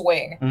baseball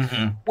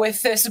swing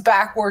with this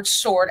backward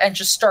sword and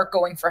just start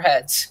going for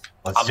heads.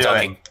 Let's do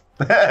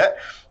it.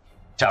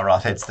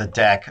 Talroth hits the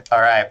deck. All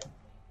right.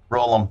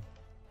 Roll them.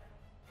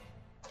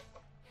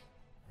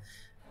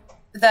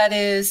 That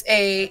is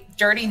a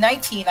dirty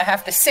 19. I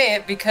have to say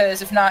it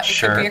because if not, it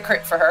could be a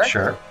crit for her.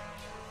 Sure.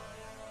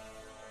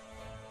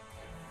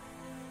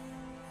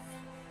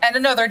 And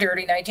another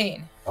dirty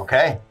 19.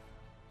 Okay.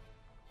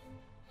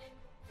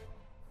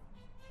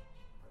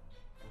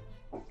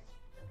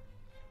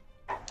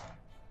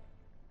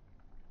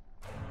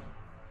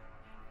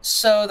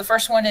 So the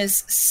first one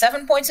is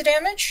 7 points of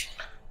damage.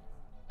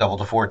 Double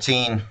to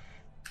 14.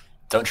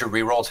 Don't you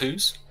reroll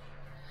 2s?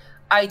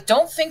 I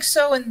don't think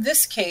so in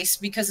this case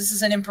because this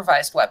is an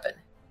improvised weapon.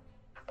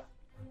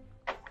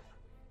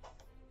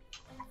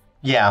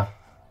 Yeah.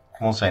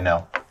 We'll say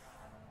no.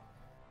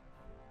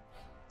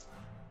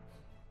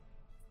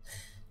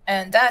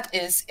 And that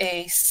is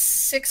a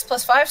 6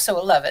 plus 5, so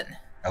 11.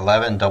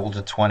 11, double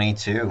to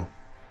 22.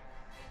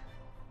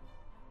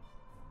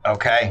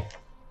 Okay.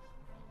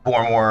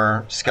 4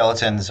 more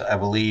skeletons, I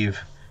believe.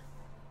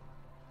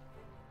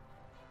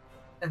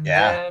 And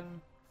Yeah.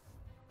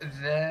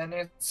 then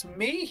it's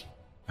me.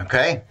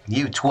 Okay,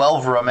 you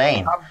 12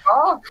 remain. I'm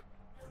back.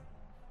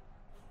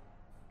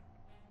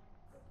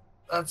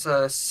 That's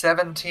a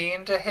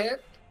 17 to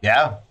hit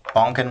Yeah,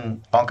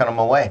 bonking them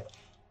away.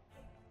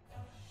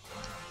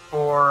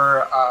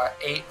 for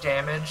 8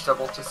 damage,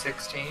 double to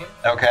 16.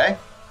 Okay.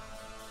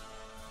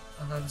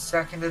 And then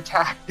second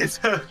attack is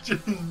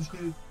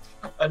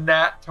a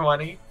nat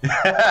 20.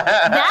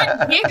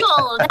 That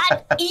giggle,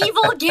 that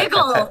evil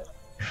giggle.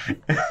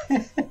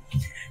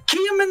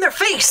 Key them in their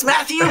face,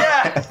 Matthew.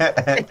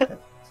 Yeah.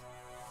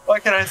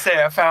 What can I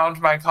say? I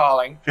found my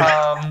calling.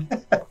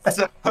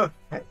 So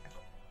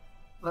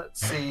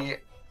let's see.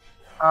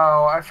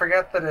 Oh, I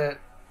forget that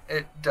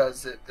it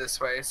does it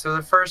this way. So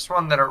the first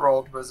one that it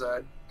rolled was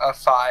a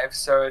 5.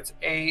 So it's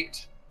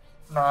 8,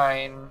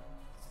 9,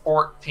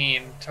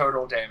 14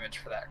 total damage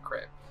for that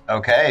crit.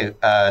 Okay,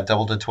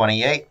 double to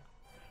 28.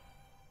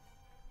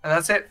 And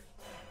that's it.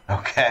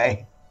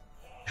 Okay.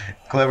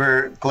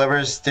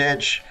 Clever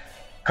Stitch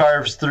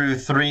carves through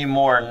 3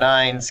 more.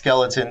 9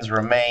 skeletons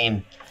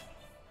remain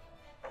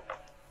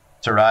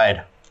to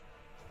ride.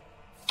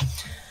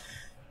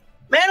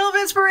 Mantle of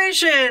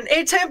Inspiration,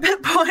 8 temp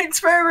hit points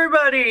for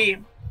everybody.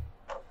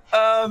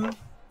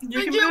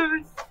 You can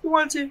move if you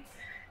want to.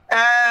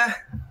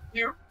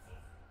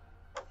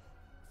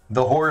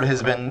 The horde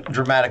has been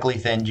dramatically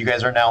thinned. You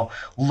guys are now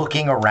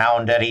looking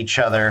around at each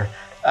other.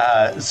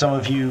 Some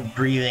of you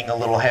breathing a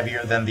little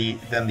heavier than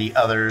the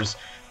others.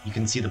 You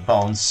can see the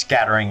bones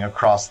scattering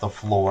across the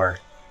floor.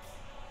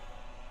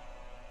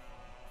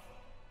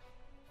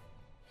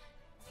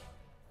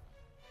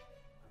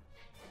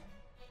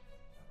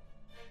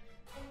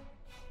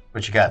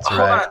 What you got, Hold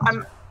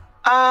Sarai?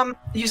 on,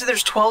 you said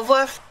there's 12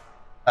 left?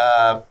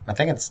 I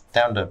think it's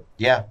down to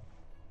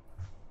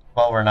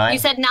 12 or 9. You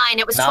said 9.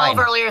 It was 12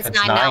 earlier. It's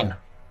 9 now.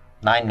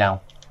 9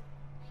 now.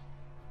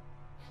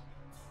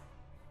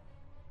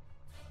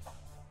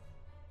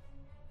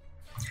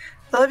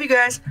 I love you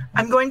guys.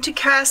 I'm going to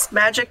cast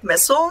Magic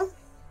Missile.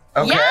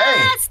 Okay.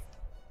 Yes!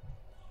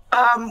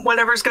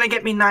 Whatever's going to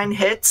get me 9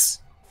 hits.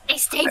 A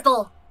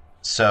staple.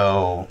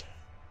 So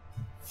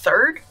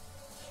 3rd?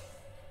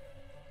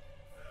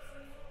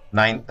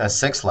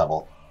 6th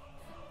level.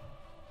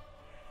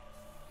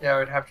 Yeah, it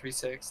would have to be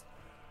 6.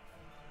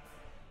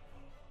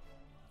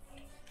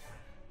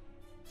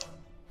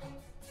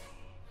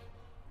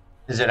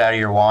 Is it out of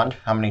your wand?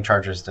 How many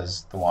charges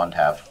does the wand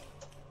have?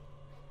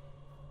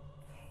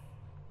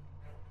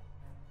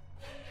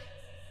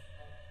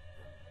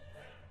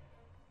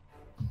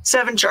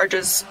 Seven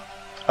charges.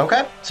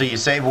 Okay, so you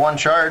save 1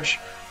 charge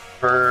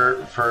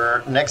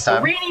for next A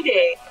time. rainy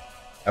day.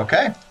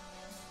 Okay,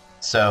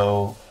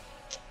 so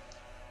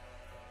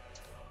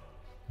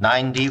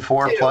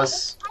 9d4 2.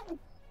 plus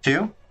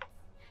 2.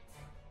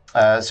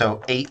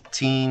 So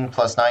 18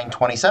 plus 9,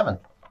 27.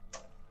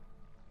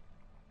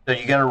 So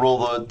you gonna roll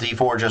the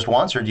d4 just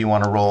once, or do you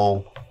want to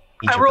roll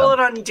each I of roll them?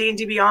 it on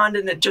D&D Beyond,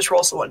 and it just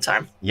rolls the one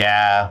time.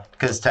 Yeah,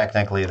 because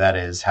technically that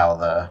is how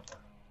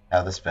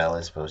the spell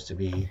is supposed to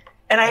be.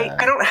 And I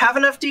don't have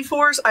enough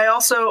D4s. I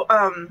also,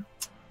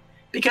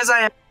 because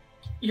I am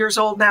years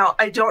old now,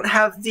 I don't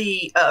have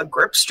the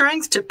grip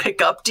strength to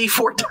pick up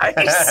D4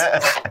 dice.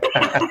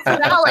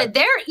 Valid.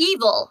 They're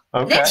evil.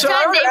 Okay. Next So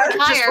time I they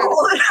would just retire.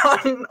 roll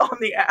it on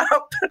the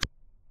app.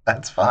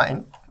 That's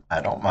fine. I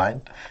don't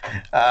mind.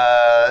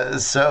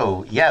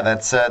 So yeah,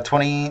 that's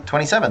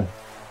 27.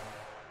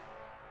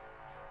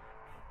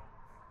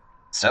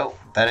 So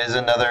that is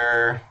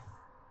another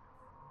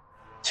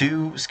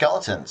 2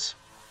 skeletons.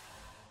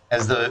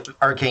 As the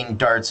arcane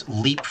darts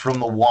leap from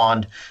the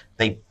wand,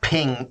 they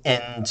ping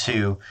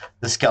into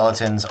the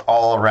skeletons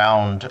all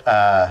around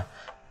to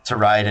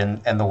ride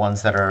and the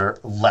ones that are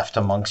left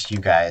amongst you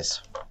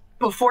guys.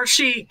 Before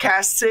she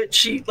casts it,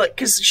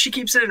 because she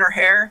keeps it in her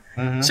hair,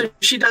 Mhm. so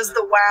she does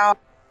the wow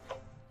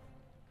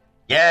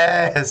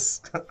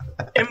Yes!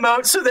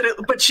 emote so that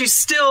but she's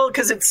still,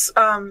 because it's,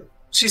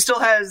 she still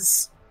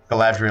has,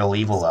 Galadriel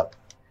evil up.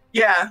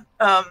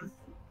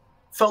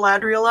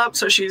 Philadriel up,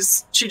 so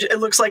it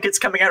looks like it's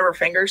coming out of her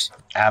fingers.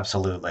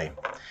 Absolutely.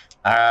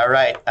 All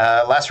right,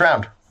 last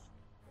round.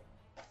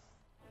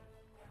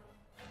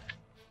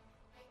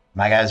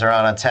 My guys are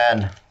on a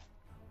 10.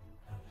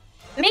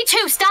 Me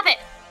too. Stop it.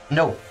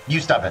 No, you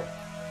stop it.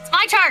 It's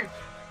my turn.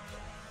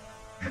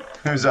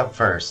 Who's up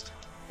first?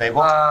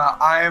 Fable?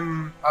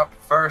 I'm up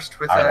first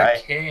with All a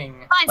right.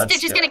 king. Fine. Let's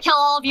Stitch is do going to it. kill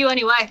all of you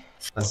anyway.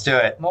 Let's do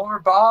it. More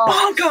bombs.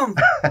 Bonk 'em!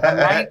 A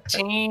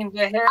 19 to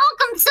hit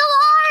Welcome so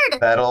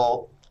hard.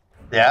 That'll...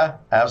 Yeah,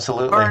 for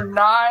absolutely.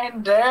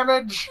 9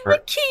 damage.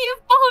 Keep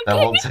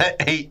Double bonking.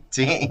 to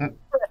 18.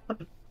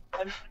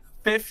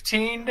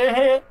 15 to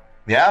hit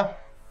Yeah?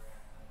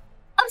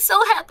 I'm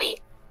so happy.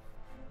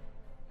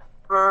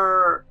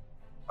 for...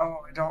 Oh,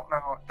 I don't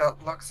know.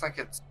 That looks like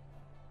it's...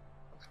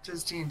 What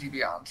does D&D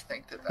Beyond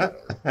think that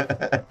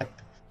is?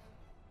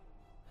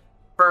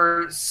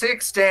 For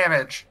 6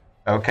 damage.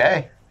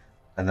 Okay.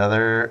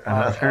 Another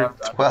I'm done.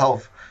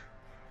 12.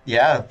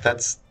 Yeah,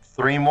 that's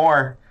 3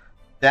 more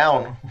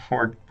down.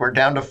 We're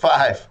down to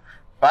 5.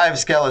 5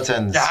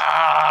 skeletons.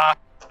 Ah!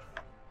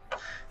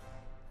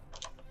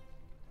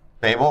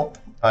 Fable?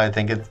 I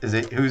think is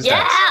it who's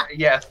Yeah!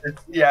 next?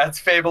 It's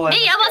Fable.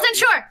 Me, I wasn't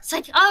sure. It's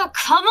like, oh,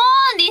 come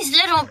on, these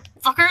little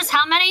fuckers.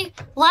 How many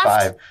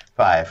left?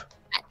 5.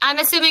 I'm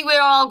assuming we're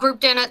all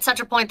grouped in at such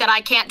a point that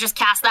I can't just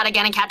cast that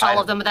again and catch all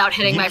of them without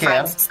hitting You my can.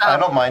 friends. So I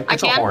don't mind.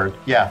 It's a can? horde.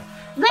 Yeah.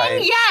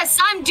 Then yes,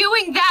 I'm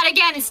doing that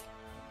again.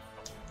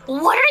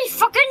 What did I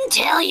fucking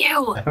tell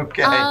you?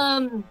 Okay.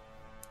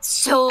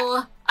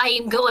 So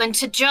I'm going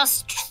to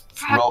just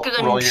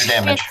fucking roll your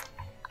damage.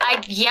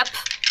 Yep.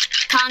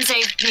 Con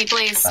save me,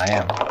 please. I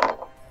am.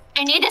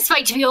 I need this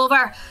fight to be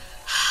over.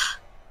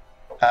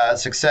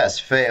 Success.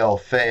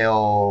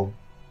 Fail.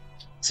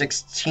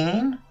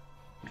 16?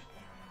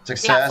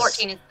 Success. Yeah,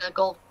 14 is the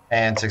goal.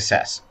 And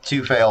success.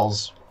 2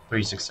 fails,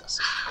 3 successes.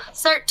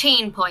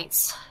 13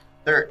 points.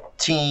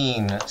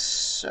 13.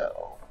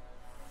 So.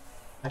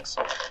 Next.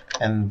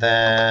 And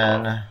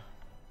then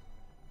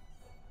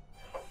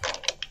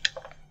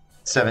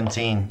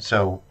 17.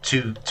 So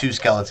two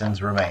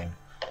skeletons remain.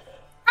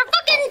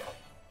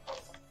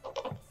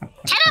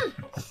 Get him!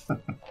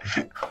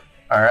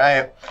 All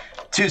right.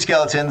 2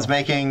 skeletons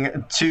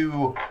making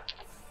 2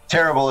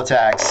 terrible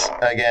attacks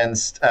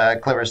against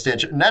Clever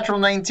Stitch. Natural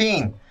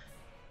 19.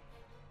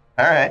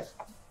 All right.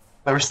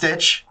 Clever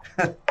Stitch.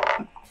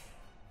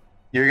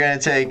 You're going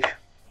to take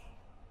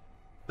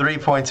 3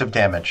 points of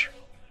damage.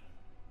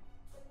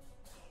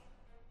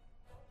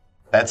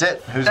 That's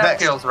it. Who's that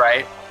next? feels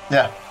right.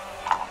 Yeah.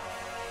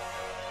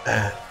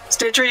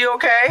 Stitch, are you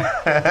okay?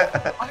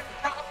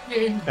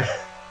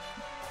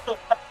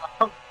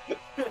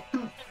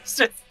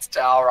 It's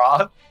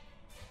Talroth.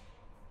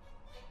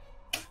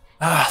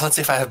 Let's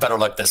see if I have better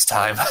luck this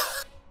time.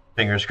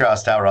 Fingers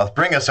crossed, Talroth.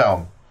 Bring us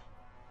home.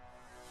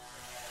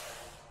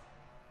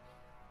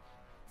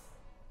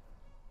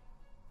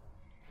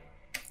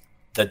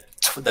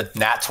 The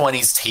nat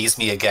 20s tease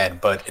me again,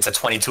 but it's a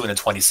 22 and a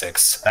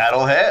 26.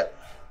 That'll hit.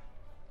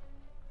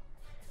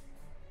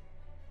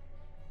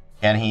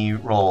 Can he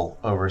roll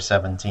over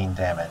 17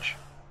 damage?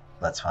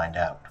 Let's find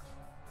out.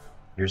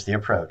 Here's the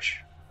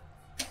approach.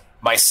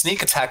 My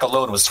sneak attack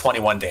alone was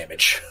 21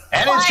 damage.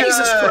 And it's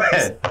Jesus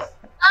good!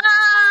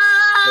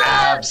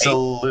 Ah!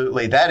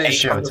 Absolutely. That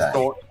is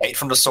 8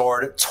 from the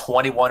sword,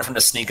 21 from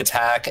the sneak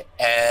attack,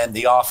 and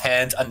the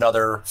offhand,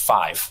 another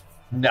 5.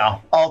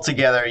 No,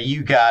 altogether,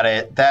 you got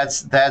it.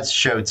 That's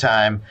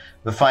showtime.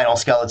 The final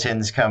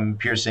skeletons come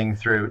piercing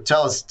through.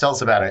 Tell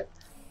us about it.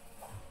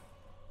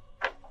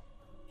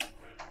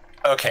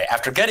 Okay,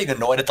 after getting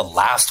annoyed at the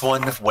last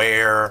one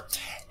where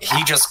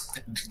he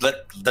just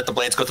let the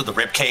blades go through the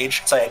rib cage,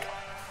 it's like,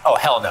 oh,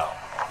 hell no.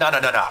 No.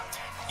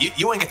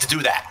 You ain't get to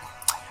do that.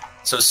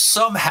 So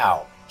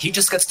somehow, he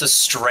just gets the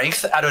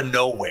strength out of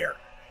nowhere,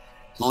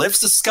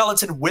 lifts the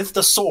skeleton with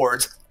the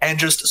swords, and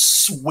just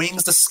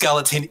swings the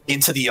skeleton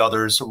into the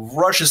others,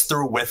 rushes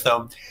through with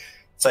them.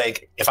 It's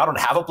like, if I don't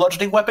have a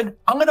bludgeoning weapon,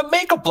 I'm going to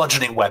make a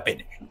bludgeoning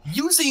weapon,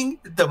 using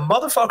the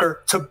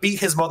motherfucker to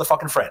beat his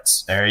motherfucking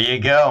friends. There you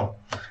go.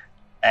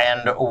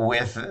 And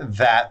with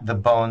that, the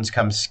bones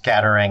come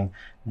scattering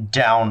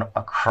down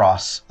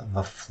across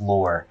the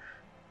floor.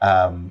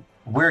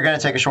 We're going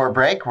to take a short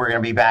break. We're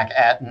going to be back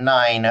at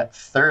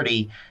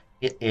 9:30.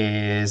 It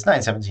is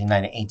 9:17,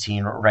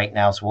 9:18 right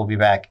now, so we'll be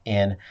back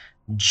in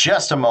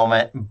just a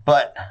moment.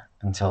 But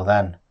until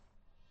then,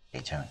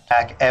 stay tuned.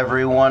 Back,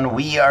 everyone.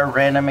 We are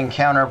Random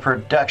Encounter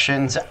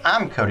Productions.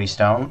 I'm Cody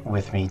Stone.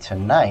 With me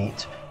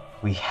tonight,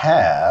 we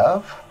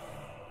have...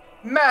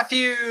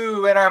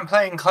 Matthew, and I'm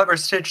playing Clever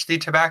Stitch, the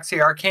Tabaxi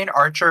Arcane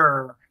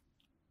Archer.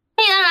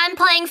 Hey, and I'm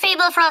playing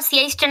Fable Frost, the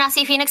Ace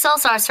Genasi Phoenix Soul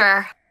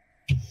Sorcerer.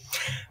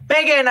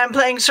 Megan, I'm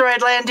playing Soride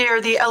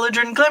Landir, the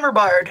Eladrin Glimmer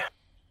Bard.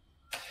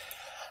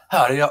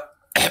 Howdy, yo.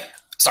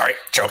 Sorry,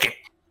 joking.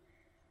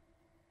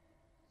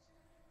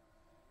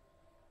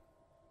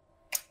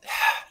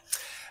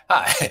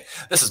 Hi,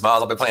 this is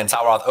Miles. I'll be playing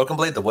Talroth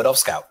Oakenblade, the Wood Elf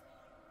Scout.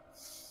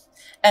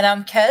 And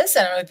I'm Kez,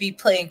 and I'm going to be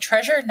playing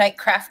Treasure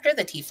Nightcrafter,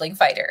 the Tiefling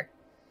Fighter.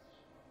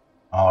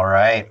 All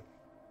right.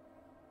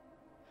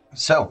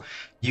 So,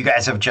 you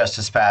guys have just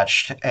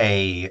dispatched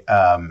a,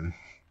 I'm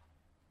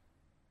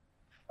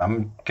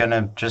going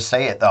to just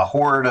say it, the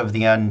Horde of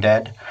the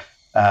Undead.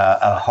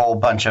 A whole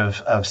bunch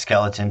of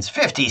skeletons,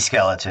 50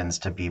 skeletons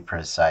to be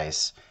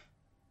precise.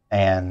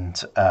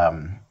 And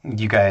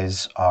you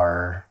guys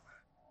are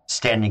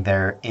standing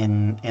there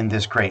in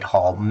this great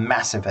hall,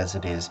 massive as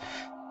it is.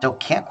 Still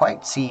can't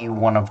quite see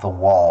one of the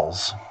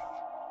walls.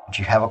 But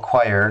you have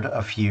acquired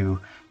a few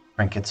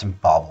trinkets and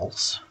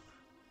baubles,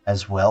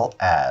 as well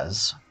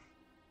as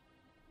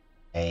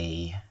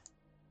a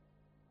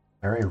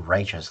very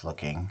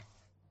righteous-looking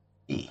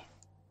key.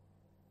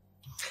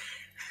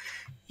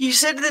 You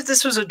said that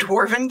this was a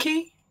dwarven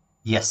key?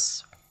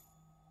 Yes.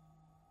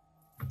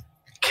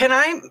 Can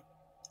I,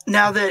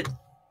 now that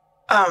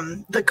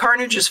the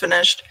carnage is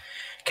finished,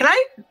 can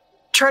I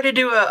try to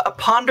do a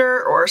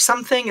ponder or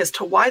something as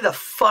to why the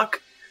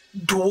fuck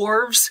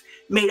dwarves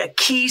made a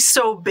key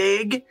so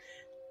big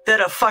that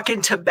a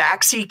fucking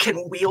tabaxi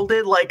can wield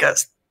it like a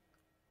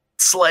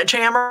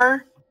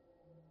sledgehammer?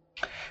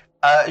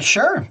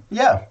 Sure.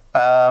 Yeah.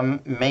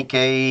 Make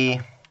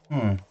a,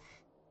 I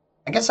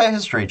guess a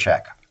history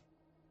check.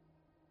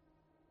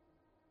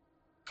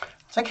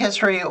 It's like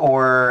history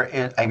or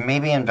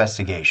maybe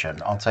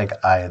investigation. I'll take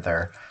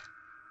either.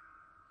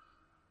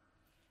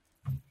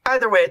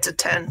 Either way, it's a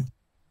 10.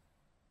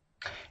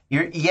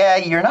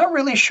 You're not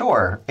really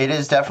sure. It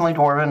is definitely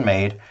dwarven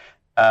made.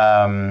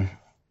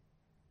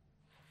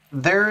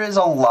 There is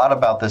a lot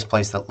about this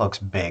place that looks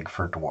big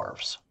for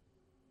dwarves.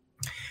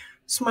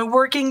 So my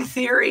working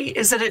theory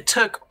is that it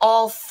took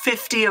all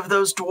 50 of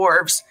those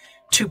dwarves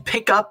to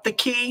pick up the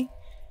key,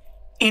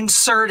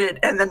 insert it,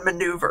 and then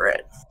maneuver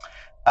it.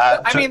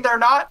 I mean, they're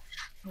not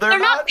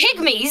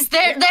pygmies.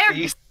 They're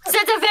it's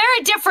a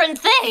very different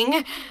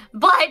thing,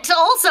 but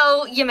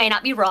also you may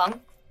not be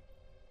wrong.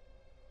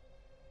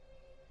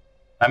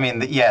 I mean,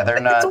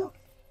 they're not.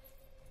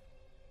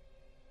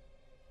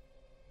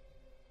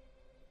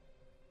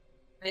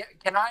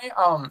 Can I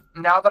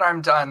now that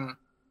I'm done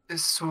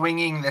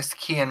swinging this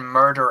key and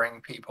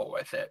murdering people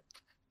with it,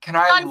 can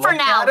I done look for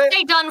now? at it?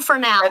 Say done for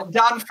now. And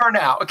done for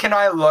now. Can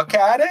I look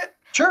at it?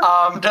 Sure.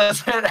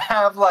 Does it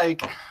have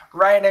like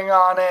writing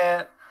on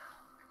it?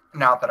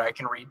 Not that I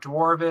can read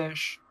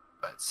Dwarvish,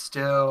 but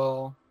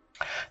still.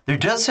 There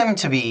does seem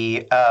to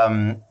be,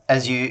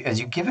 as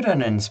you give it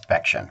an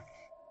inspection,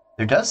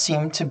 there does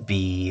seem to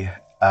be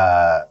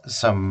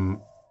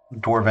some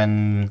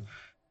Dwarven,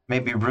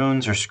 maybe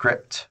runes or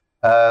script,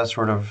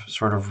 sort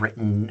of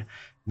written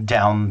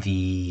down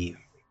the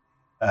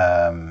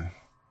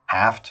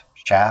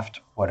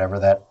shaft, whatever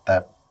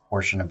that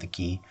portion of the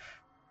key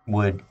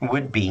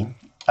would be.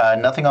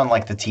 Nothing on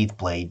like the teeth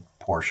blade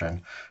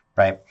portion,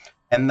 right?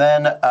 And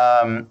then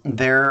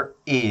there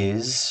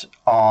is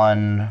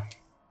on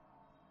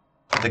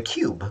the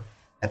cube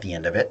at the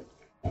end of it.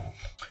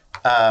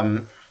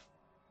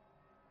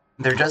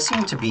 There does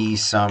seem to be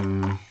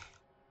some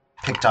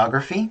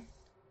pictography,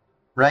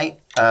 right?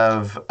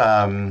 Of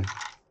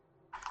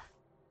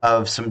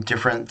some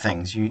different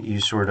things. You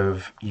sort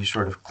of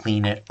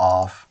clean it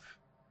off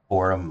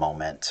for a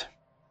moment,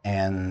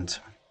 and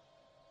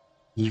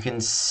you can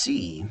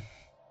see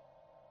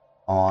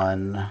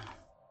on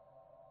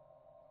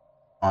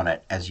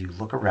it as you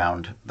look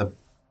around the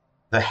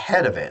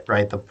head of it,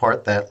 right? The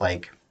part that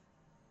like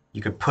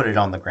you could put it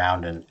on the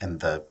ground and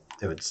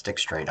it would stick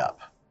straight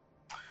up.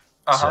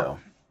 Uh-huh.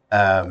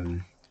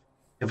 So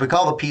if we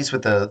call the piece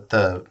with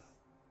the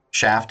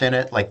shaft in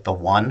it like the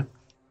one,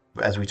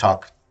 as we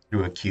talk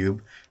through a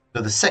cube,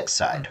 so the 6th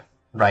side,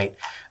 right,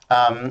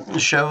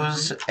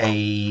 shows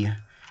a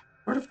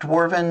sort of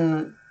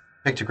dwarven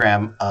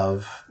pictogram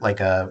of like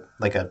a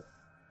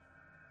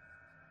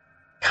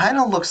kind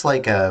of looks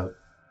like a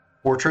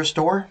fortress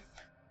door,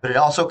 but it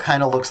also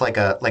kind of looks like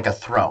a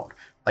throne.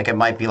 Like it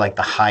might be like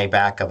the high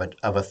back of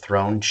a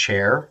throne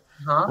chair,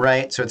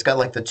 right? So it's got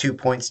like the 2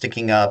 points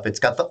sticking up. It's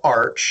got the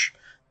arch.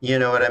 You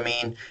know what I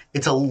mean?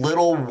 It's a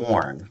little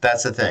worn.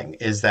 That's the thing.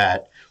 Is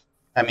that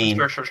I mean,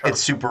 sure.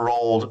 It's super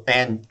old,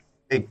 and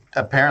it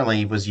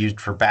apparently was used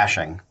for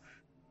bashing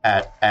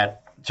to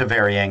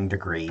varying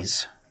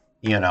degrees.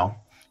 You know,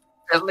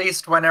 at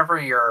least whenever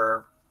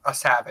you're a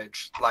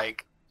savage,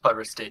 like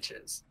Clever Stitch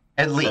is.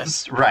 At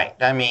least, right?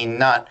 I mean,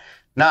 not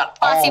Bossy,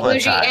 all the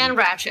bougie, time. and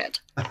ratchet.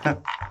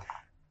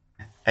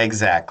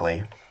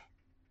 Exactly.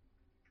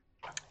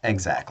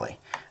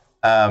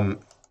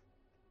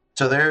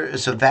 So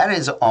that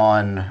is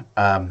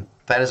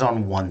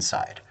on one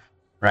side,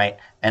 right?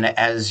 And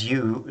as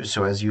you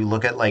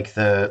look at like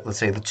let's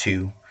say the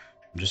two,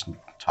 just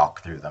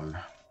talk through them,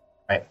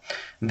 right?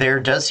 There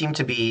does seem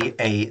to be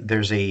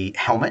there's a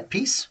helmet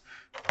piece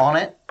on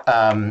it,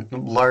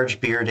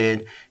 large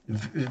bearded,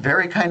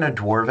 very kind of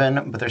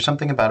dwarven, but there's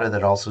something about it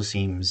that also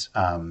seems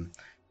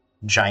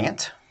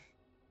giant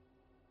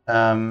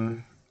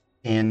in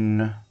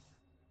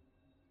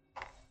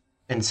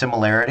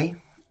similarity,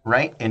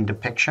 right? In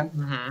depiction.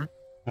 Mm-hmm.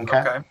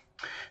 Okay.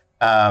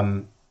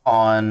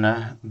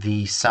 On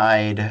the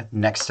side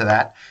next to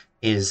that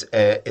is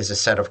a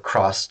set of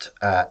crossed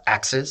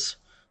axes,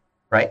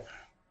 right?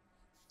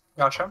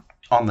 Gotcha.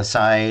 On the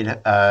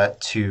side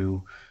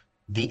to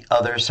the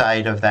other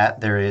side of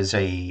that, there is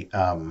a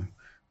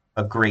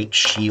great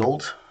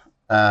shield,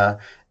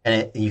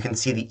 and you can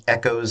see the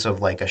echoes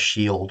of like a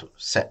shield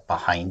set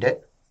behind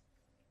it,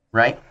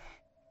 right?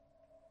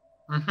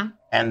 Mm-hmm.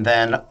 And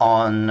then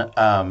on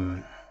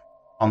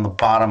the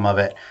bottom of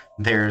it,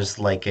 there's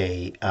like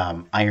a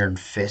iron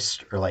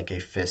fist or like a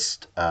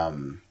fist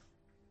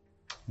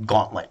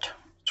gauntlet,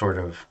 sort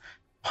of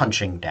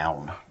punching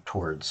down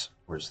towards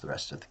the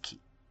rest of the key.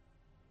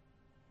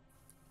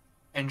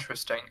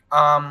 Interesting.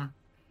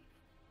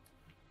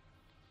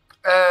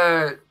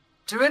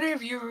 Do any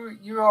of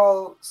you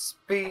all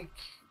speak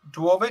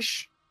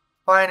Dwarvish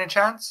by any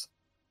chance?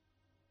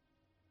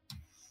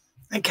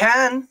 I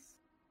can.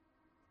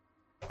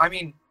 I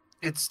mean,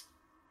 it's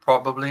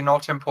probably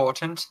not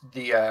important.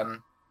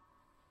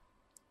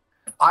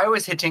 I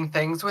was hitting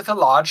things with a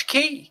large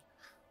key.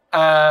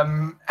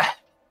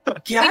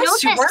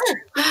 Yes, you noticed.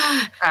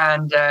 were.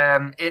 And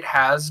it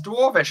has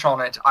Dwarvish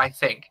on it, I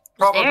think.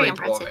 Very Probably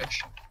impressive.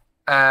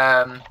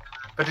 Dwarvish.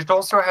 But it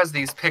also has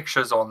these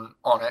pictures on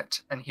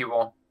it, and he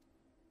will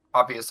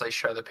obviously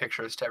show the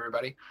pictures to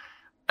everybody.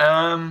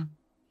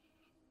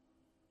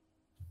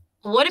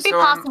 Would it be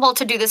possible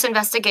to do this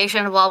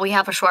investigation while we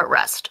have a short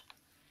rest?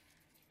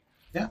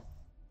 Yeah.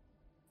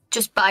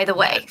 Just by the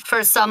way,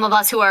 for some of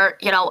us who are,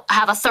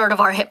 have a third of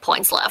our hit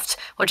points left,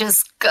 which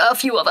is a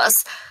few of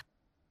us.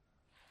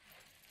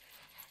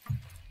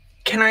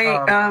 Can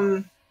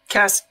I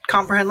cast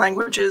Comprehend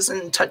Languages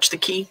and touch the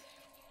key?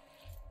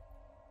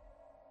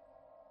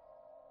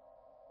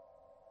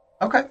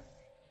 Okay.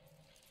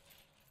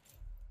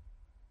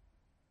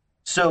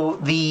 So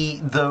the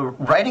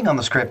writing on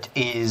the script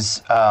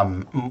is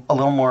a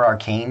little more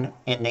arcane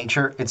in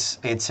nature. It's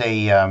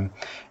an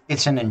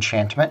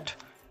enchantment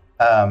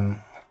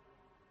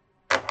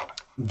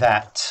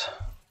that.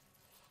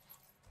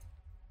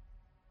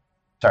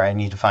 Sorry, I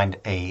need to find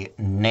a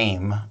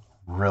name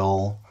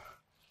real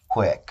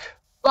quick.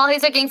 While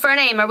he's looking for a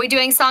name, are we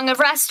doing Song of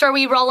Rest, or are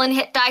we rolling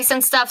hit dice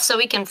and stuff so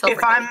we can feel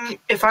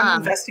If I'm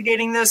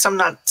investigating this, I'm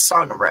not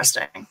Song of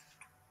Resting.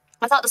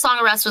 I thought the Song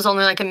of Rest was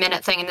only like a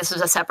minute thing, and this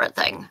was a separate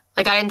thing.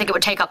 Like, I didn't think it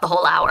would take up the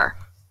whole hour.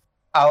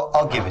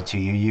 I'll give it to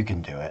you. You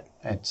can do it.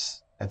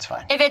 It's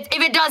fine. If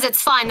it does,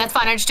 it's fine. That's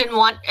fine. I just didn't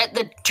want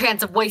the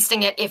chance of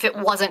wasting it if it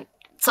wasn't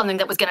something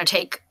that was going to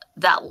take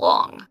that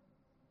long.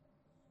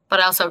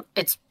 But also,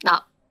 it's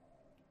not.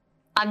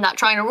 I'm not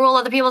trying to rule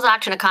other people's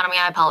action economy.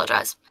 I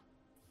apologize.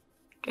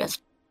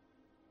 Just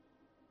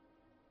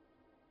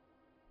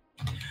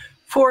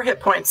 4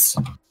 hit points.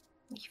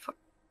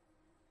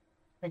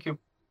 Thank you.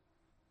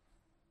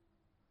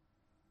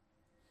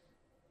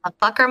 A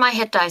bucker my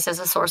hit dice as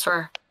a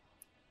sorcerer.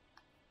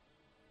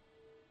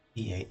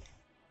 D8.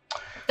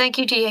 Thank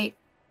you, D8.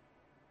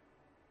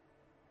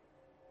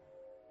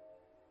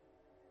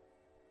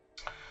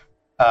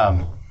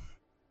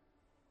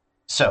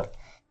 So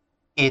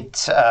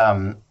it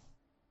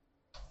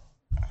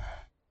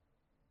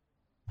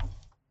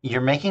you're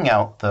making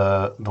out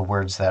the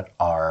words that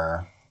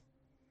are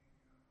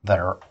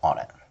on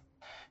it.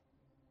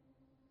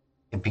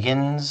 It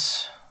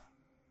begins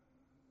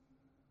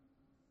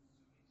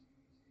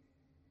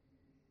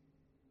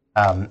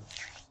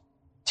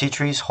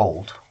Titris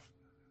hold.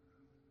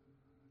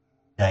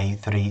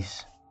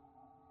 Daithris.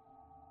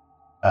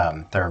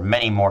 There are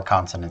many more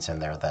consonants in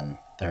there than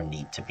there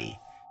need to be.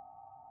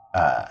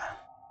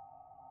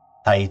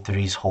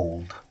 Daithris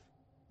hold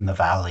in the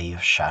Valley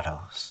of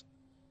Shadows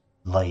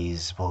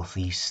lies both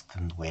east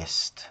and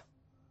west,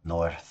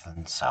 north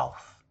and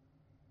south.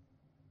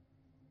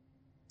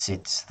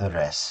 Sits the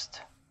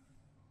rest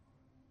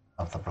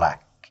of the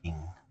Black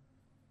King.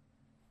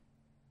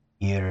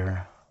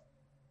 Here,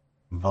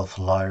 both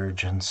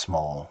large and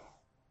small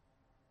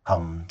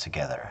come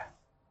together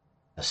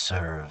to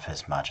serve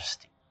His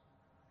Majesty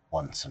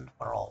once and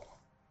for all.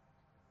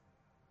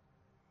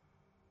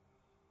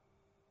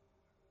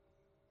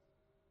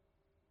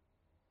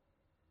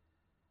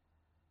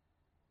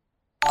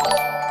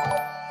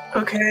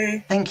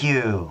 Okay. Thank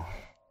you.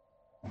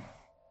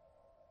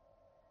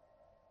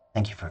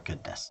 Thank you for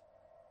goodness.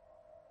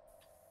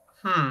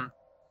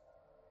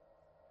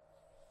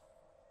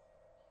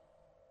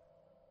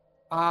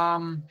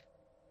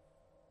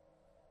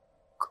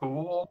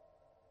 Cool.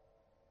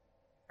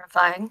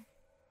 Terrifying.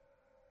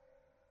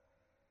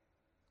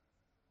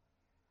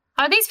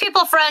 Are these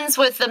people friends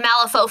with the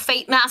Malifaux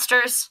Fate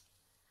Masters?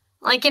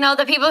 Like,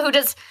 the people who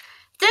just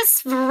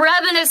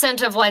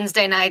reminiscent of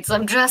Wednesday nights,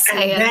 I'm just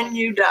saying. And then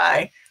you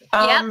die.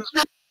 Yep.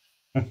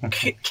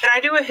 Can I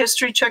do a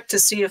history check to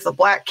see if the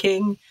Black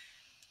King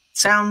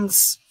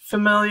sounds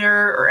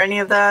familiar or any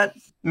of that?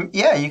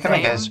 Yeah, you can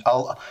make a.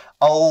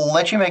 I'll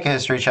let you make a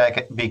history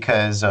check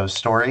because of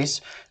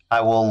stories.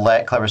 I will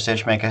let Clever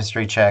Stitch make a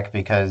history check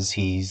because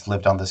he's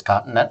lived on this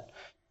continent.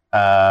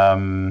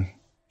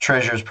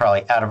 Treasure's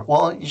probably out of.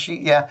 Well,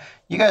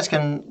 you guys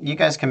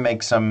can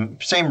make some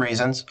same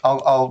reasons.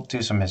 I'll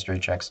do some history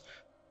checks.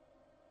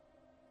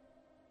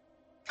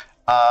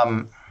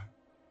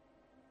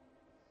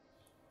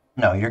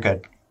 No, you're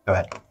good. Go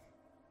ahead. I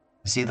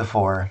see the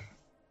 4.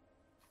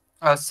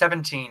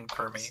 17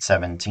 for me.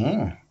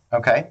 17.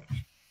 Okay.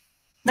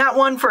 Not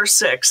 1 for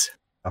 6.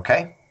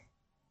 Okay.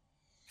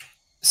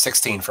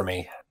 16 for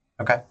me.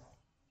 Okay.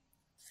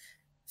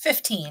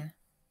 15.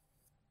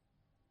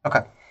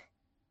 Okay.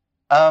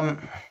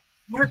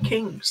 What are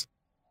kings?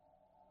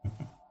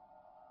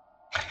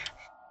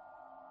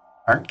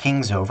 Aren't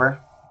kings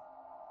over?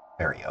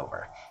 Very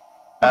over.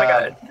 Oh my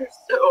god.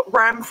 So,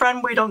 Rhyme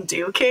Friend, we don't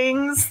do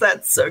kings?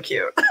 That's so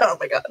cute. Oh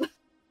my god.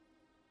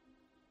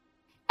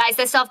 Guys,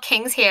 they still have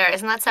kings here.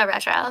 Isn't that so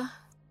retro?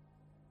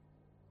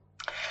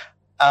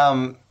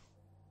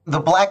 The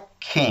Black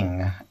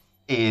King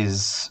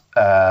is.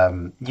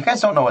 You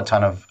guys don't know a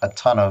ton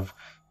of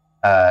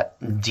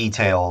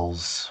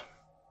details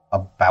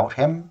about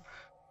him.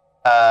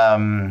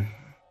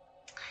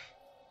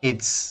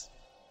 It's.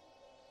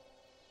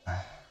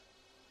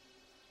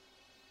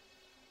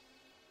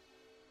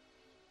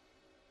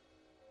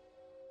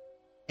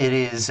 it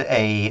is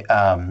a,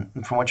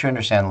 from what you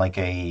understand, like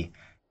a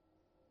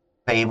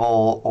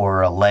fable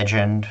or a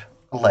legend,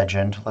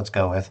 let's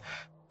go with,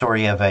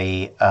 story of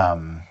a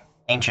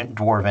ancient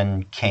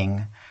dwarven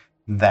king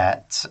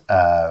that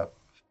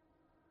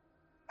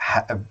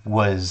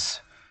was,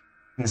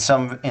 in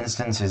some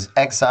instances,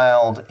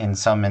 exiled, in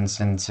some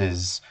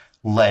instances,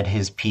 led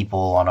his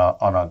people on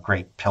a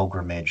great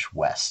pilgrimage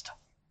west.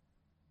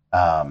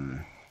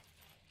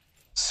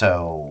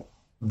 So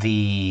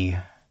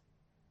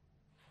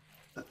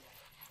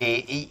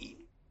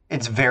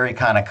it's very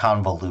kind of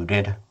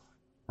convoluted,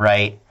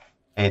 right?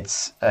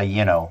 It's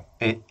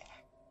did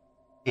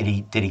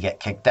he get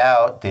kicked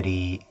out? Did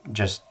he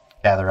just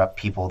gather up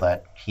people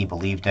that he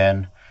believed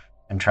in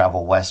and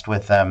travel west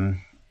with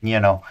them?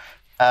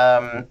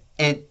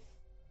 It,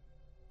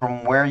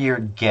 from where you're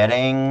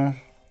getting,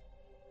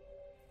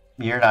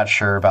 you're not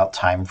sure about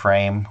time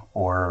frame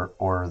or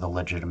the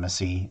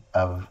legitimacy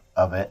of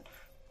it,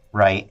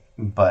 right?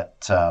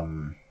 But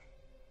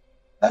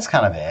that's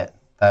kind of it.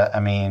 I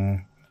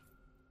mean,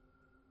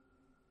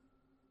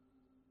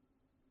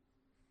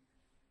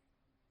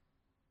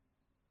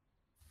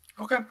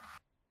 okay.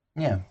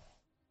 Yeah.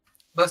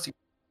 Bless you.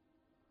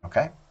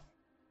 Okay.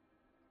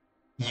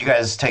 You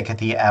guys take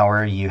the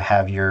hour. You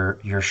have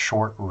your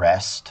short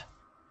rest,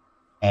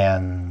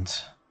 and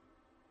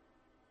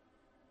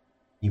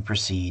you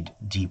proceed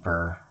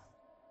deeper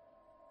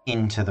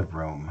into the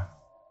room.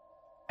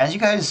 As you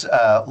guys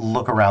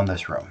look around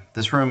this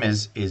room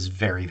is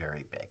very,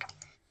 very big.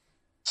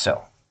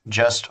 So,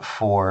 just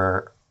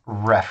for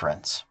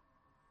reference,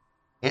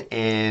 it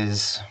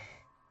is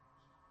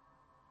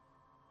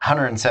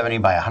 170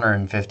 by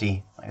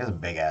 150. It's a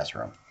big ass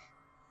room.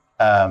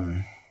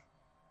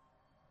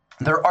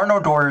 There are no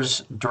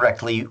doors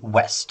directly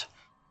west,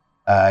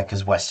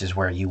 because west is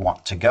where you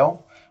want to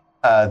go.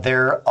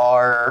 There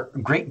are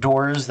great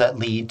doors that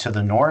lead to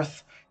the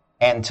north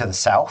and to the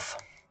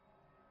south.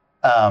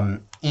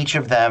 Each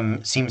of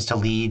them seems to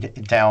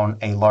lead down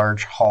a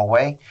large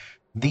hallway.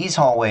 These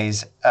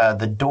hallways,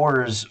 the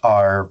doors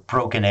are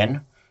broken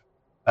in,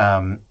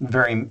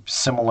 very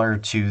similar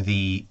to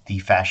the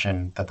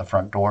fashion that the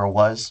front door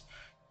was,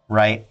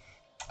 right?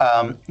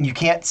 You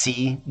can't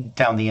see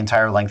down the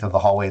entire length of the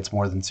hallway. It's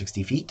more than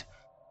 60 feet.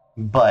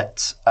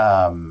 But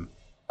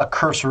a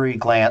cursory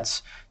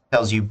glance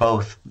tells you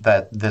both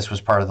that this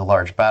was part of the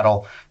large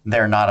battle.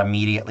 They're not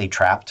immediately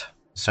trapped.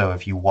 So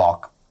if you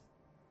walk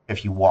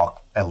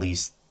at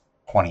least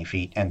 20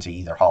 feet into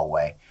either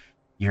hallway,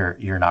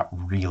 you're not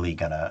really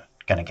gonna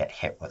get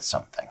hit with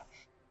something.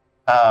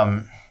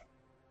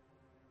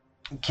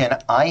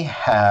 Can I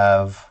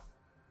have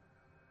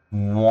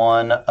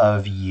one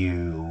of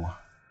you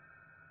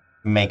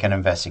make an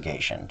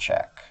investigation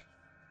check?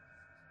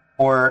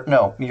 Or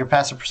no, your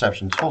passive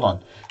perception. Hold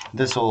on.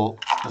 This will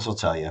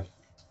tell you.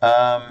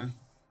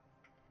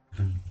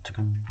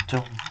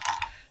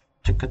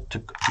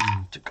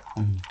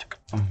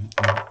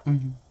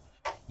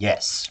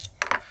 Yes.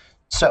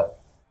 So,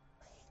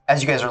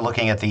 as you guys are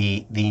looking at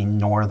the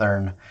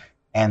northern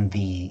and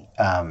the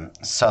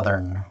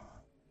southern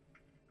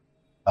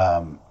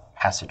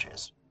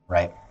passages,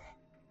 right?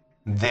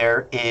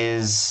 There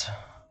is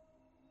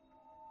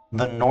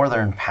the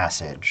northern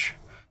passage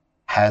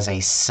has a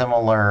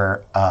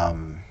similar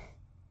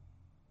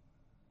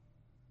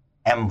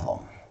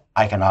emblem,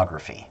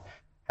 iconography,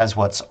 as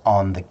what's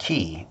on the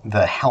key,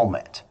 the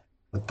helmet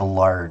with the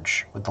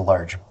large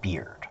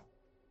beard,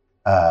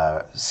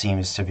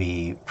 seems to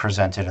be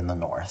presented in the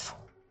north,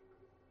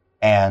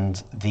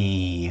 and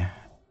the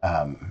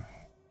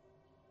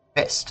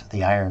fist,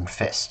 the iron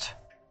fist,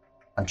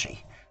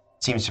 punchy,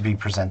 seems to be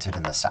presented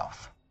in the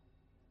south.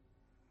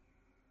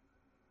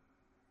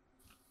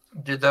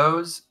 Do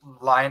those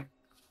line?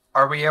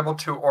 Are we able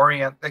to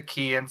orient the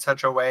key in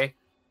such a way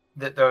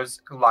that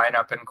those line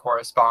up and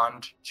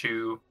correspond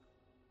to?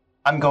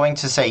 I'm going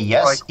to say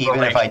yes, like,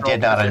 even if I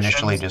did not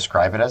initially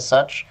describe it as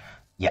such.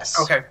 Yes.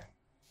 Okay.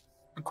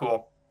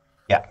 Cool.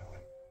 Yeah.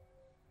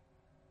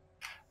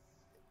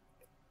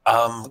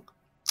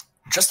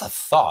 Just a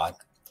thought,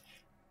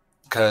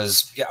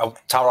 because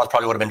Talroth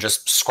probably would have been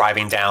just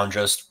scribing down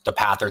just the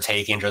path they're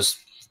taking, just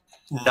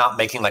not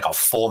making like a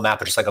full map,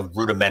 but just like a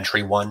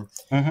rudimentary one.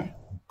 Mm-hmm.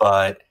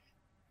 But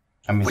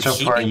I mean, so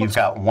far you've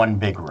got one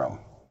big room.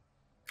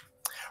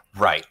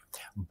 Right.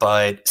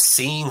 But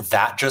seeing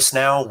that just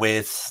now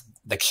with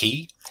the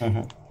key,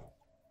 mm-hmm.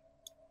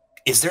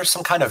 Is there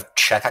some kind of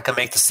check I can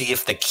make to see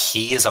if the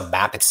key is a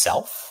map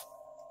itself?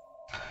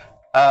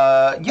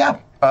 Yeah.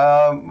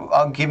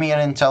 I'll give me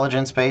an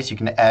intelligence base. You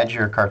can add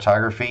your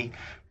cartography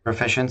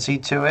proficiency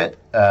to it.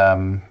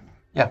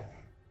 Yeah,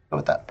 go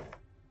with that.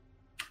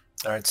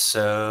 All right,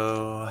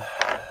 so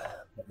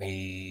let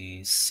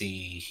me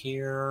see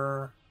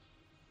here.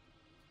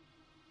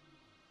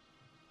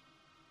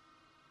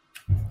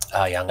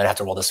 Yeah, I'm going to have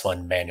to roll this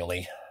one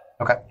manually.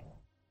 Okay.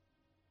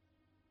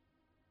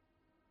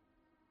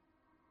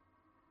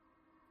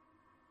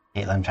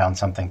 Caitlin found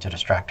something to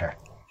distract her.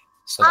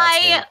 So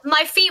that's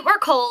my feet were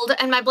cold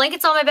and my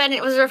blanket's on my bed and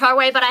it was very far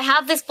away, but I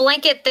have this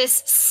blanket,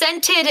 this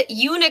scented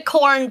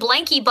unicorn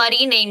blankie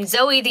buddy named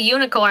Zoe the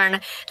Unicorn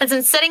that's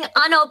been sitting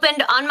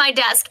unopened on my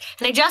desk,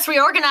 and I just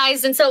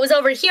reorganized, and so it was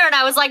over here, and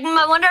I was like,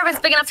 I wonder if it's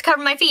big enough to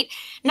cover my feet.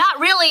 Not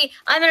really.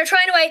 I'm gonna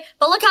try anyway,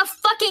 but look how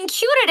fucking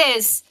cute it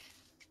is.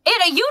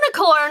 It's a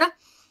unicorn, and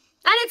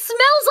it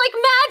smells like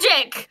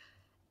magic.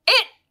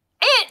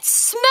 It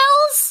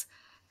smells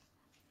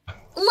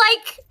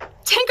like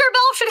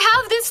Tinkerbell should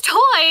have this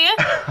toy,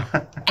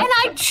 and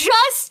I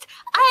just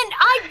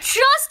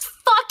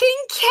fucking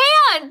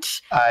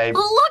can't.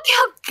 Look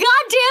how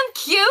goddamn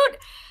cute.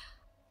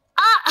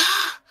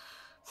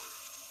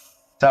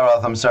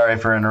 Taroth, I'm sorry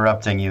for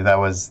interrupting you. That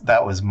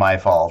was my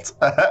fault.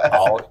 I'm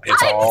sorry.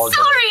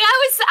 I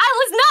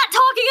was not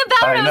talking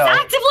about it. I was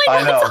actively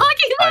not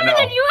talking about it,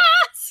 and you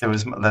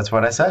asked. That's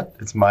what I said.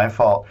 It's my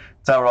fault.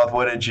 Taroth,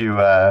 what did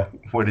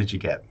you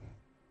get?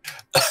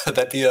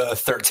 That'd be a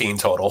 13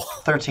 total.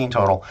 13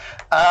 total.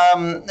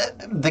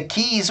 The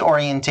key's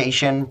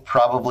orientation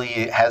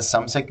probably has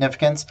some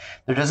significance.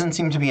 There doesn't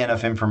seem to be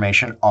enough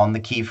information on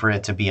the key for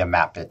it to be a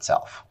map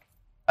itself.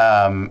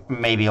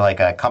 Maybe like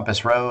a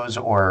compass rose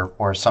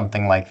or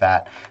something like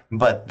that.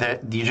 But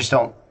you just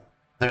don't.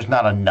 There's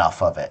not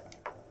enough of it,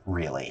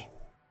 really.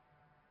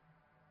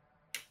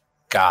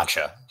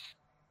 Gotcha.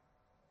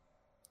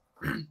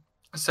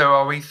 So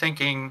are we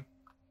thinking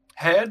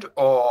head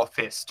or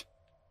fist?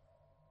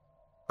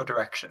 For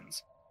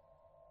directions.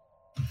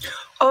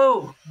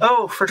 Oh,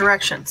 for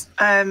directions.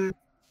 Thank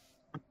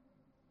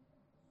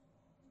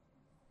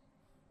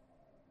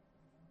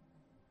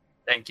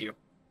you.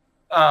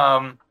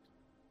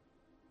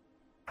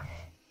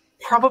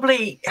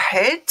 Probably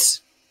head.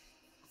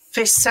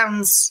 Fist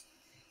sounds,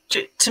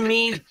 to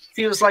me,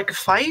 feels like a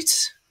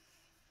fight.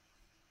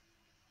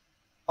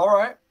 All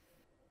right,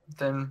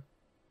 then.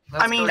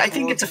 I mean, I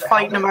think it's a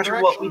fight no matter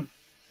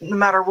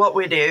what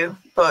we do,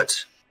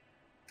 but.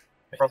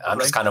 Probably. I'm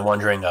just kind of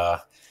wondering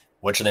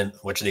which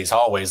of these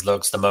hallways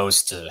looks the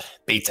most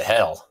beat to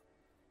hell.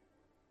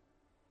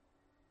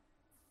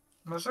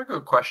 That's a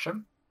good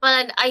question.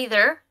 Well,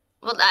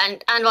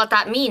 and what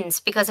that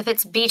means, because if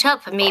it's beat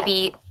up,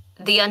 maybe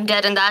the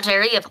undead in that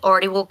area have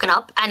already woken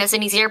up and it's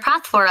an easier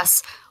path for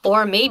us.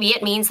 Or maybe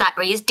it means that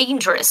area is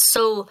dangerous.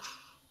 So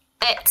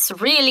it's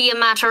really a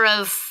matter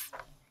of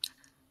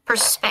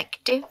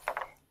perspective.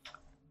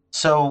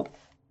 So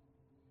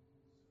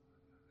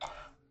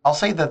I'll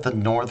say that the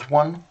north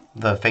one,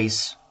 the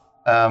face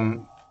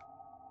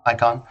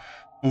icon,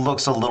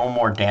 looks a little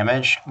more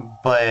damaged,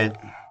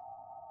 but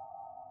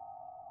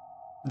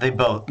they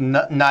both,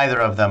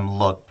 neither of them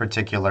look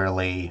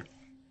particularly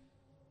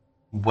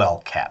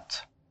well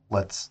kept.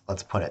 Let's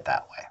put it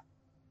that way,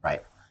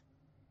 right?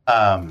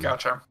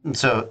 Gotcha.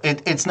 So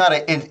it's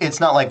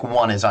not like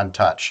one is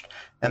untouched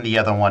and the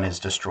other one is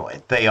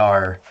destroyed.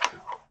 It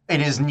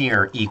is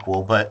near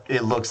equal, but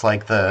it looks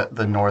like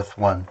the north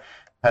one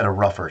had a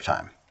rougher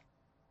time.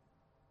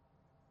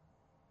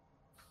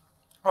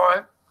 All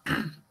right.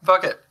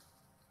 Fuck it.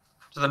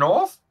 To the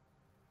north?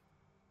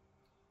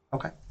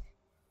 Okay.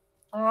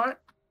 All right.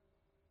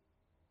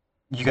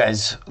 You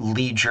guys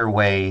lead your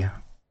way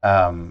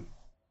down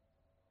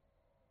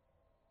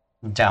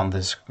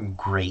this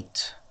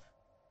great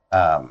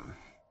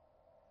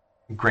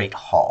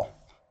hall.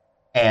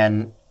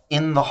 And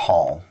in the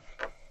hall,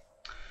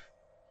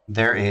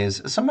 there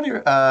is somebody,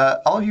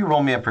 all of you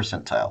roll me a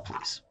percentile,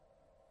 please.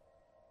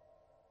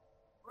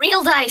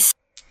 Real dice.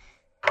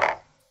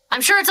 I'm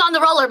sure it's on the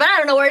roller, but I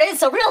don't know where it is,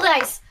 so real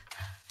dice.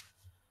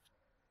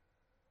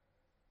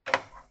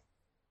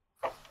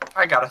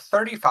 I got a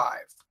 35.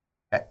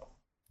 Okay.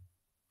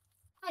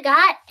 I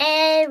got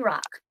a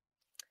rock.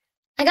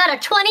 I got a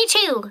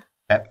 22.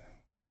 Okay.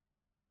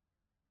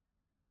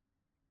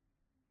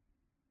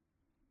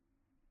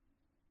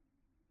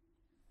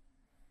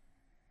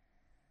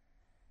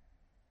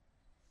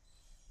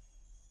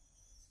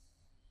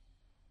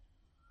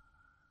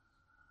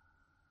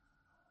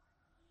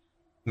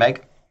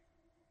 Meg?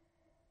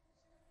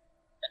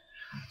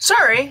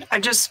 Sorry, I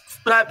just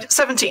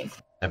 17.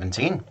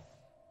 17.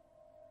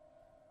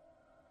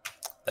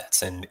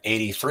 That's an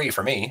 83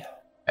 for me.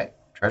 Okay.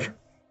 Treasure?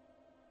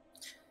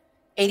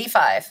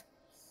 85.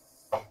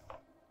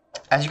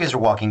 As you guys are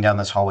walking down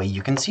this hallway,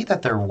 you can see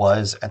that there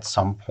was at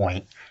some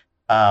point,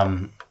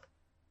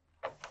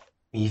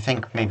 you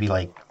think maybe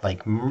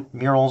like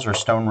murals or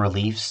stone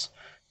reliefs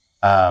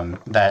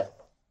that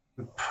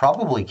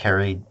probably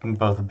carried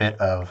both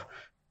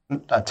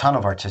a ton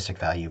of artistic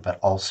value, but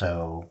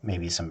also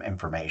maybe some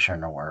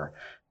information or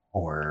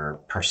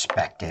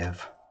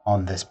perspective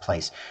on this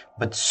place.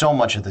 But so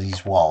much of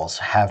these walls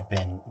have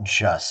been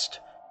just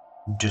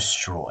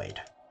destroyed.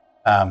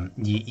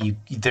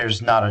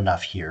 There's not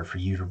enough here for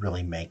you to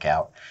really make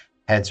out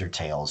heads or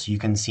tails. You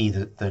can see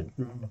the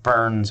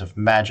burns of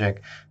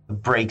magic, the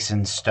breaks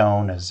in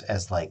stone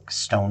as like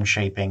stone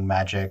shaping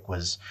magic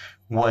was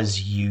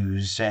was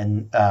used,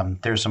 and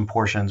there's some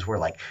portions where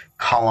like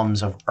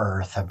columns of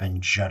earth have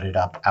been jutted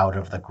up out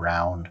of the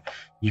ground.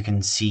 You can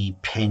see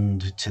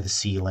pinned to the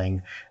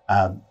ceiling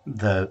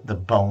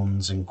the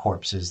bones and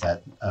corpses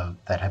that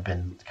have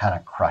been kind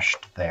of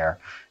crushed there.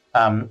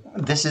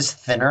 This is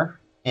thinner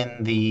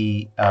in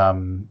the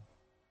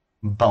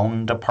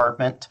bone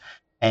department,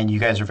 and you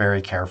guys are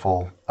very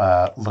careful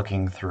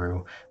looking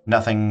through.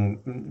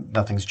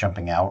 Nothing's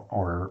jumping out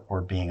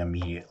or being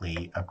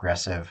immediately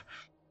aggressive.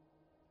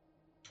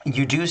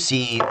 You do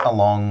see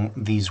along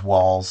these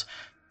walls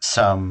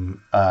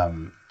some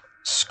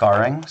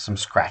scarring, some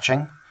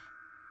scratching.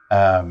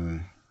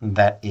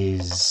 That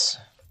is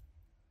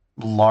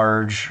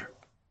large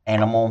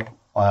animal,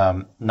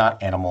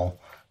 not animal,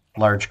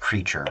 large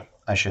creature,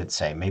 I should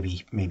say.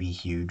 Maybe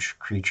huge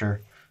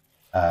creature.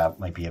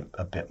 Might be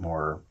a bit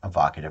more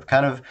evocative.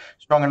 Kind of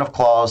strong enough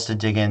claws to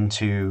dig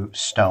into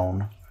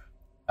stone.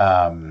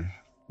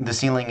 The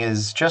ceiling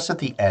is just at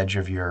the edge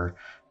of your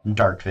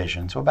dark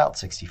vision, so about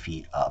 60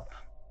 feet up,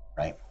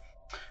 right?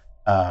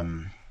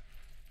 And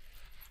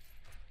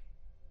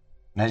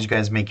as you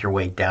guys make your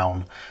way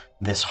down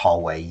this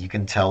hallway, you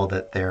can tell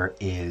that the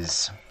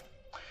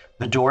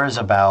door is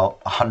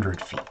about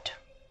 100 feet.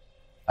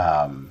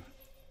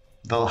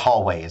 The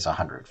hallway is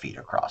 100 feet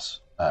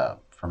across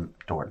from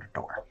door to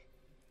door.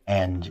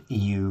 And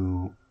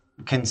you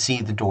can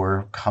see the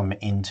door come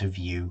into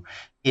view.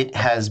 It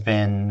has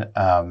been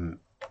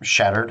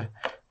shattered,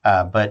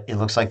 but it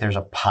looks like there's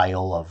a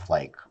pile of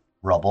like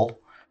rubble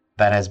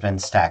that has been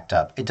stacked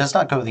up. It does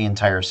not go the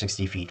entire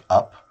 60 feet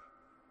up.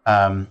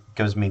 It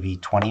goes maybe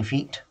 20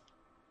 feet.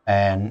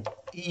 And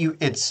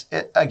it's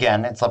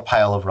a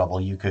pile of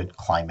rubble. You could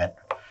climb it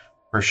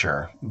for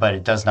sure, but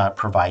it does not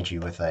provide you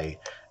with a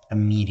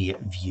immediate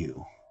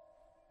view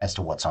as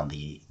to what's on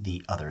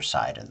the other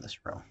side in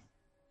this room.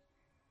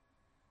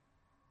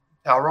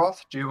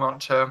 Talroth, do you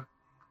want to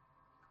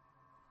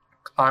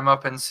climb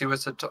up and see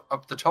what's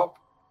up the top?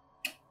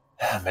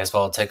 May as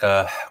well take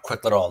a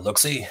quick little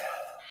look-see.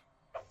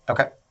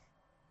 Okay.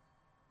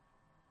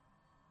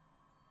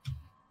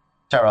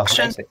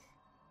 Talroth,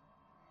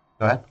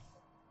 go ahead.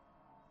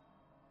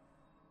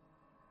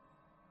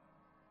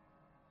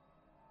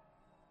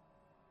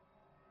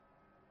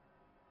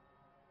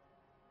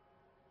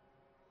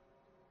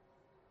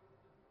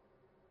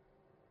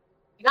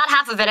 You got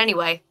half of it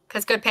anyway,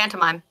 because good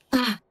pantomime.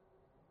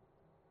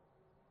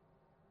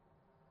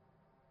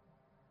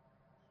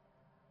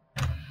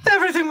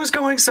 Everything was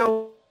going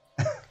so...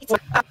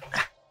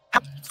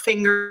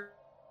 Fingers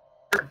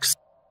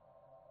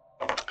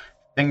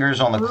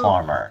on the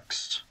claw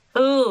marks.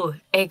 Ooh,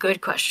 a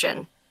good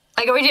question.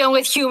 Like, are we dealing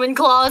with human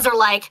claws or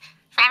like...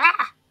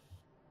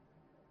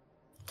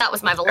 That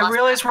was my velocity. I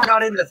realize we're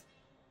not in the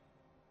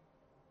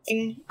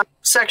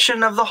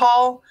section of the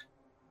hall.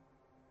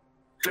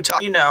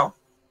 You know.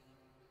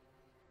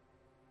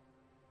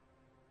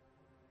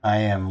 I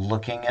am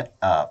looking it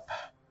up.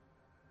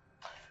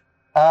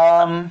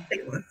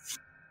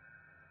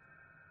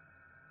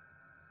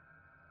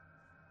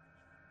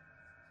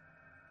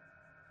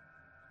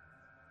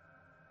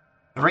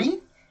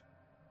 3?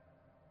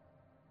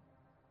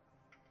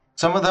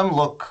 Some of them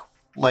look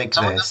like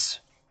this,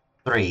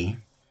 3,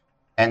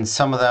 and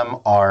some of them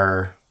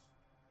are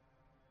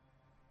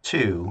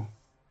 2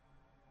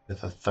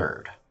 with a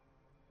 3rd.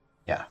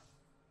 Yeah.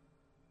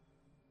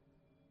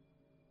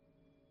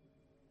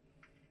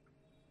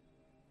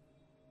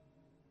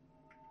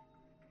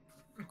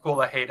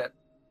 Cool, I hate it.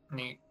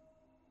 Neat.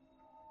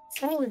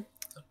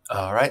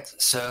 All right,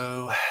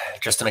 so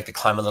just to make the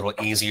climb a little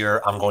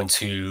easier, I'm going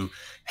to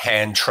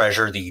hand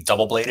Treasure the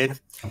double-bladed.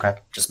 Okay.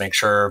 Just make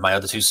sure my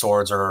other 2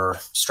 swords are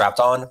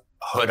strapped on,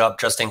 hood up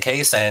just in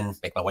case, and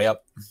make my way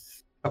up.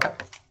 Okay.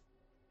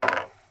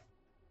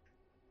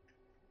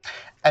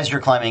 As you're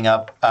climbing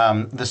up,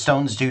 the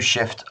stones do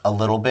shift a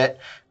little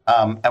bit.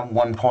 At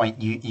one point,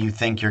 you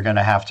think you're going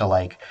to have to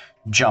like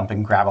jump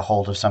and grab a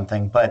hold of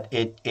something, but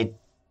it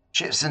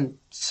shifts and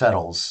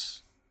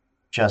settles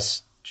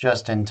just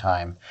in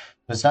time.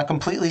 It's not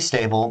completely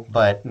stable,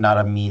 but not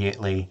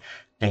immediately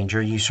danger.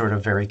 You sort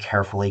of very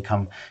carefully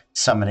come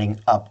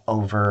summiting up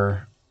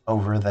over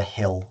the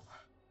hill,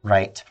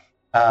 right?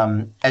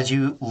 As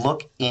you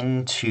look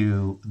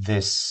into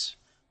this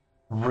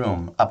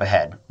room up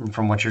ahead,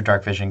 from what your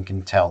dark vision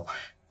can tell,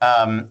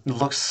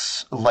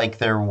 looks like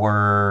there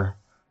were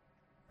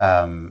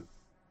some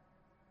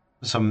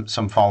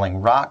falling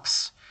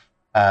rocks.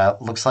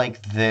 Looks like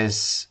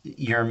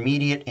your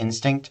immediate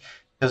instinct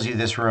tells you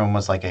this room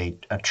was like a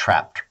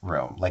trapped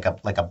room, like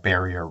a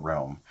barrier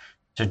room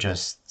to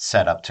just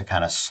set up to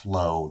kind of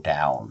slow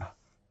down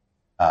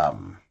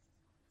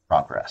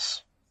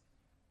progress.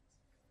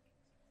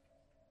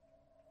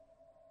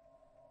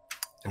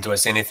 And do I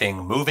see anything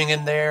moving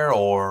in there,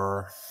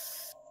 or?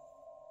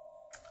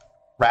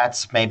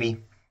 Rats, maybe.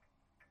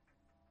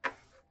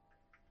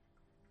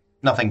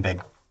 Nothing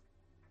big.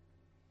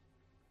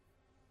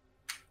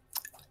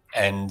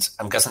 And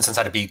I'm guessing since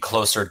I'd be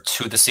closer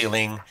to the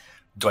ceiling,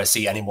 do I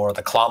see any more of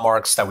the claw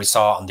marks that we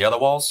saw on the other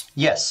walls?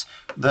 Yes.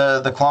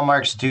 The claw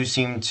marks do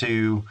seem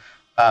to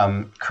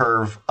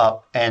curve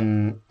up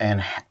and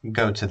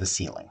go to the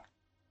ceiling.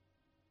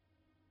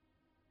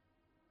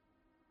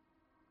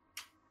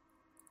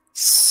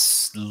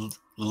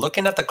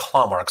 Looking at the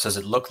claw marks, does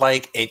it look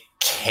like it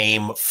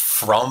came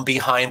from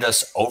behind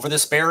us over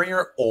this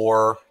barrier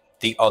or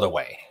the other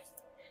way?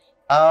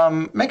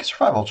 Make a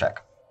survival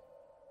check.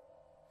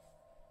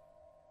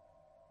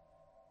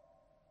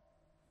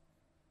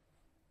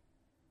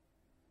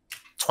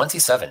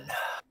 $27.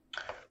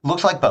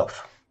 Looks like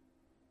both.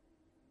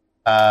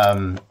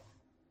 Not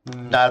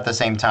at the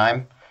same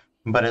time,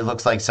 but it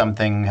looks like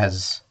something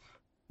has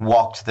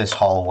walked this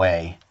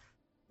hallway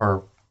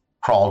or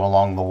crawled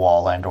along the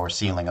wall and or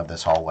ceiling of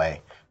this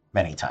hallway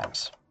many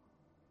times.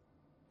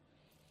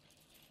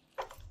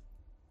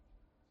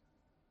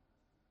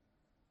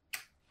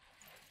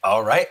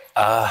 All right.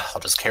 I'll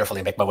just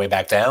carefully make my way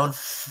back down.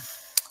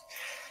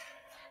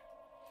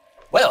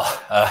 Well,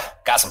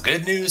 got some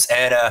good news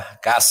and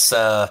got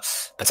some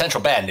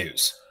potential bad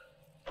news.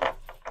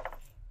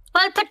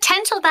 Well,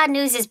 potential bad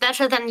news is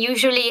better than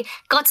usually.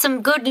 Got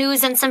some good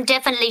news and some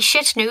definitely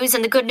shit news,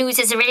 and the good news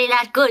isn't really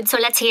that good, so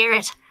let's hear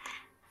it.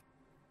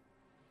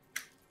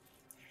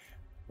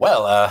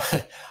 Well,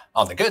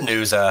 on the good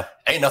news,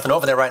 ain't nothing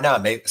over there right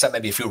now, except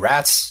maybe a few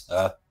rats.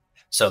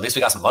 So at least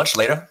we got some lunch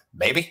later,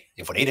 maybe,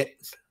 if we need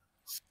it.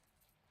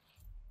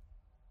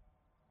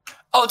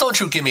 Oh, don't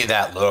you give me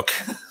that look.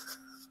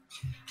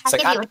 I'll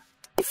give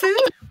you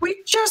Food?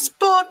 We just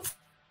bought.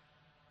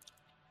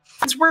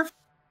 It's worth.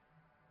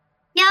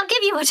 Yeah, I'll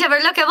give you whatever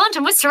look I want,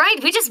 and Mr. Right,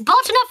 we just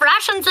bought enough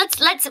rations.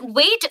 Let's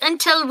wait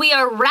until we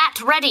are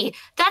rat ready.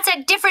 That's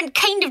a different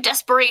kind of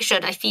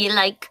desperation, I feel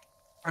like.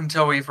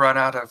 Until we've run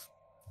out of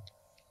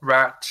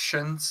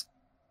rations.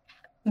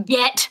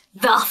 Get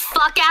the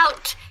fuck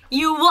out!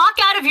 You walk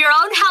out of your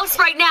own house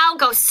right now,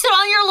 go sit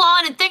on your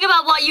lawn and think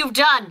about what you've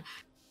done.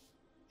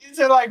 These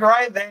are like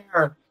right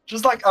there.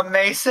 Just like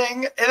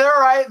amazing. They're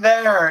right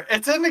there.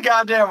 It's in the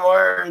goddamn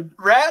word.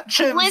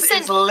 Rations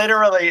is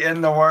literally in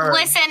the word.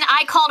 Listen,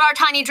 I called our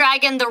tiny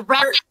dragon the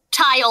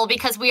reptile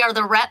because we are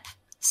the rep.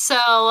 So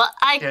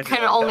I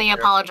can only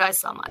apologize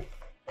so much.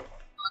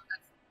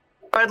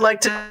 I'd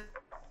like to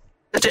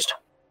ditch.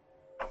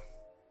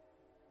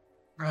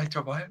 Right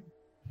to what?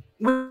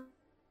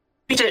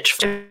 We ditch.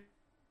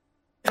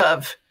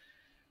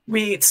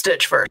 We eat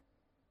Stitch first.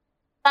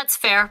 That's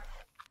fair.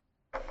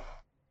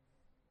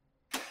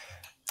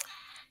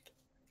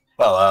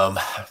 Well,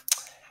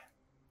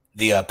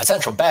 the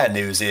potential bad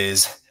news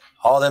is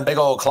all them big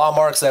old claw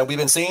marks that we've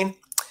been seeing.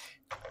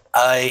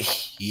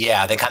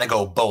 Yeah, they kind of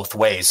go both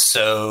ways.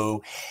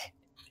 So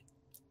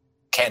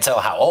can't tell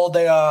how old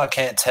they are.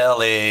 Can't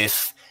tell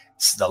if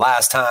the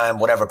last time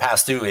whatever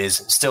passed through is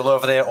still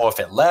over there or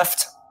if it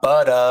left.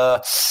 But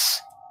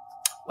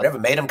whatever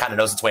made them kind of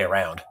knows its way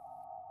around.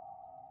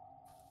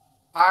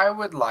 I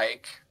would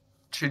like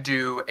to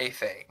do a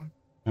thing,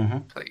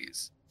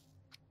 please.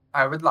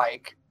 I would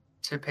like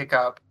to pick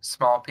up a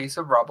small piece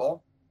of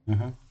rubble,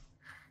 chuck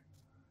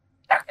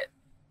it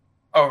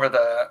over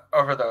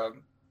the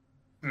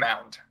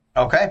mound.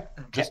 Okay.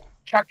 Just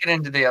chuck it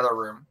into the other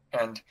room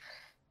and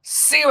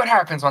see what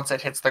happens once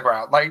it hits the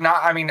ground. Like,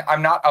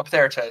 I'm not up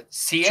there to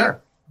see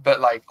it,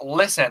 but like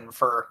listen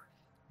for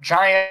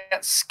giant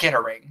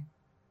skittering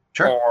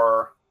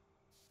or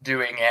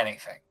doing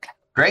anything.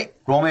 Great.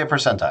 Roll me a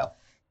percentile.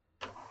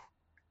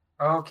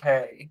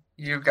 Okay,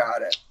 you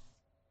got it.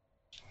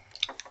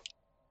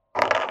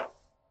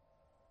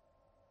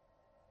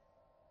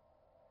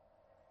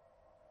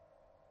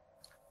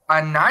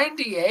 A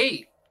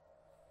 98.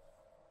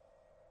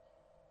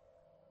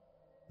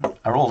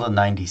 I rolled a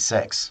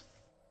 96.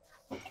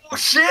 Oh,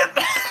 shit!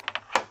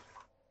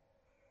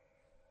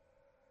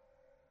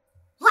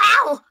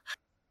 Wow!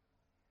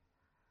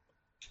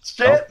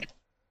 Shit!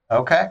 Oh,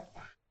 okay.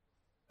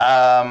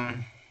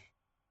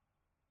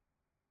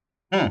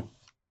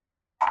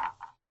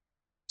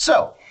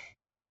 So,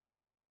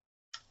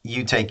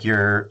 you take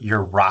your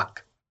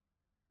rock,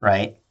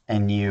 right?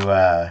 And you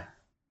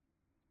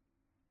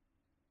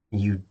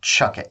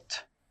chuck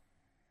it.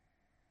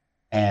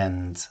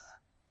 And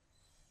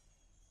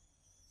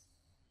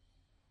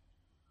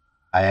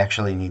I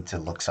actually need to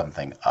look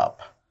something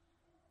up.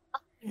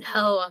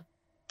 No.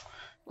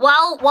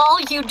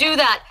 While you do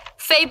that,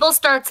 Fable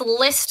starts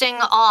listing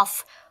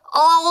off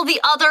all the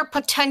other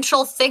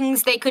potential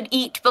things they could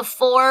eat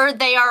before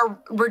they are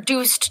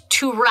reduced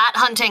to rat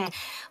hunting.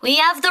 We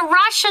have the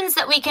rations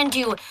that we can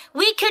do.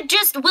 We'll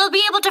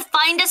be able to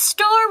find a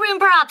storeroom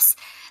perhaps.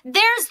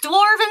 There's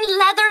dwarven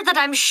leather that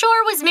I'm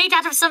sure was made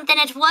out of something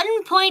at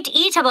one point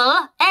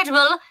edible.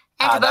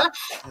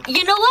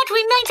 You know what?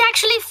 We might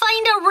actually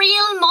find a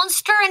real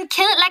monster and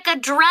kill it like a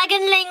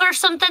dragonling or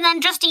something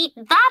and just eat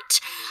that.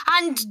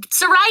 And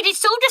Sarai is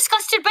so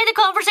disgusted by the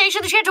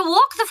conversation that she had to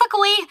walk the fuck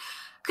away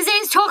because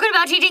he's talking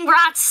about eating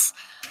rats.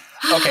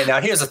 Okay, now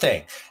here's the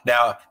thing.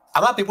 Now,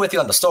 I might be with you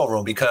on the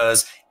storeroom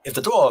because if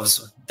the dwarves,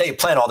 they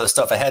plan all this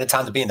stuff ahead of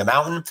time to be in the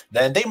mountain,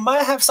 then they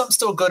might have something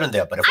still good in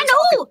there. But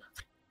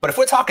if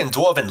we're talking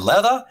dwarven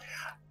leather,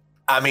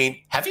 I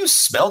mean, have you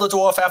smelled a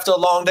dwarf after a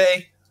long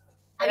day?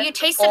 Have you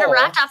tasted a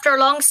rat after a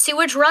long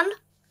sewage run?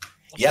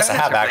 Yes, I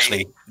have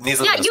actually.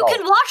 Yeah, you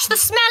can wash the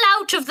smell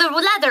out of the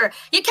leather.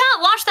 You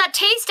can't wash that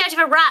taste out of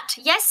a rat.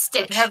 Yes,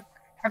 Stitch.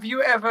 Have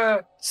you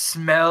ever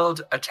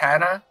smelled a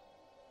tanner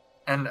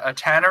and a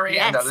tannery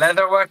and a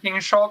leatherworking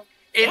shop?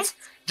 It's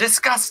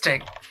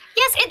disgusting.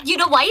 Yes, you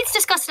know why it's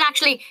disgusting,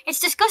 actually? It's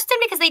disgusting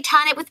because they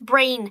tan it with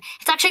brain.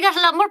 It's actually got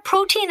a lot more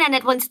protein in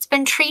it once it's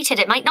been treated.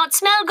 It might not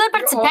smell good,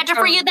 but it's better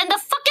for you than the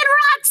fucking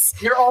rats!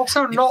 You're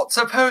also not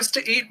supposed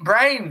to eat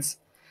brains.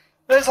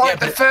 That's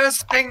the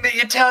first thing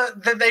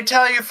that they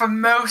tell you for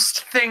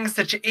most things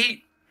that you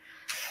eat.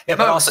 Yeah,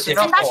 but also,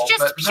 and that's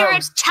just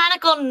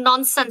puritanical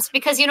nonsense,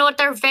 because you know what?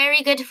 They're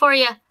very good for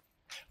you.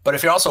 But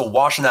if you're also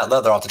washing that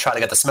leather off to try to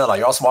get the smell out,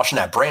 you're also washing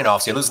that brain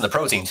off, so you're losing the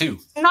protein too.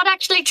 Not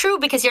actually true,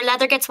 because your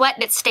leather gets wet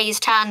and it stays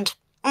tanned.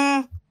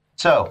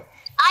 So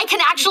I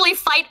can actually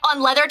fight on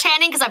leather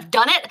tanning because I've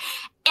done it,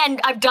 and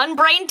I've done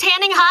brain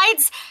tanning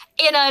hides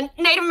in a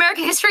Native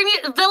American history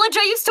village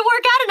I used to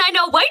work at, and I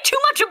know way too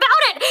much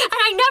about it, and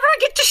I never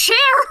get to share.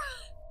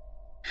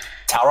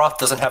 Talroth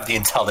doesn't have the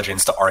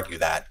intelligence to argue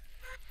that.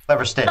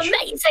 Clever Stitch.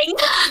 Amazing.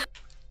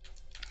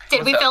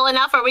 Did we fill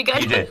enough? Are we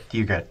good? You did.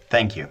 You're good.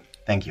 Thank you.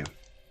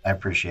 I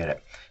appreciate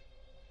it.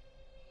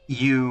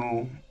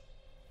 You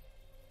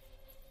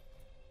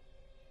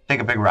take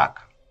a big rock.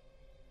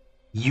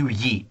 You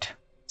yeet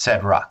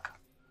said rock.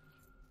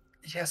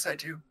 Yes, I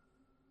do.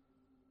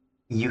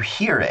 You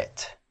hear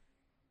it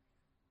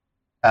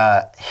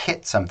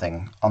hit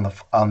something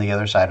on the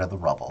other side of the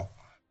rubble,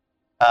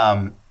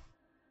 and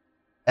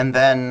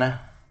then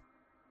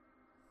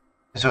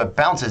so it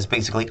bounces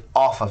basically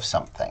off of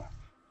something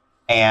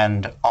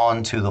and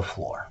onto the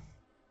floor.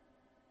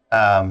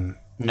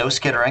 No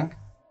skittering,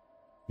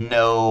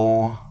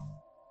 no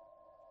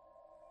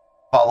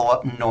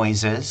follow-up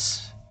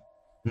noises,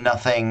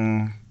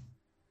 nothing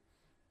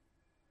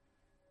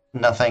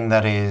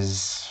that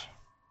is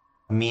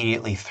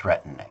immediately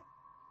threatening.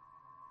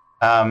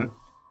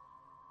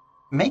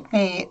 Make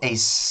me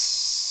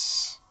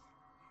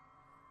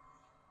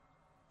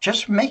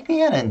just make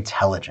me an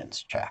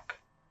intelligence check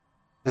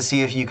to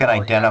see if you can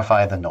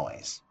identify the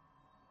noise.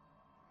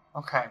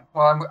 Okay.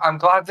 Well, I'm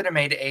glad that it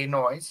made a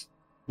noise.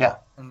 Yeah.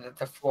 And that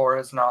the floor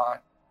is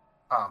not.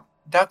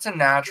 That's a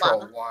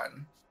natural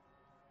 1.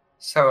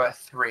 So a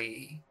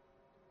 3.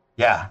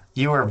 Yeah,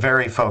 you were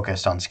very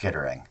focused on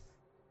skittering.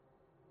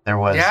 There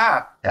was.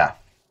 Yeah. Yeah.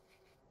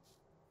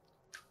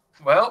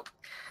 Well,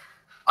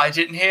 I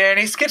didn't hear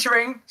any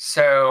skittering,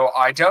 so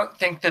I don't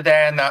think that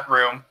they're in that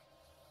room.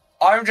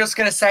 I'm just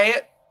gonna say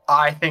it.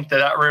 I think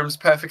that room's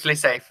perfectly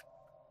safe.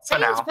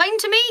 Sounds fine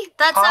to me.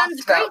 That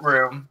sounds great.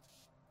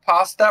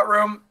 Past that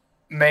room,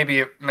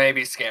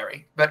 maybe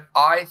scary. But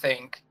I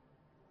think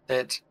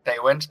that they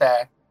went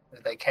there,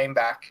 that they came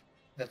back,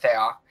 that they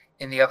are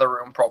in the other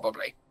room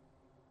probably.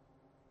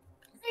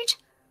 Right.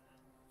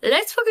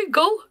 Let's fucking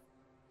go.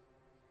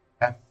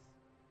 Okay.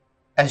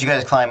 As you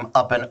guys climb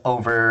up and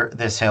over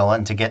this hill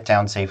and to get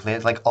down safely,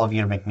 I'd like all of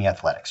you to make me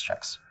athletics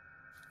checks.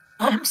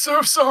 I'm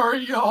so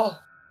sorry, y'all.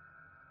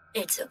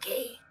 It's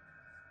okay.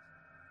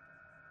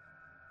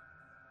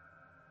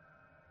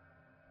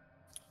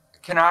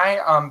 Can I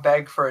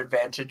beg for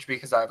advantage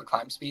because I have a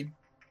climb speed?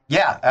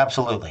 Yeah,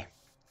 absolutely.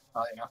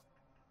 Oh, yeah.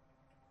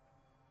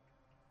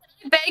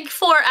 Beg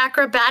for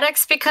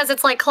acrobatics because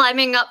it's like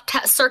climbing up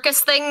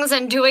circus things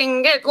and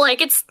doing it like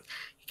it's,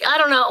 I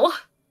don't know.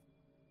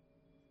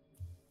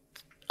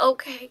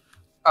 Okay.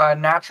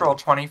 Natural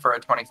 20 for a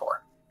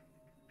 24.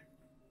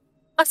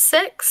 A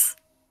 6.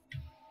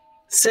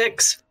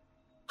 6.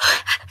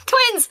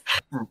 Twins!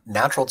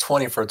 Natural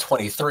 20 for a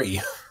 23.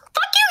 Fuck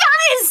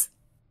you guys!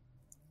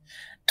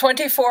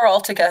 24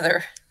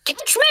 altogether.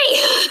 Catch me!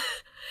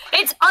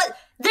 It's,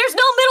 there's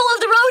no middle of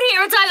the road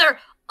here. It's either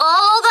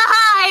all the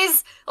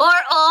highs or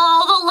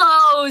all the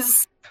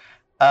lows.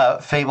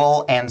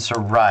 Fable and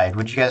Saride,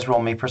 would you guys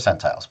roll me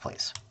percentiles,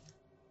 please?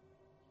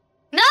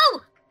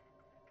 No!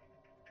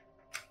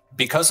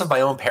 Because of my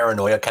own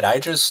paranoia, could I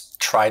just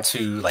try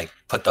to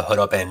put the hood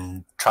up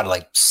and try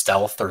to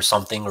stealth or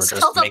something, or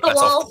just make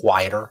myself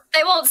quieter?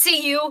 They won't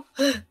see you.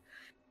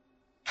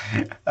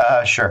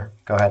 Sure.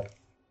 Go ahead.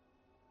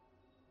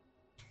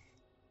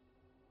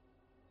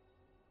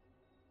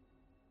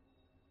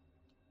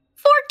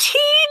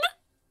 14.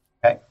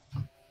 Okay.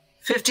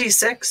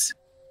 56.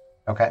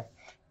 Okay.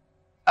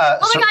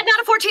 Oh my god,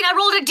 not a 14. I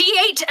rolled a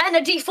D8 and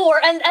a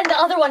D4 and the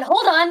other one.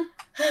 Hold on.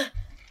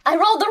 I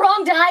rolled the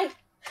wrong die.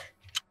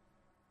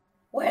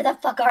 Where the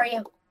fuck are you?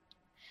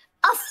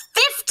 A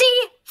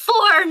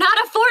 54, not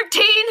a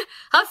 14.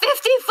 A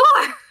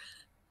 54.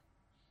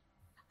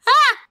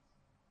 Ah!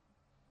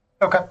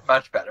 Okay.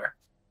 Much better.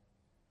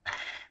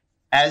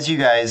 As you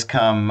guys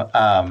come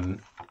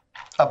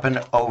up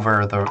and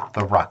over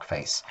the rock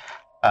face,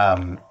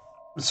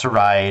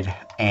 Saride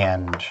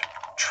and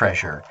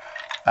Treasure,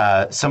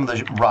 some of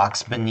the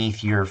rocks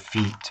beneath your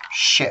feet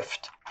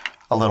shift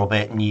a little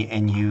bit,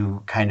 and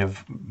you kind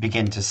of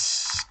begin to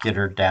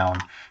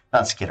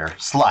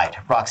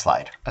rock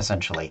slide,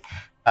 essentially,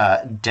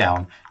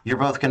 down. You're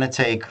both going to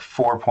take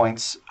 4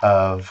 points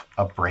of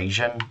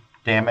abrasion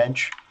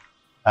damage.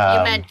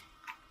 You meant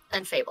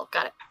and Fable.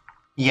 Got it.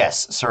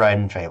 Yes, Saride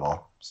and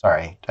Fable.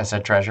 Sorry, I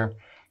said treasure.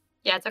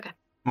 Yeah, it's okay.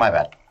 My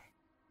bad.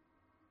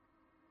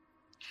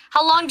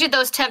 How long did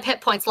those temp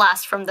hit points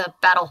last from the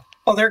battle?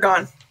 Oh, they're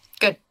gone.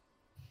 Good.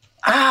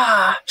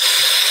 Ah.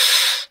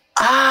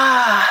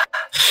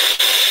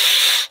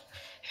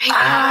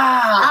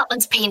 That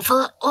one's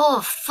painful.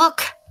 Oh,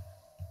 fuck.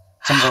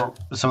 Some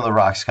of the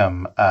rocks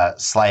come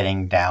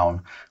sliding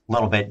down a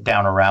little bit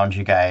down around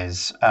you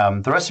guys.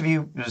 The rest of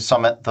you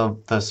summit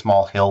the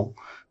small hill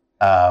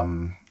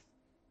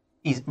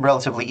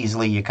relatively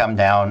easily. You come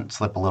down,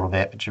 slip a little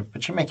bit,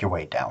 but you make your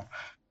way down.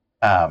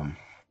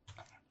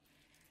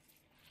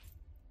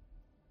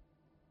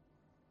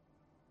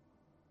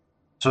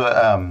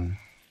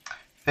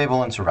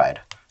 Fable and Saride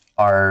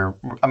are,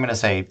 I'm going to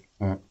say,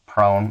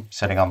 prone,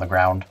 sitting on the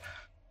ground.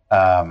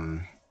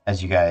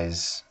 As you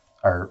guys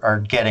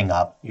are getting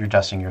up, you're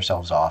dusting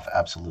yourselves off,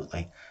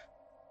 absolutely.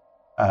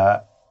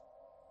 I'd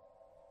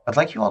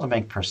like you all to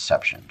make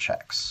perception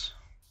checks.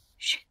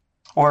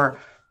 Or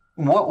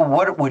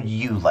what would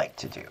you like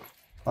to do?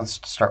 Let's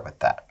start with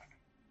that.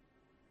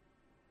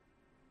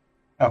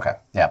 Okay,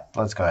 yeah,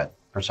 let's go ahead.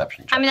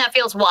 Perception check. I mean, that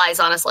feels wise,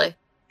 honestly.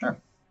 Sure.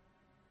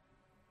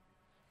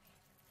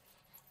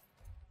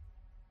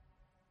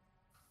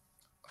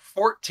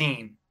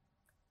 14.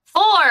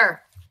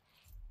 4.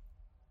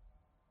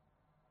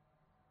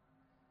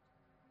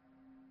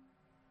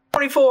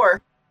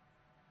 24.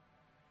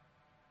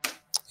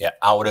 Yeah,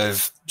 I would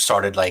have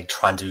started like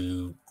trying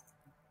to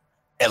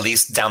at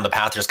least down the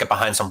path, just get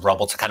behind some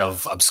rubble to kind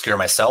of obscure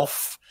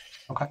myself.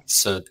 Okay.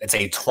 So it's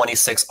a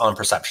 26 on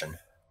perception.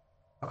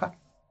 Okay.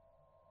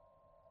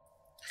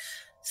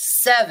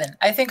 7.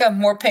 I think I'm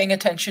more paying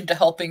attention to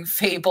helping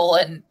Fable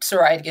and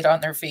Saride get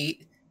on their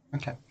feet.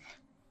 Okay.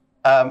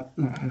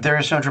 There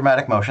is no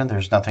dramatic motion.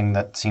 There's nothing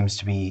that seems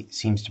to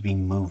be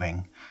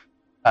moving.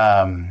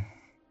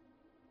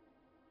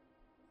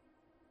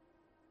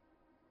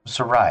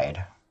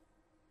 Saride,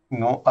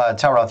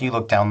 Talroth, you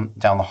look down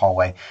the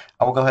hallway.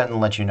 I will go ahead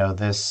and let you know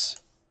this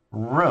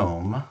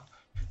room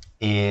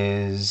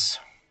is.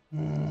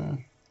 How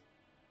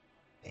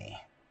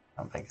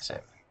big is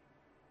it?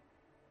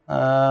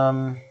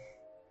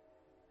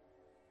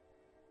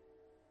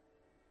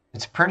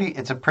 It's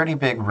a pretty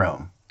big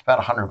room. It's about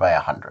 100 by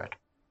 100,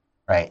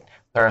 right?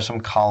 There are some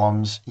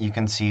columns. You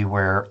can see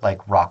where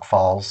like rock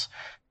falls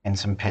and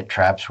some pit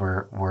traps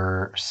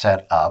were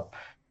set up.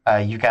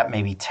 You got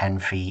maybe 10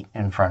 feet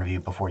in front of you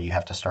before you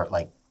have to start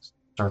like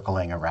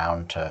circling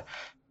around to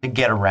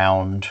get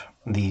around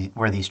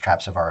where these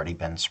traps have already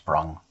been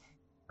sprung,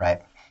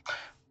 right?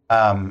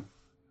 But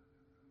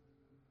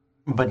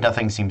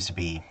nothing seems to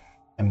be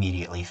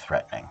immediately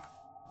threatening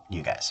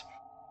you guys.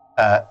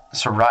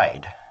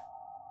 Saride,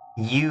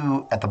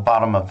 you at the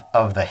bottom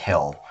of the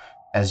hill,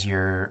 as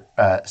you're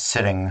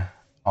sitting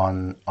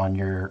on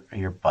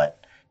your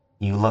butt,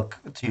 you look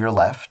to your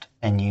left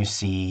and you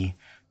see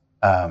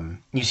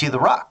the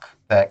rock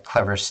that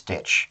Clever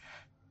Stitch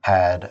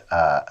hath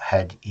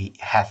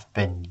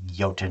been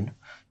Jotun.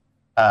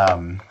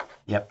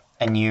 Yep.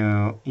 And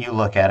you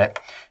look at it,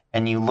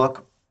 and you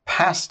look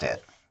past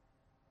it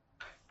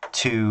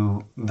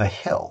to the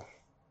hill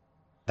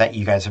that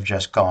you guys have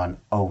just gone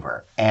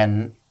over.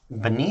 And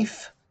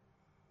beneath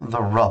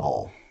the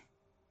rubble,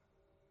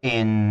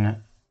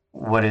 in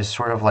what is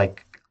sort of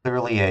like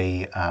clearly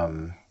a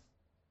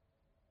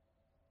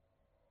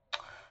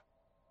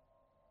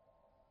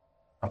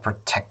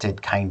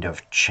protected kind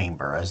of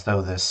chamber, as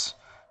though this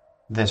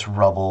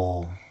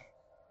rubble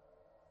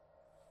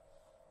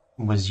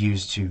was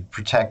used to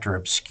protect or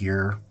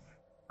obscure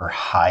or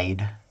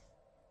hide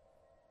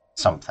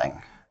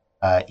something.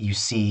 You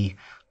see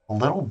a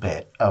little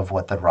bit of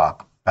what the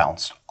rock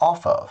bounced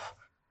off of.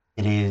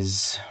 It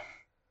is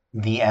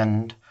the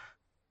end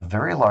of a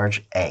very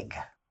large egg.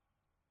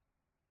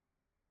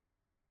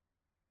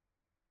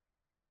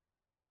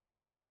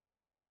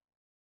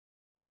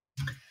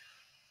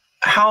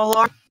 How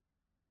large?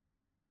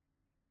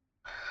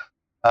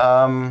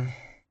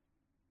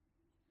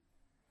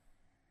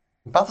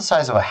 About the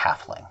size of a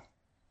halfling.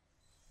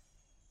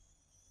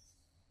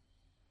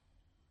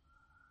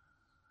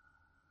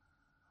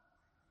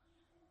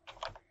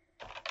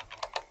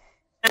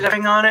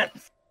 Anything on it?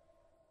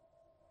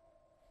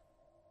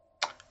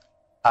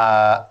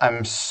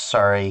 I'm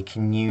sorry,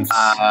 can you...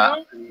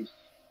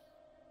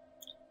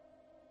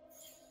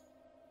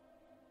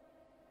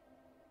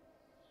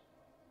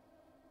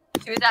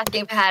 He was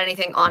asking if it had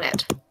anything on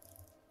it.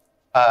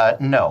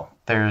 No,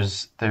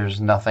 there's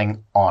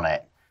nothing on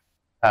it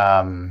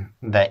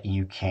that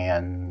you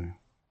can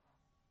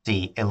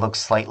see. It looks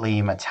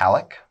slightly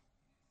metallic.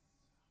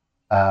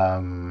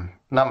 Not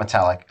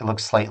metallic. It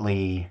looks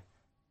slightly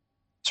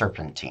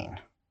serpentine.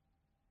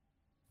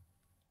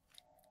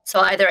 So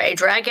either a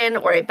dragon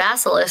or a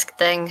basilisk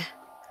thing.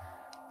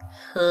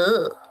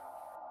 Ugh.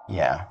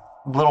 Yeah,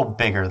 a little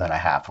bigger than a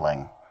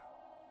halfling,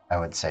 I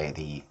would say,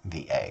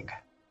 the egg.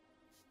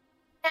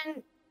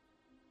 Can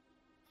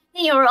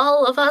any or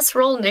all of us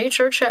roll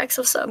nature checks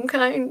of some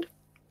kind?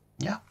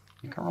 Yeah,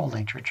 you can roll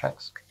nature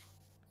checks.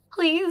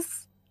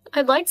 Please.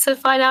 I'd like to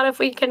find out if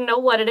we can know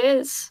what it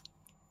is.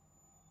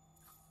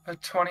 A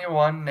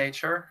 21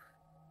 nature.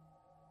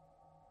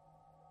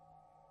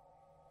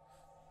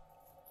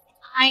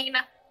 Fine.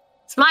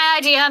 It's my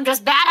idea. I'm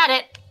just bad at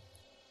it.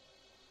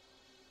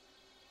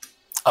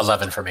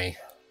 11 for me.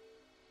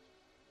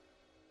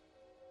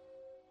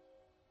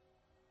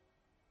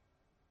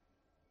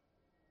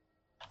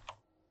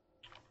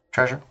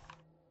 Treasure?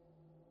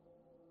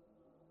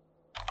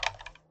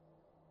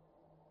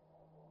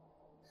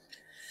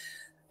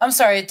 I'm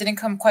sorry, it didn't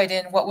come quite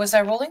in. What was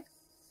I rolling?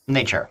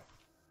 Nature.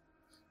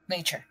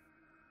 Nature.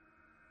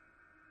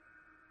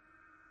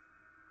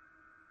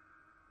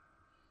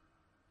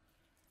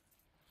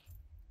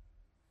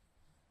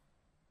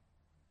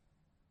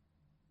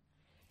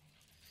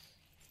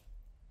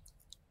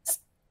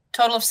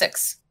 Total of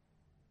 6.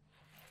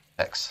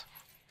 6.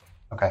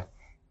 Okay.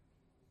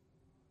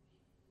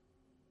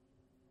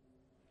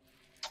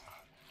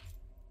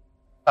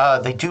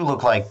 They do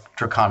look like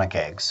draconic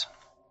eggs.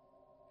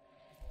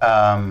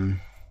 Now's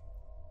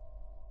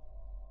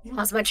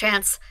my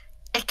chance.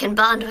 It can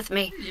bond with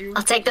me.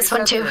 I'll take this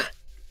one too.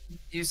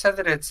 You said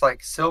that it's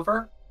like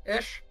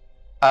silver-ish?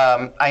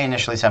 I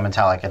initially said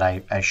metallic, and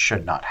I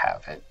should not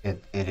have it.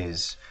 It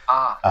is.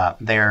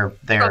 They're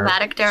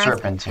Chromatic,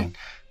 serpentine.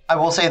 I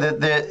will say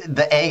that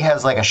the egg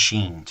has like a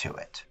sheen to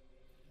it,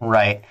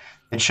 right?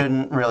 It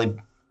shouldn't really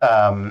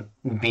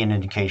be an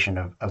indication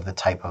of the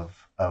type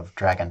of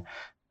dragon.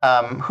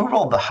 Who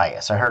rolled the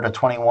highest? I heard a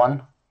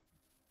 21.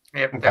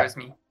 Yep, that was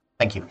me.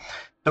 Thank you.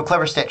 So,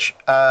 Clever Stitch,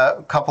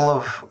 couple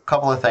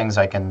of things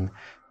I can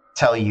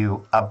tell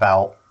you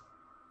about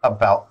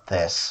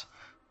this.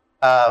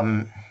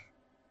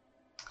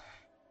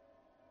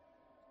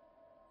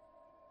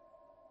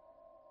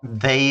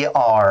 They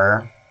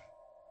are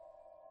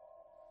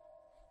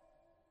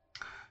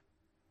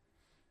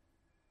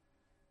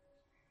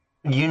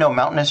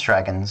mountainous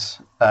dragons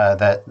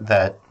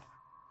that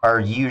are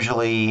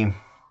usually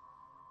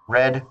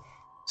red,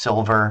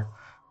 silver.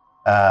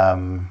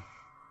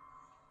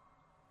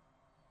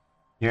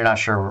 You're not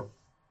sure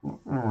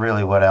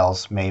really what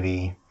else,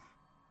 maybe.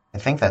 I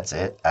think that's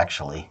it,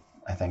 actually.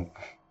 I think.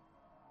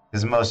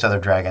 Because most other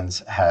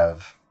dragons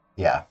have,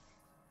 yeah.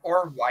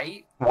 Or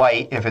white?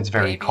 White, if it's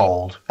very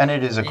cold. And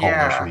it is a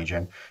coldish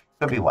region.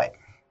 Could be white.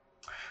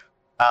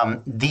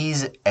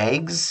 These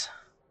eggs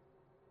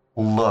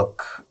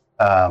look...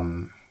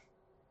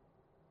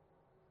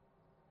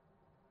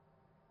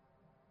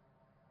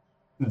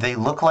 they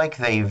look like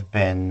they've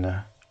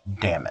been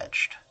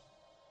damaged.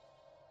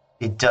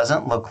 It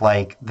doesn't look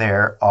like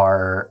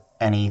there's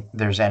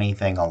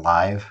anything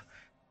alive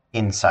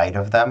inside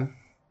of them.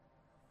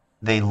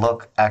 They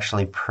look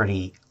actually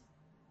pretty,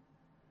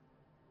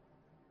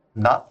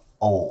 not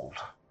old,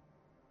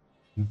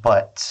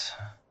 but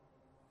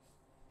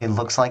it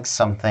looks like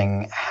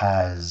something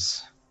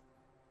has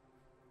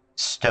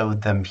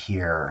stowed them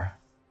here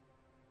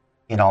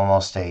in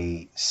almost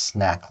a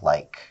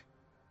snack-like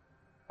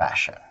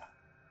fashion.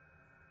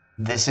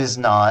 This is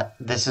not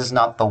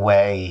the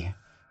way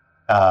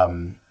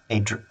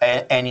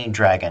any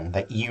dragon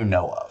that you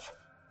know of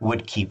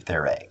would keep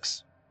their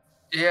eggs.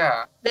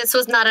 Yeah. This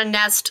was not a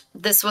nest.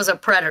 This was a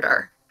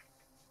predator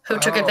who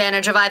took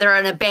advantage of either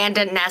an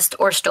abandoned nest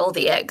or stole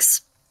the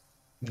eggs.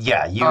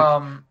 Yeah,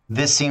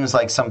 this seems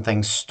like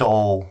something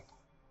stole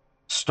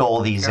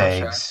these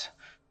eggs.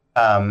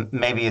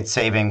 Maybe it's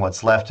saving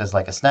what's left as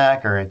like a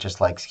snack, or it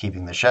just likes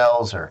keeping the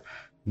shells, or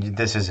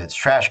this is its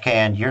trash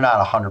can. You're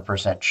not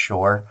 100%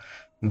 sure,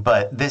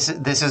 but this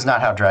is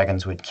not how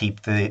dragons would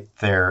keep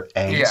their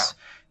eggs. Yeah.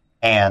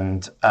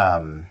 And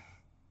I'm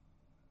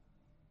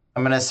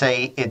going to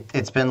say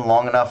it's been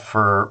long enough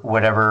for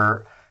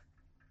whatever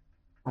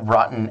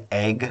rotten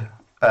egg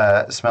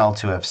smell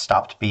to have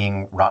stopped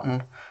being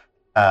rotten,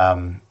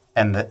 and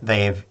that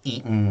they've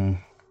eaten,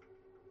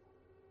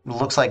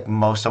 looks like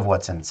most of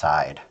what's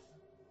inside.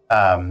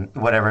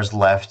 Whatever's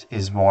left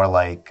is more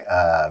like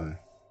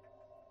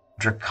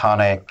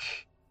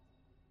draconic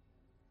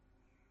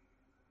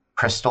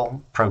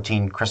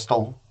protein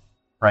crystal,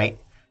 right?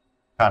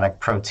 Draconic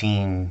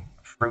protein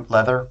fruit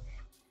leather.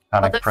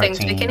 Other things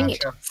we can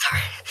eat.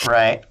 Sorry.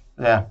 Right.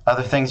 Yeah.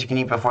 Other things you can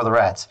eat before the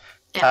rats.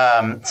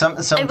 Yeah.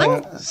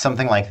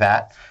 Something like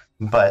that.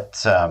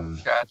 But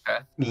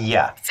gotcha.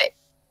 Yeah.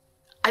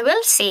 I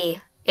will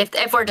see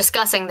if we're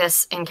discussing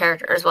this in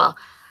character as well.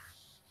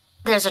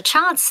 There's a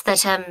chance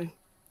that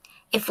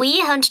if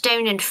we hunt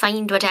down and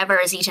find whatever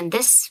is eating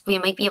this, we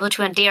might be able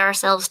to endear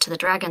ourselves to the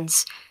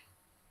dragons.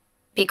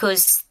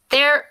 Because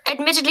they're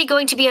admittedly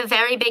going to be a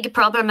very big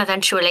problem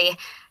eventually.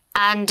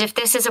 And if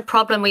this is a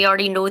problem we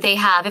already know they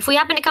have, if we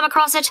happen to come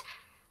across it,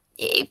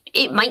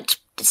 it might,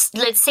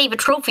 let's save a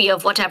trophy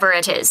of whatever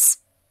it is.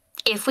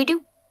 If we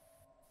do.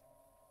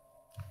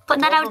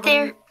 Putting that out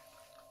there.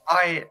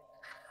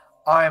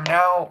 I am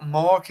now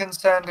more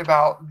concerned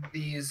about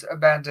these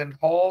abandoned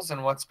holes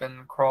and what's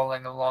been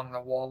crawling along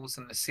the walls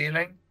and the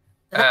ceiling.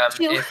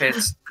 If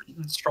it's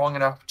strong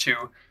enough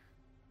to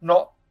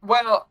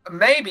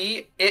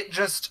maybe it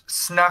just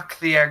snuck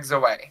the eggs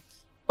away.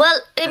 Well,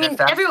 I And mean, if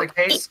that's the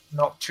case,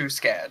 not too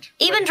scared.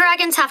 even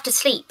dragons have to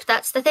sleep.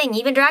 That's the thing.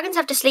 Even dragons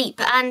have to sleep.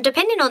 And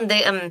depending on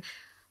the,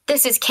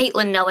 this is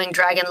Caitlin knowing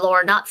dragon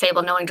lore, not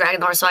Fable knowing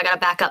dragon lore, so I gotta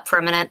back up for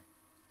a minute,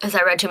 because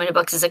I read too many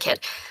books as a kid.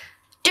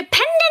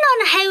 Depending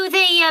on how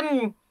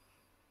they,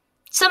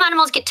 some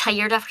animals get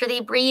tired after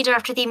they breed, or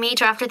after they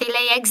mate, or after they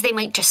lay eggs. They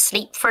might just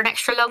sleep for an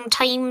extra long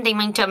time. They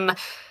might,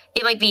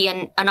 it might be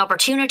an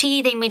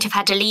opportunity. They might have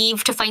had to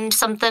leave to find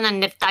something,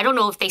 and I don't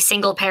know if they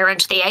single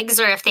parent the eggs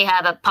or if they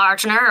have a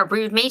partner or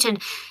broodmate,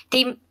 and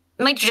they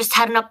might have just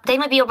had they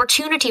might be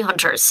opportunity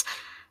hunters.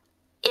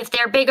 If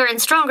they're bigger and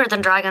stronger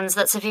than dragons,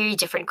 that's a very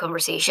different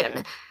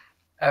conversation.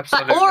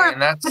 Absolutely,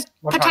 and that's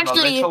what I'm a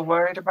little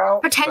worried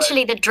about.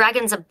 Potentially, the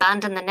dragons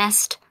abandoned the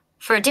nest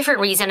for a different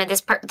reason, and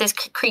this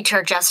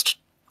creature just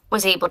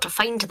was able to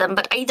find them.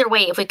 But either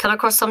way, if we come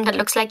across something that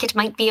looks like it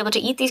might be able to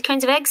eat these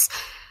kinds of eggs,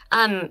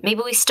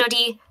 maybe we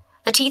study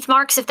the teeth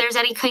marks, if there's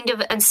any kind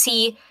of, and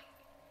see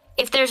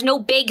if there's no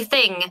big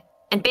thing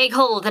and big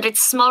hole that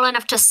it's small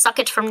enough to suck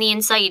it from the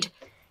inside.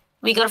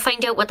 We gotta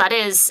find out what that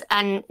is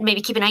and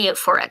maybe keep an eye out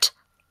for it.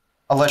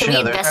 I'll let Can you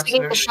we know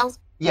investigate the shells?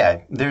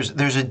 Yeah,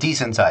 there's a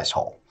decent sized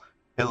hole.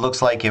 It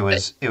looks like it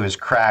was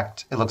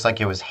cracked. It looks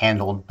like it was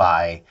handled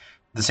by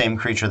the same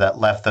creature that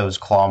left those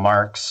claw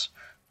marks.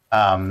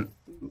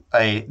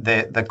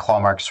 The claw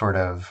marks sort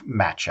of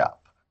match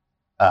up.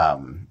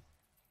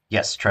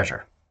 Yes,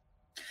 Treasure.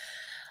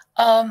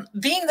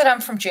 Being that I'm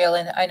from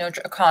Jalen, I know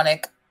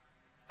Draconic.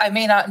 I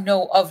may not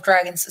know of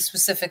dragons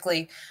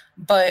specifically,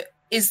 but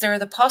is there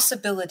the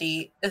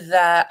possibility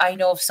that I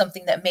know of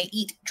something that may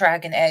eat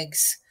dragon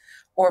eggs,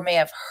 or may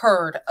have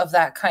heard of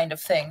that kind of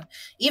thing,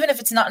 even if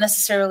it's not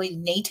necessarily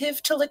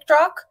native to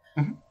Lickdrock,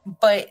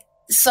 but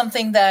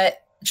something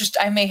that just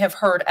I may have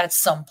heard at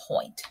some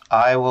point?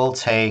 I will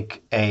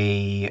take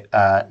a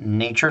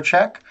nature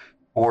check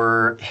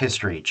or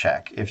history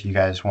check if you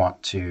guys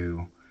want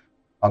to.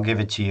 I'll give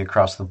it to you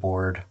across the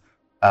board.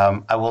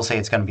 I will say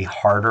it's going to be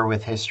harder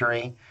with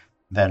history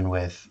than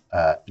with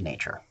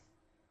nature.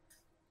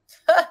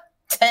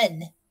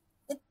 10.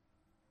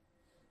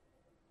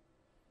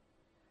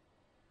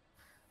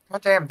 Oh,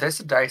 damn, this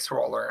dice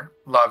roller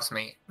loves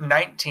me.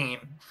 19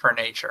 for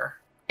nature.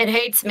 It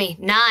hates me.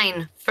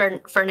 9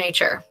 for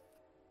nature.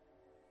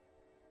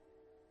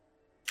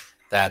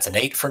 That's an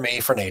 8 for me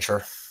for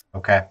nature.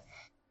 Okay.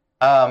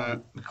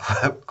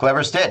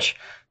 Clever Stitch,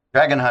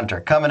 Dragon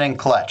Hunter, coming in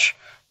clutch.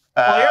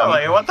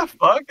 Clearly, what the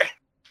fuck?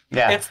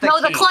 Yeah. It's the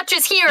No, the key. clutch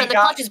is here, and the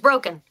clutch is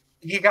broken.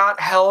 He got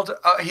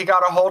he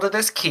got a hold of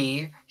this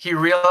key. He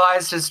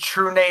realized his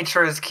true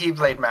nature as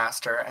Keyblade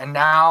Master, and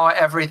now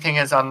everything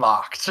is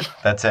unlocked.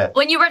 That's it.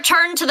 When you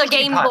return to the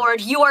game pun.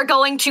 board, you are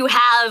going to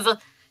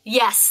have...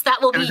 Yes,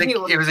 that will be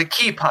you. It was a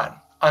key pun.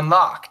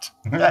 Unlocked.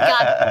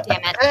 God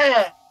damn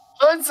it.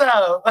 What's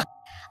up?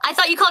 I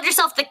thought you called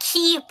yourself the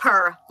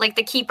keeper, like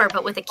the keeper,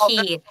 but with a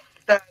key.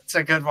 That's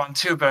a good one,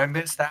 too, but I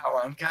missed that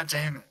one. God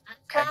damn it.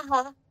 Okay.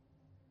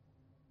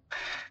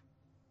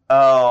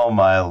 Oh,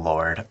 my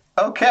Lord.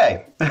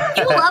 Okay.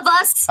 You love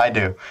us. I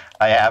do.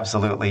 I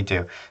absolutely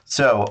do.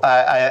 So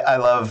I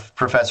love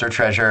Professor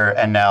Treasure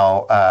and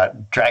now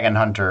Dragon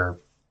Hunter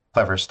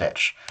Clever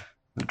Stitch.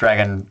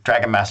 Dragon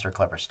Master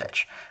Clever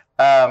Stitch.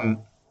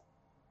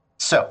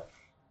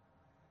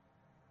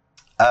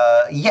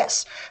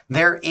 Yes,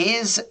 there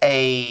is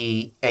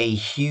a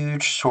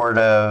huge sort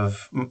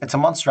of, it's a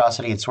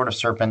monstrosity, it's sort of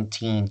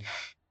serpentine,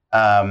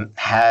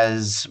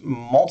 has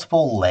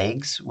multiple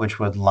legs, which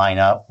would line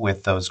up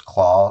with those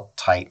claw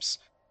types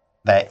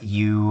that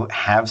you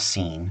have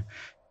seen.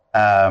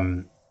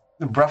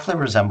 Roughly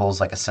resembles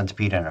like a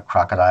centipede and a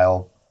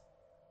crocodile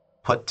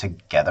put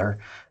together.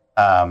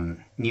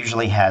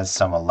 Usually has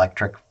some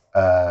electric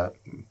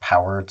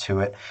power to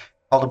it,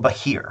 called a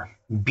Behir.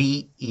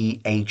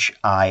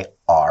 Behir.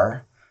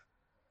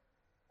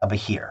 A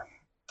Behir.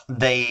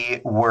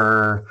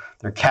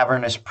 They're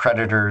cavernous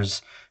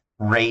predators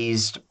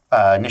raised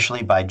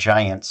initially by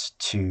giants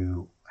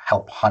to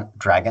help hunt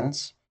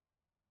dragons.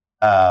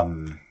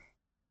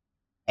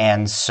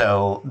 And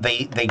so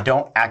they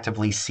don't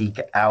actively seek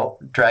out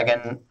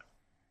dragon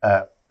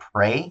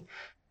prey,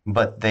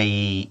 but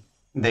they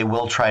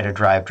will try to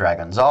drive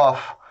dragons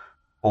off,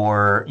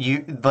 or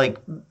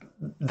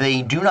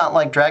they do not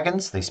like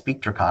dragons. They speak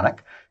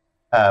Draconic,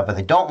 but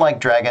they don't like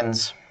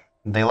dragons.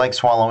 They like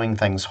swallowing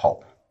things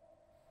whole.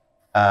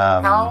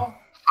 How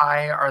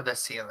high are the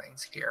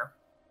ceilings here?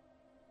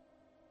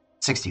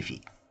 60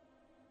 feet.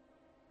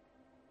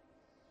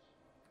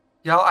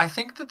 Y'all, I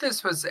think that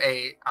this was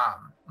a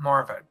more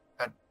of a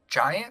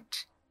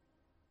giant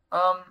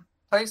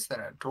place than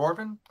a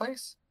dwarven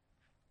place.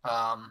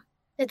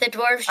 Did the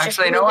dwarves just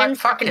Actually, you know move what? in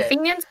for Fuck it.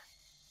 convenience?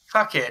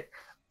 Fuck it.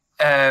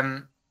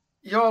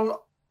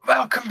 Y'all,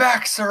 welcome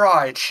back,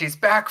 Sarai. She's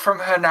back from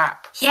her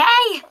nap. Yay!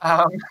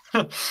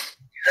 That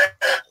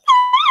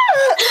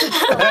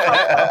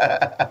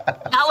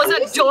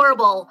was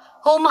adorable.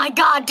 Oh my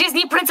god,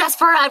 Disney Princess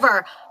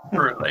forever.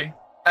 Truly.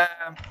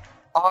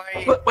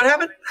 What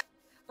happened?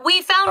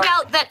 We found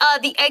out that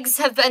the eggs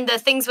and the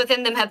things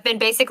within them have been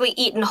basically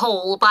eaten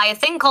whole by a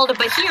thing called a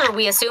Bahir,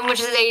 we assume, which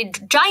is a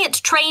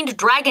giant trained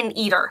dragon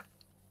eater.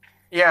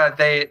 Yeah,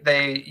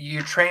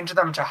 you trained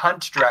them to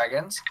hunt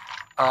dragons,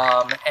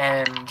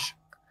 and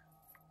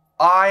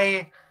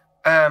I,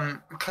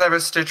 Clever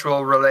Stitch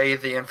will relay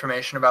the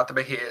information about the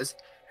Bahirs,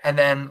 and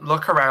then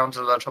look around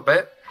a little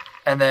bit,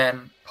 and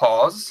then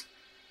pause,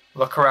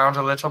 look around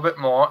a little bit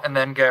more, and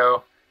then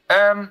go,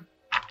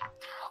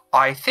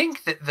 I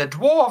think that the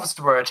dwarves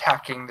were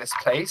attacking this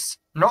place,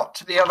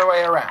 not the other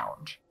way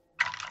around.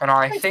 And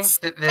I think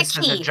that this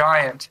is a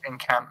giant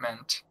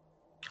encampment.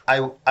 I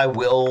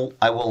will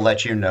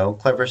let you know,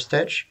 Clever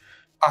Stitch,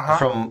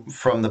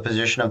 from the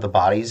position of the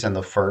bodies in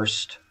the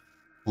first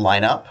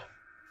lineup,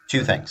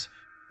 two things.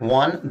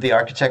 One, the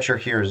architecture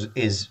here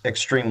is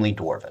extremely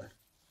dwarven.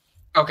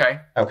 Okay.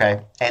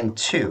 Okay. And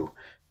two,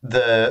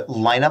 the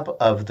lineup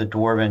of the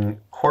dwarven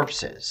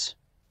corpses.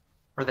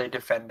 Were they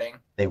defending?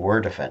 They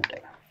were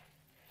defending.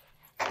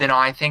 Then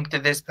I think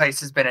that this place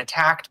has been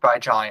attacked by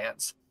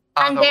giants.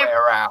 Other way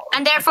around.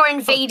 And therefore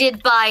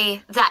invaded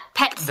by that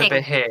pet thing.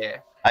 The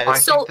Bahir. I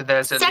think that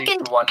there's at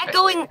least one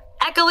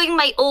echoing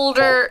my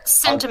older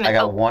sentiment. I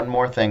got one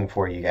more thing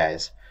for you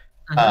guys.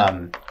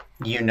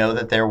 You know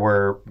that there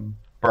were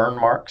burn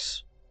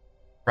marks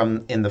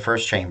in the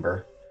first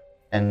chamber,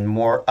 and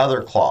more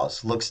other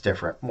claws. Looks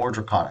different, more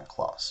draconic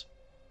claws.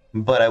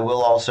 But I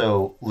will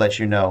also let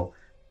you know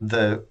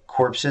the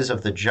corpses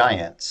of the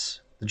giant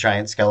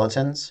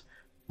skeletons,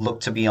 look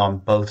to be on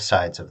both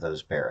sides of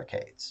those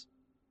barricades.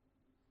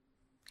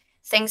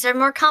 Things are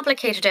more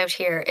complicated out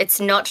here.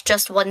 It's not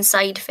just one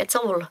side fits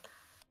all.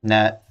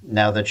 Now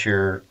that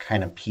you're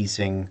kind of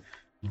piecing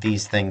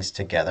these things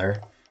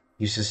together,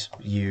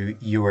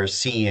 you are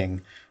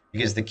seeing,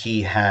 because the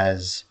key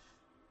has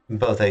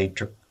both a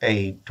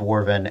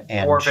dwarven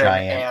and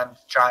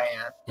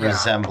giant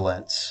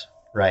resemblance,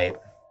 right?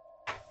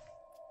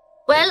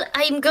 Well,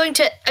 I'm going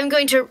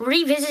to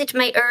revisit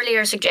my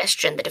earlier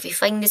suggestion that if we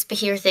find this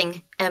Bahir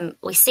thing,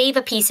 we save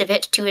a piece of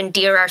it to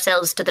endear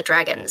ourselves to the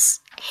dragons.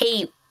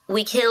 Hey,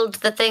 we killed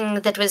the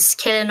thing that was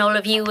killing all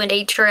of you and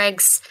ate your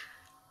eggs.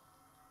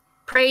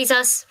 Praise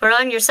us, we're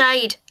on your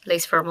side, at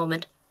least for a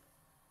moment.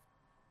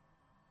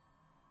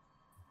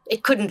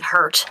 It couldn't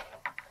hurt.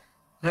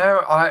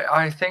 No,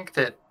 I think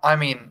that,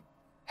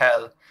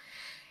 hell,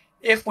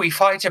 if we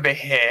fight a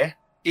Bahir,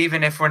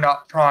 even if we're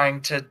not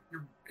trying to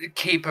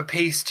keep a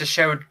piece to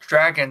show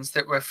dragons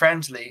that we're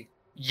friendly,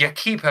 you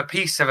keep a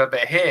piece of a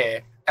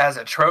Bahir as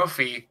a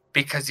trophy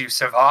because you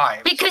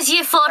survived. Because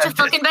you fought a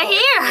fucking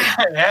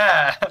Bahir!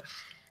 Yeah.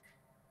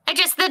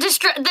 The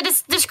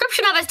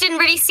description of us didn't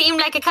really seem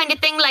like a kind of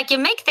thing like you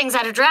make things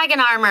out of dragon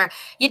armor.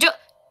 We'd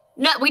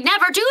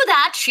never do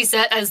that, she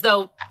said, as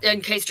though,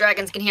 in case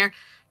dragons can hear.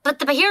 But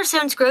the Bahir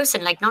sounds gross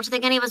and not to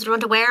think any of us would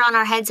want to wear on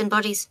our heads and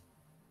bodies.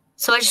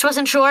 So I just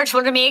wasn't sure, I just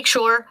wanted to make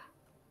sure.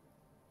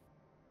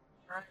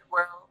 Right,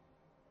 well,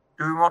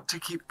 do we want to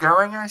keep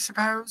going, I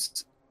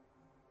suppose?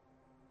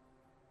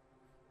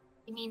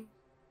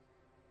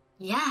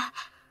 Yeah.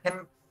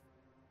 And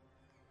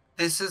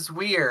this is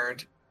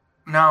weird.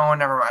 No,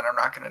 never mind. I'm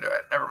not going to do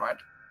it. Never mind.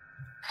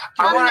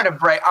 I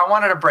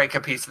wanted to break a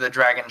piece of the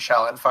dragon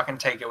shell and fucking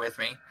take it with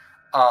me.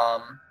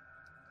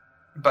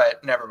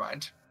 But never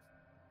mind.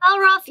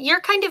 Alroth,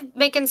 you're kind of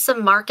making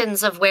some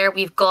markings of where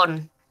we've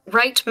gone,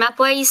 right?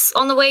 Map-wise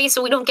on the way,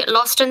 so we don't get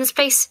lost in this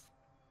place?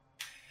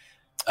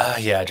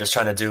 Yeah, just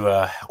trying to do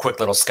a quick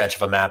little sketch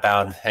of a map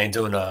out. I ain't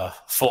doing a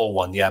full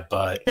one yet,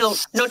 but...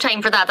 No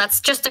time for that. That's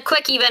just a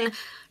quick even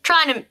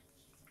trying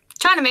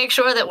to make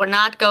sure that we're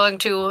not going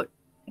to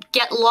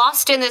get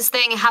lost in this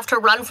thing, have to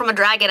run from a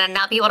dragon and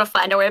not be able to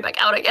find our way back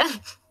out again.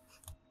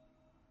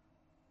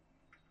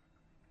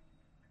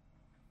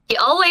 You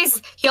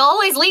always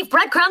leave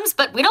breadcrumbs,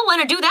 but we don't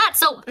want to do that,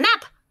 so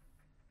map!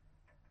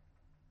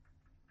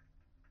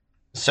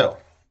 So,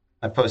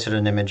 I posted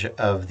an image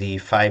of the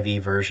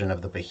 5e version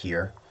of the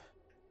Bahir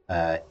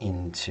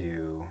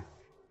into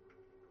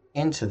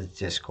the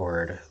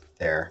Discord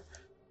there.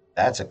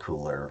 That's a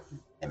cooler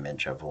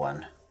image of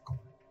one.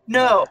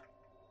 No.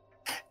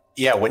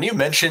 Yeah, when you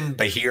mentioned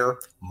Bahir,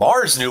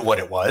 Mars knew what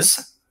it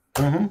was.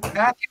 Mm-hmm. I've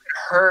not even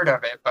heard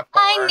of it before.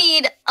 I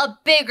need a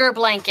bigger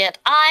blanket.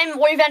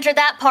 We've entered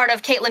that part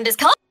of Caitlin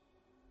Discomfort.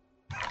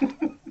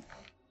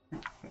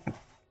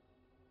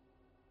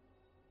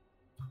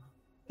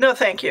 No,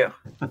 thank you.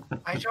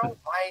 I don't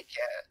like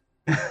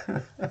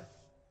it.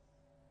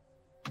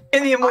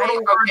 In the immortal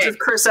words of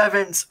Chris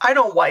Evans, I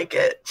don't like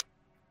it.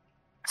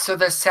 So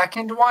the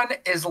second one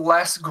is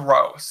less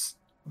gross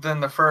than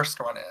the first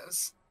one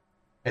is.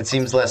 It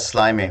seems less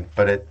slimy,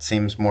 but it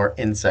seems more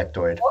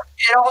insectoid.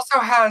 It also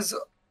has,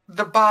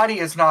 the body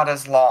is not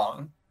as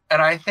long.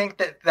 And I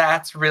think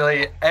that's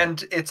really,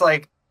 and it's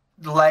like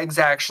the legs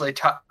actually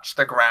touch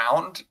the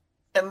ground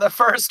in the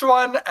first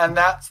one, and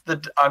that's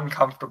the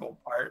uncomfortable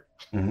part.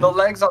 Mm-hmm. The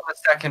legs on the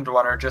second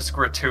one are just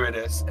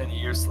gratuitous and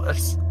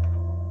useless.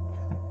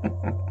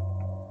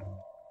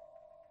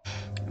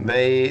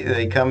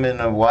 They come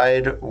in a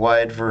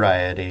wide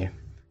variety.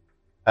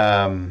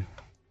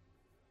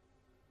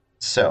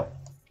 So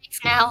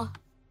now?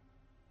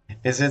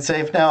 Is it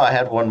safe now? I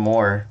had one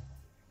more.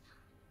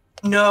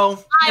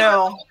 No.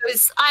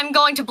 I'm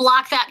going to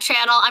block that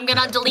channel. I'm going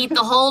to delete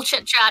the whole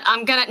chit chat.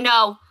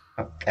 No.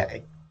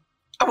 Okay.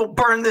 I will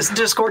burn this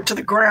Discord to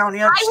the ground.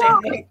 You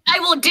understand me? I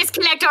will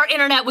disconnect our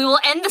internet. We will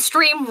end the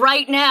stream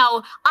right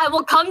now. I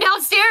will come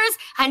downstairs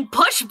and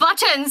push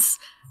buttons.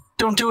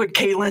 Don't do it,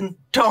 Caitlin.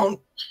 Don't.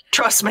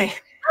 Trust me.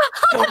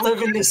 Don't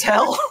live in this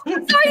hell. I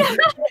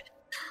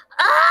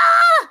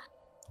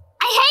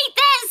hate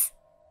this.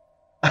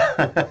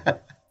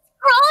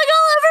 Crawling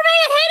all over me.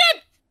 I hate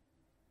it.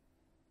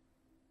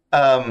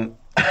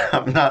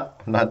 I'm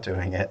not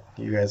doing it.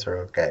 You guys are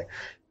okay.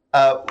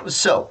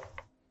 So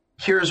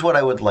here's what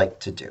I would like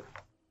to do.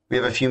 We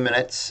have a few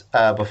minutes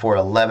before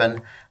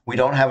 11. We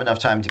don't have enough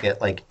time to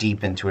get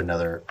deep into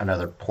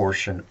another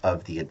portion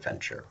of the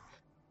adventure.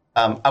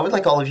 I would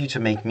like all of you to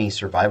make me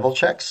survival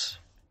checks,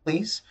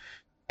 please.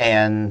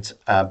 And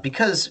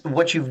because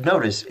what you've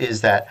noticed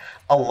is that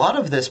a lot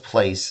of this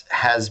place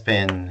has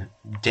been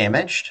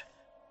damaged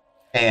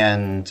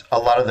and a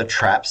lot of the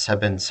traps have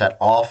been set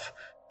off.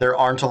 There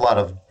aren't a lot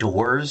of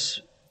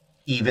doors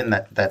even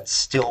that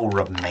still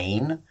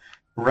remain,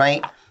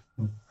 right?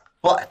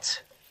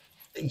 But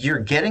you're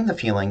getting the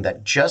feeling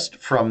that just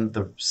from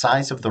the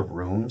size of the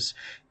rooms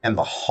and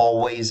the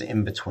hallways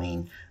in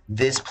between,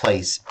 this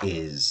place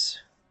is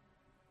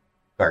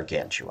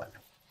gargantuan,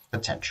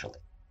 potentially,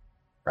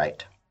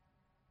 right?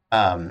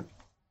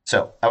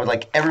 So I would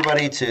like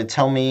everybody to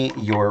tell me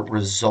your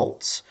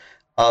results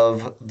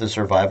of the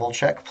survival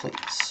check,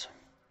 please.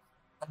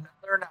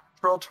 Another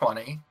natural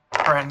 20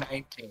 for a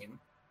 19.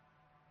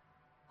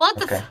 What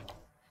the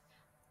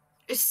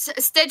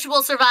Stitch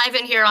will survive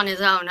in here on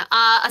his own.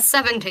 A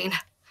 17. Okay.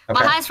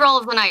 My highest roll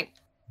of the night.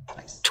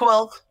 Nice.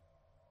 12.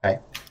 Okay.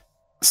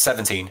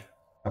 17.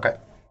 Okay.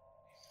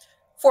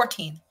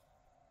 14.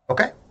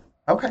 Okay.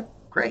 Okay.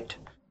 Great.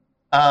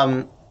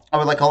 I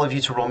would like all of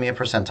you to roll me a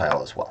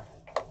percentile as well.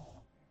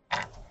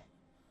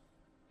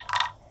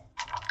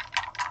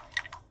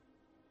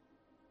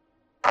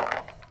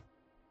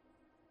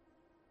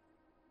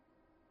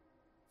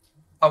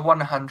 A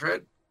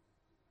 100.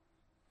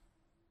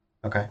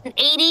 Okay. An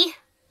 80.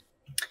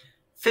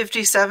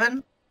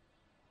 57.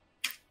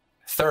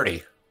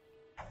 30.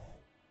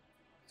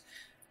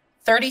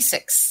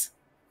 36.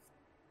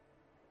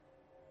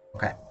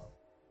 Okay.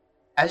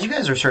 As you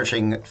guys are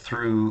searching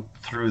through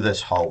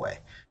this hallway,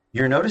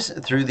 you're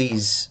noticing through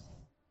these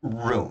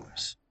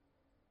rooms,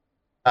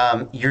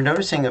 you're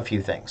noticing a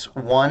few things.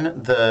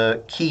 One,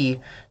 the key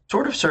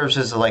sort of serves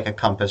as like a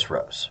compass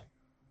rose,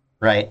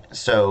 right?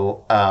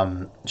 So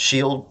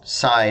shield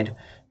side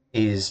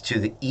is to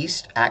the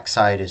east, axe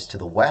side is to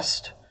the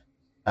west,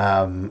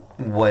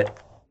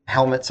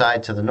 helmet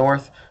side to the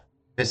north,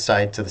 fist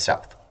side to the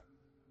south,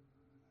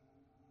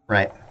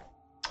 right?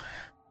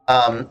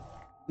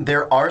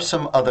 There are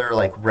some other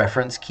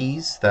reference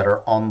keys that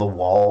are on the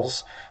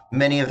walls.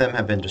 Many of them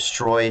have been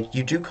destroyed.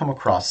 You do come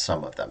across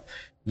some of them.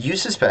 You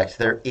suspect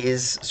there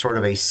is sort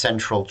of a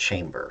central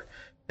chamber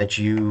that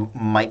you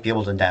might be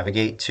able to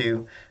navigate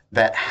to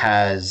that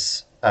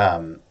has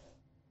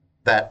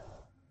that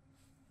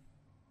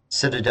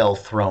Citadel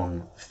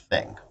throne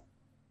thing.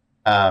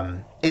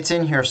 It's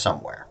in here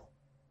somewhere.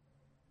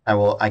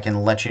 I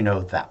can let you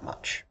know that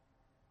much.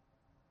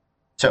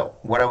 So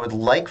what I would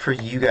like for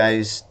you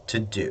guys to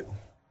do,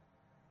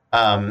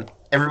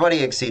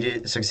 everybody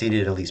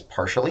succeeded at least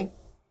partially.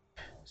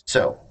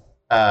 So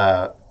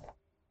I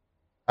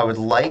would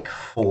like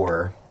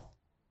for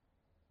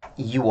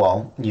you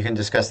all, you can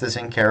discuss this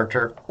in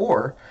character,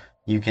 or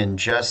you can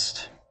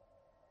just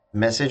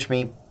message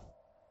me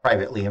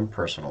privately and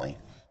personally.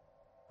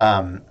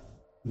 To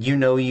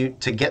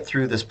get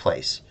through this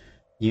place,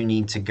 you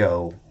need to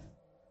go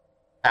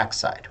axe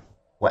side,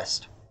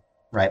 west,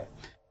 right?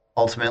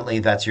 Ultimately,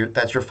 that's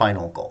your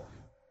final goal.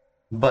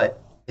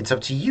 But it's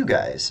up to you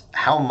guys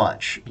how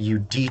much you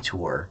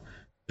detour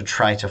to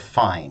try to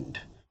find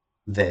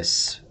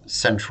this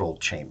central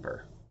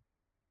chamber.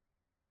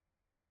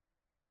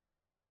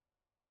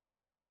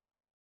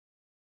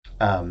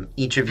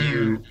 Each of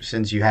you,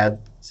 since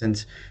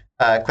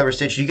Clever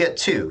Stitch, you get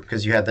 2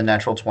 because you had the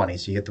natural 20,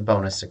 so you get the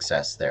bonus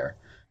success there.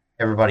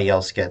 Everybody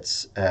else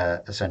gets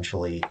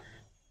essentially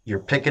you're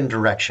picking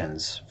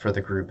directions for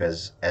the group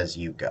as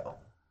you go.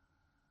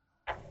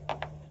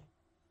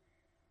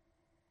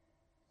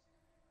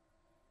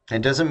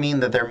 It doesn't mean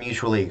that they're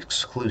mutually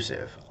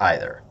exclusive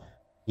either.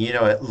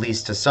 At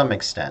least to some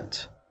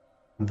extent,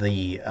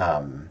 the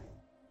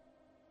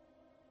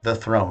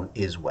throne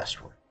is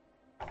westward.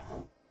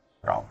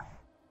 Throne.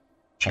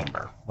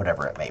 Chamber,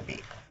 whatever it may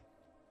be.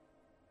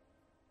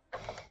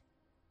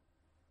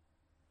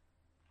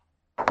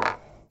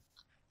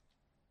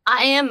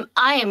 I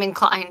am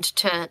inclined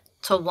to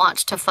want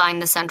to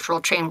find the central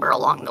chamber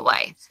along the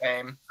way.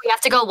 Same. We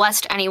have to go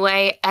west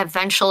anyway.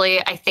 Eventually,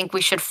 I think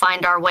we should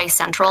find our way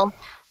central.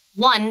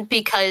 One,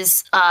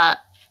 because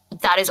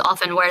that is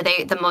often where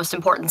the most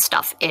important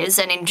stuff is.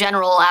 And in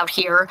general, out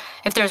here,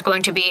 if there's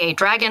going to be a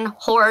dragon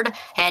horde,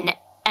 an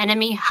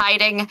enemy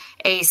hiding,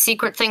 a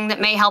secret thing that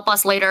may help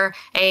us later,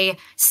 a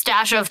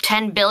stash of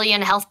 10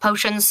 billion health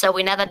potions so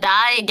we never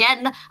die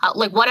again,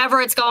 like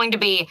whatever it's going to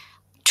be,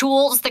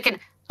 tools that can,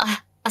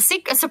 a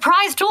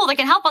surprise tool that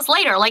can help us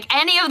later, like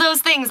any of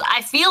those things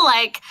I feel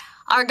like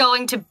are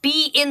going to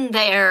be in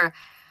there.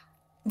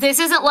 This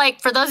isn't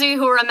like, for those of you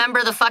who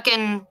remember the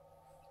fucking,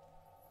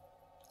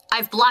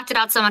 I've blocked it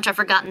out so much I've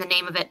forgotten the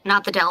name of it,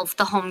 not the Delve,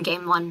 the home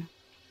game one.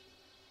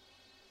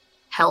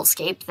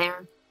 Hellscape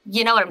there.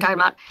 You know what I'm talking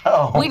about.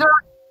 Oh.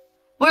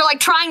 We're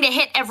like trying to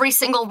hit every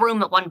single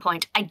room at one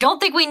point. I don't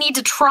think we need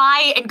to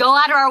try and go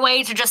out of our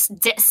way to just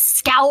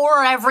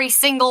scour every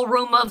single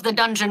room of the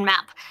dungeon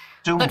map.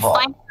 Doom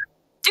Vault.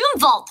 Doom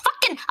Vault.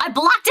 Fucking, I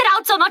blocked it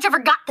out so much I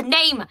forgot the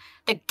name.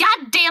 The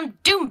goddamn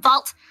Doom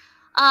Vault.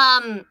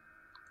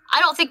 I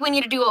don't think we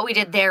need to do what we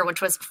did there,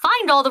 which was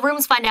find all the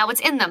rooms, find out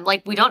what's in them.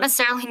 Like, we don't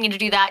necessarily need to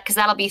do that because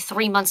that'll be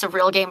 3 months of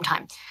real game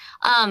time.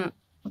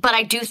 But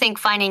I do think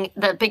finding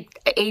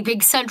a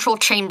big central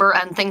chamber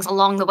and things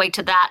along the way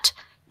to that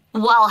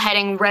while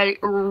heading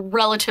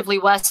relatively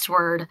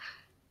westward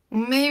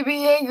may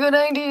be a good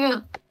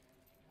idea.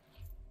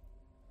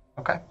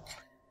 Okay.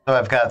 So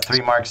I've got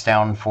 3 marks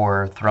down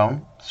for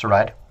Throne,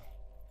 Saride.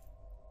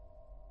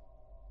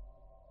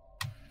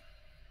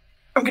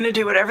 I'm going to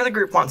do whatever the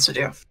group wants to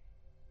do.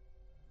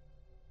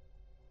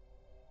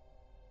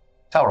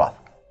 Talroth.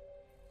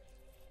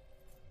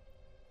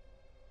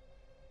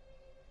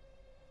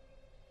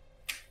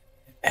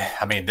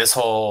 I mean, this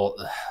whole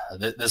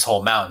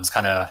mountain's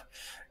kind of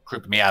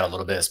creeping me out a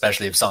little bit,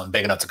 especially if something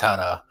big enough to kind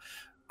of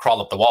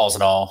crawl up the walls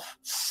and all.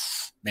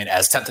 I mean,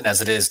 as tempting as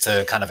it is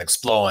to kind of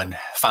explore and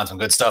find some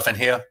good stuff in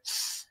here,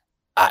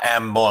 I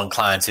am more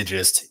inclined to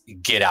just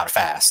get out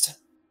fast.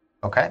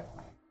 Okay.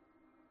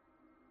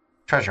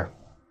 Treasure.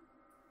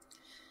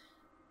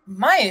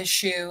 My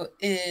issue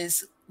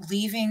is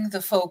leaving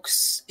the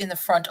folks in the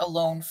front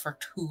alone for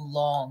too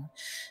long.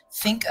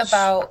 Think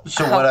about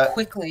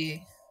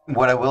quickly...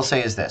 What I will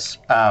say is this,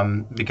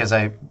 because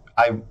I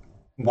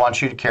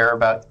want you to care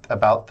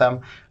about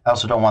them. I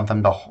also don't want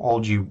them to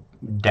hold you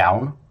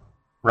down,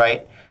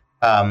 right?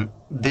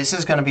 This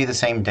is going to be the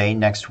same day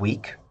next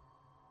week.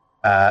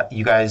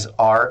 You guys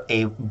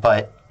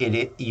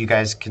you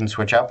guys can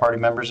switch out party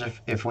members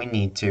if we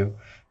need to.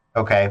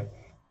 Okay.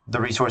 The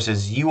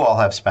resources you all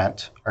have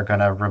spent are going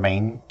to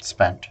remain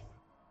spent.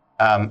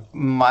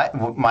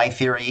 My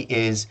theory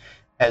is,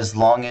 as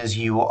long as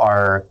you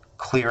are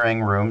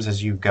clearing rooms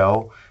as you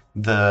go,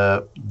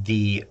 the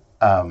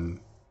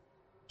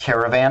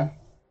caravan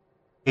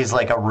is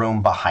like a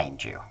room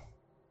behind you,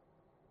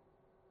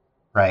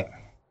 right?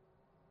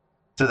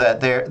 So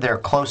that they're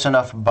close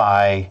enough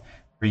by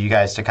for you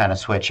guys to kind of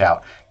switch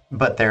out,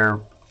 but they're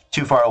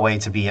too far away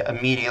to be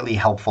immediately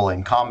helpful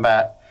in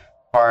combat,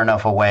 far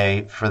enough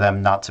away for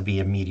them not to be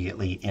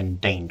immediately in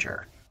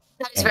danger.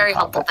 That is very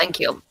helpful. Thank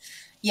you.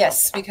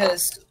 Yes,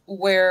 because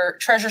where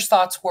Treasure's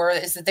thoughts were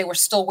is that they were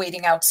still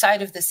waiting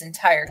outside of this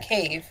entire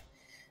cave,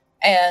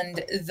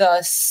 and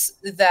thus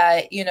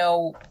that,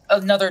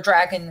 another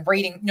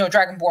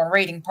Dragonborn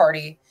raiding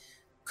party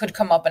could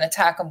come up and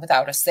attack them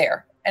without us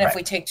there. And if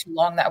we take too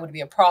long, that would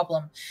be a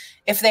problem.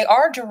 If they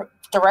are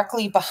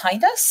directly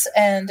behind us,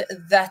 and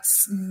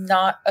that's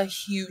not a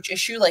huge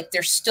issue, like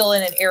they're still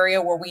in an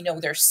area where we know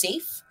they're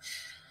safe,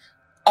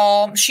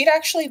 she'd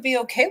actually be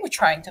okay with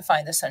trying to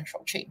find the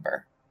central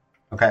chamber.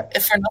 Okay.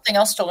 If for nothing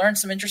else, to learn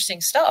some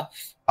interesting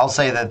stuff. I'll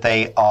say that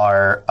they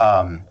are,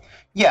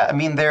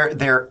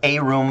 they're a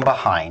room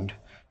behind.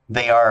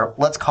 They are,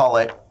 let's call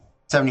it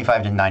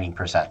 75 to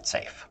 90%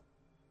 safe.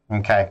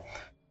 Okay.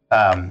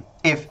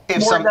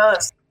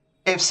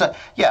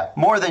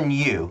 More than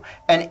you.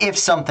 And if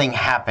something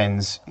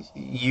happens,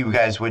 you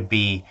guys would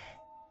be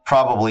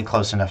probably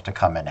close enough to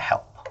come and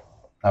help.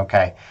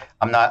 Okay.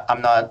 I'm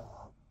not,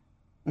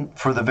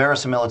 for the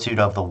verisimilitude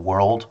of the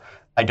world,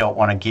 I don't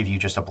want to give you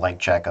just a blank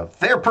check of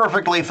they're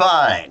perfectly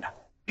fine.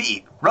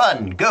 Beat,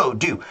 run, go,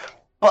 do.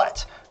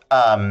 But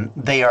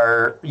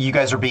you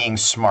guys are being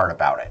smart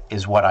about it,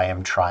 is what I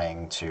am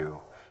trying to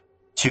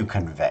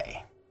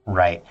convey,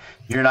 right?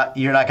 You're not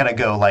going to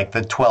go like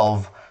the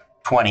 12,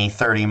 20,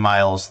 30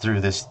 miles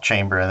through this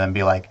chamber and then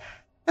be like,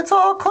 it's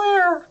all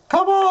clear,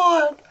 come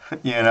on.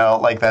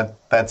 Like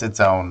that's its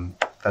own.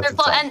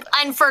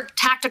 And for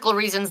tactical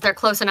reasons, they're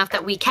close enough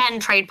that we can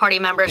trade party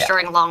members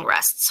during long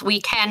rests.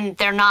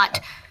 They're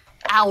not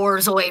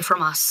hours away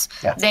from us.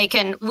 Yeah.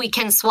 We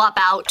can swap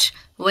out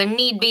when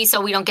need be, so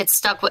we don't get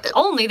stuck with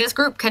only this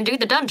group can do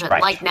the dungeon.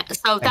 Right.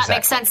 So that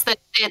makes sense that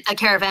the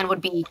caravan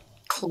would be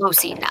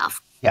close enough.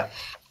 Yeah.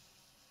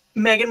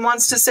 Megan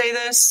wants to say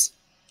this.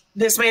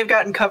 This may have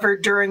gotten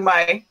covered during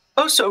my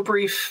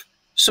brief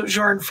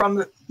sojourn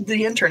from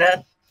the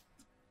internet.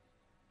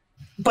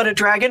 But a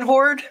dragon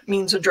horde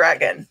means a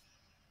dragon.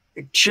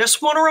 I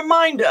just want to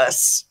remind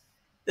us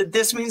that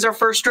this means our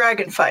first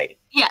dragon fight.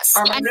 Yes.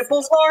 Are my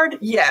nipples hard?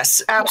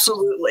 Yes,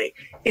 absolutely.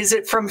 Is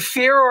it from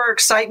fear or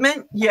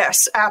excitement?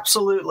 Yes,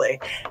 absolutely.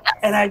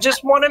 And I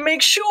just want to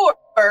make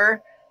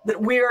sure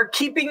that we are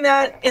keeping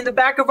that in the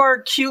back of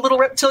our cute little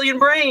reptilian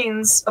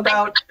brains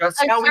about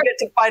how we get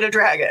to fight a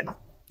dragon.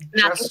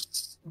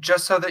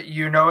 Just so that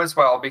you know as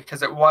well,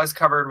 because it was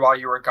covered while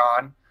you were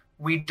gone,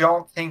 we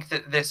don't think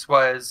that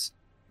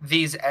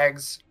these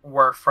eggs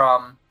were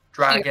from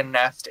Dragon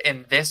Nest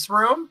in this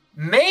room.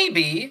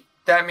 Maybe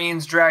that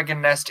means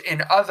Dragon Nest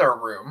in other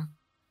room.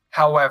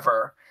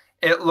 However,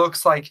 it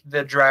looks like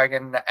the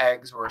dragon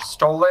eggs were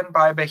stolen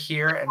by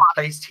Bahir and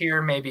placed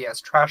here maybe as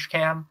trash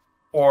can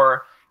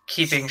or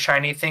keeping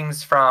shiny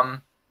things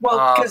from...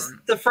 Well, because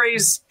the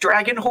phrase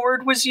dragon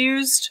horde was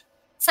used.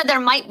 So there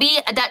might be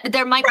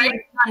right.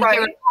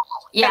 Here.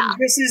 Yeah. And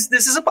this is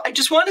I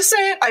just want to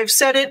say it. I've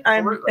said it.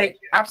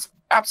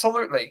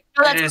 Absolutely.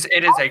 No,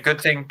 it is a good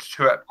thing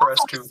for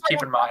us to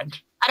keep in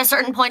mind. At a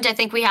certain point, I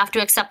think we have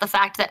to accept the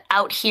fact that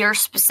out here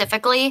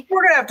specifically,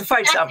 we're gonna have to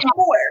fight some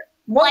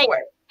more.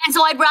 And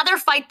so I'd rather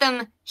fight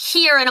them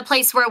here in a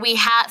place where we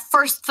have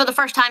for the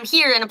first time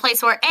here in a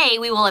place where A,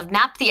 we will have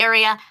mapped the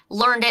area,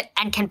 learned it,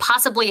 and can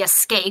possibly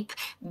escape.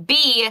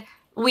 B,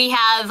 we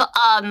have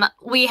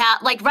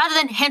like rather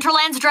than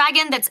Hinterlands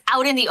Dragon that's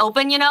out in the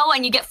open,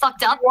 and you get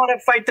fucked up. You want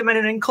to fight them in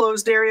an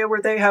enclosed area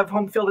where they have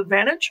home field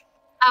advantage?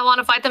 I want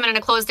to fight them in an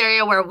enclosed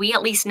area where we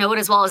at least know it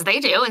as well as they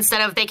do, instead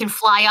of they can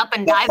fly up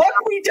and dive.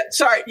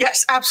 Sorry,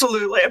 yes,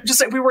 absolutely. I'm just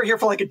saying we were here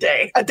for like a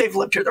day. They've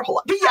lived here their whole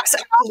life. But yes,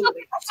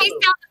 absolutely.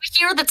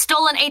 Here that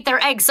stolen ate their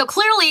eggs, so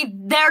clearly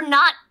they're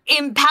not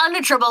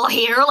impenetrable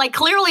here. Like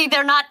clearly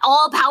they're not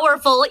all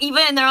powerful,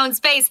 even in their own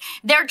space.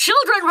 Their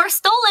children were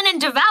stolen and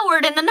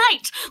devoured in the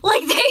night.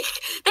 Like they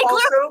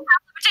clearly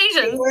have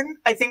limitations.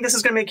 I think this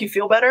is going to make you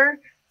feel better.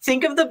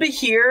 Think of the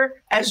Bahir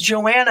as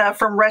Joanna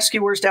from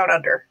Rescuers Down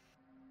Under.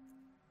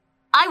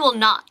 I will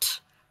not,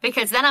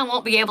 because then I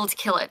won't be able to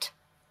kill it.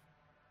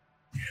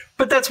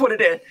 But that's what it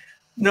is.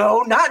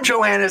 No, not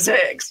Joanna's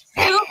eggs.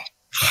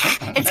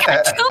 It's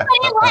got too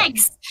many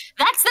legs.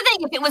 That's the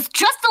thing. If it was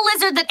just the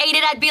lizard that ate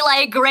it, I'd be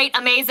like, great,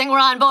 amazing, we're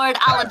on board.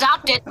 I'll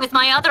adopt it with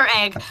my other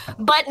egg.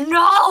 But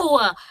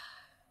no!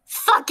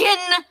 Fucking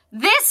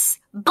this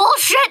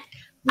bullshit!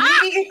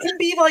 Maybe it can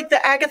be like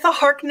the Agatha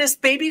Harkness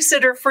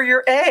babysitter for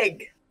your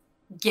egg.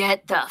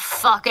 Get the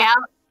fuck out.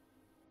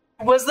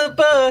 Was the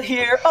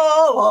Bahir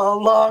all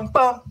along?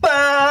 Bum,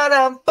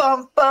 ba-dum,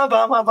 bum, bum,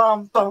 bum, bum,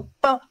 bum, bum,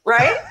 bum.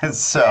 Right?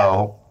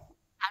 So,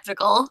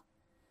 magical.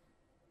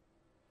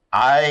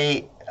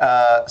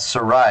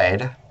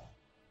 Saride,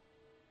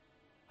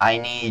 I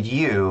need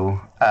you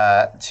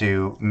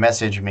to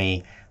message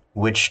me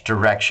which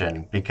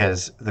direction,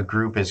 because the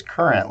group is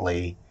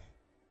currently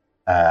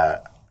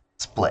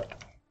split.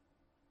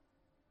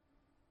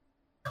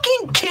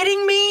 Fucking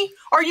kidding me?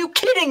 Are you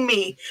kidding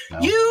me?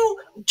 No. You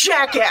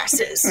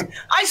jackasses!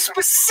 I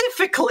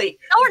specifically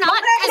don't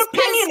have an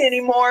opinion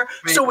anymore,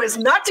 so as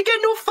not to get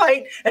into a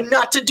fight and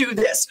not to do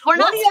this.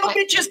 One of y'all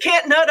bitches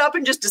can't nut up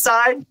and just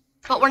decide.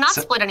 But we're not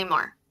split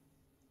anymore.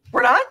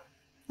 We're not?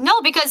 No,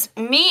 because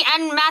me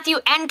and Matthew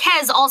and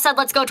Kez all said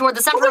let's go toward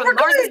the center room.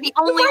 Mars is the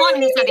only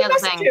one who said the other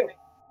thing.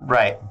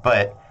 Right,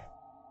 but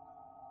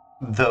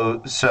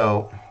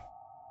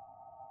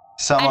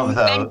some of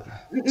those...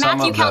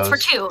 Matthew counts for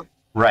two.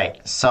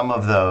 Right, some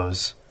of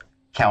those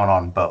count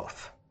on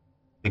both,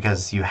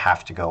 because you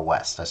have to go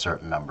west a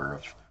certain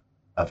number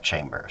of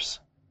chambers.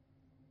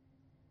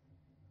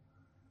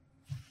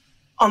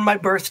 On my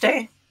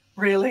birthday?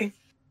 Really?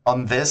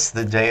 On this,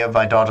 the day of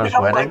my daughter's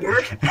wedding?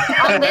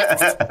 On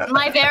this,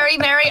 my very,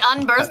 very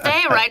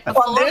unbirthday, right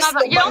before my...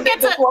 You don't get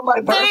to...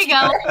 There you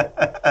go.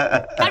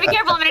 Gotta be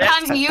careful how many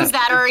times you use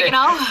that, or,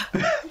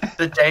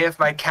 The day of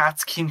my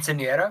cat's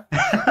quinceañera?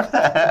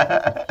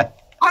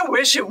 I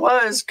wish it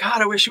was.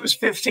 God, I wish it was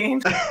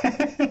 15.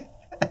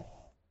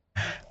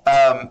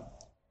 I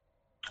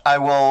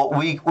will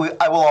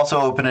also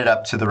open it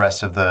up to the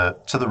rest of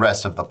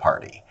the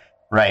party,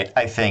 right?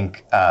 I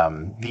think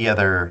the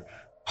other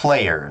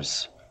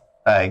players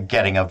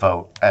getting a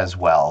vote as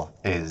well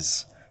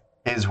is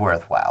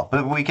worthwhile,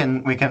 but we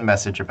can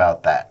message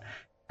about that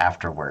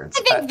afterwards.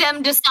 I think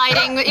them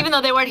deciding, even though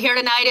they weren't here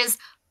tonight, is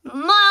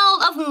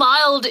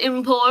mild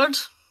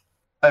import.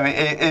 I mean,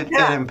 it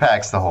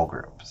impacts the whole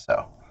group,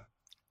 so.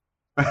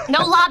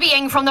 No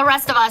lobbying from the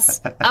rest of us,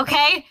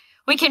 okay?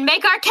 We can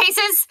make our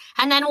cases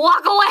and then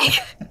walk away.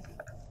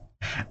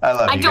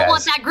 I don't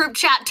want that group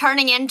chat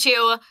turning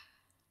into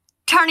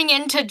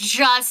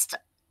just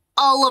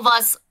all of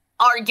us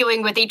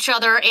arguing with each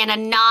other in a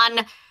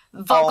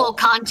non-vocal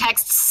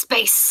context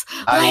space.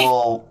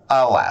 I'll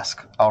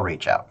ask. I'll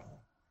reach out.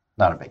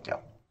 Not a big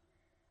deal.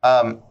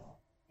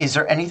 Is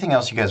there anything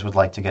else you guys would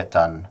like to get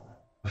done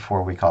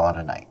before we call it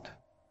a night?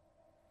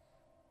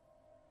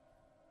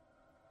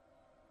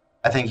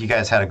 I think you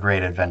guys had a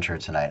great adventure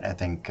tonight. I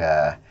think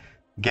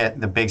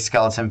get the big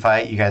skeleton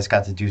fight. You guys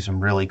got to do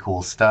some really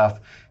cool stuff.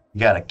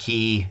 You got a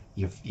key.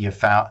 You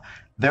found.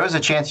 There was a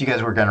chance you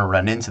guys were going to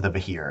run into the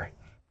Bahir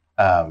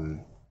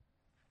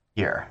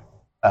here,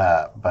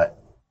 but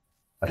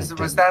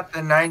was that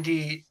the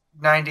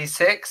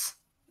 96?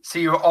 So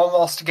you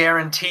almost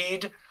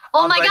guaranteed.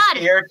 Oh my god!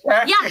 Yeah,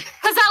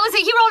 because that was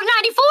he rolled a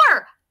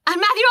 94. And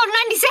Matthew rolled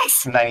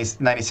 96.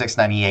 96,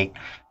 98.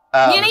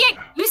 98.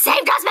 You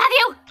saved us,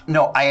 Matthew.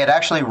 No, I had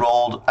actually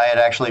rolled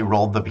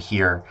the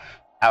Behir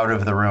out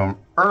of the room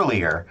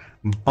earlier,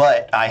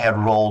 but I had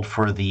rolled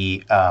for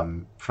the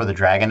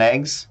dragon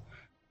eggs,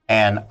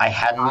 and I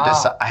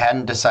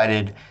hadn't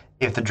decided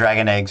if the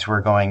dragon eggs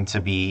were going to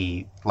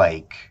be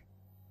like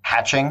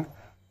hatching.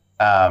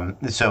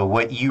 So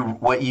what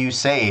you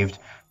saved,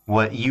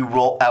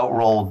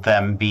 outrolled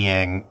them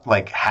being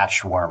like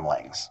hatched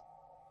wormlings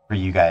for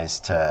you guys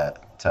to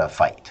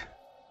fight.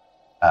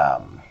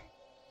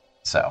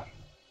 So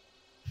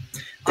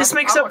this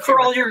makes up for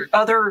all your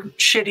other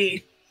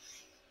shitty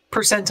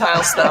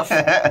percentile stuff.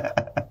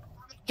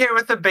 Okay,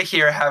 with the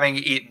Behir having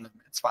eaten them,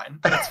 it's fine.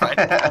 It's fine.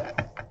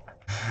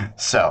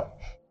 So,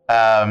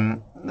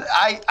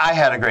 I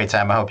had a great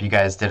time. I hope you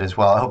guys did as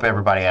well. I hope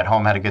everybody at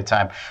home had a good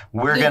time.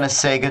 We're going to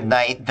say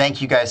goodnight.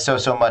 Thank you guys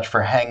so much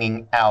for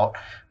hanging out.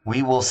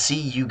 We will see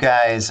you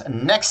guys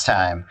next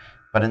time.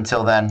 But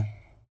until then,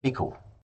 be cool.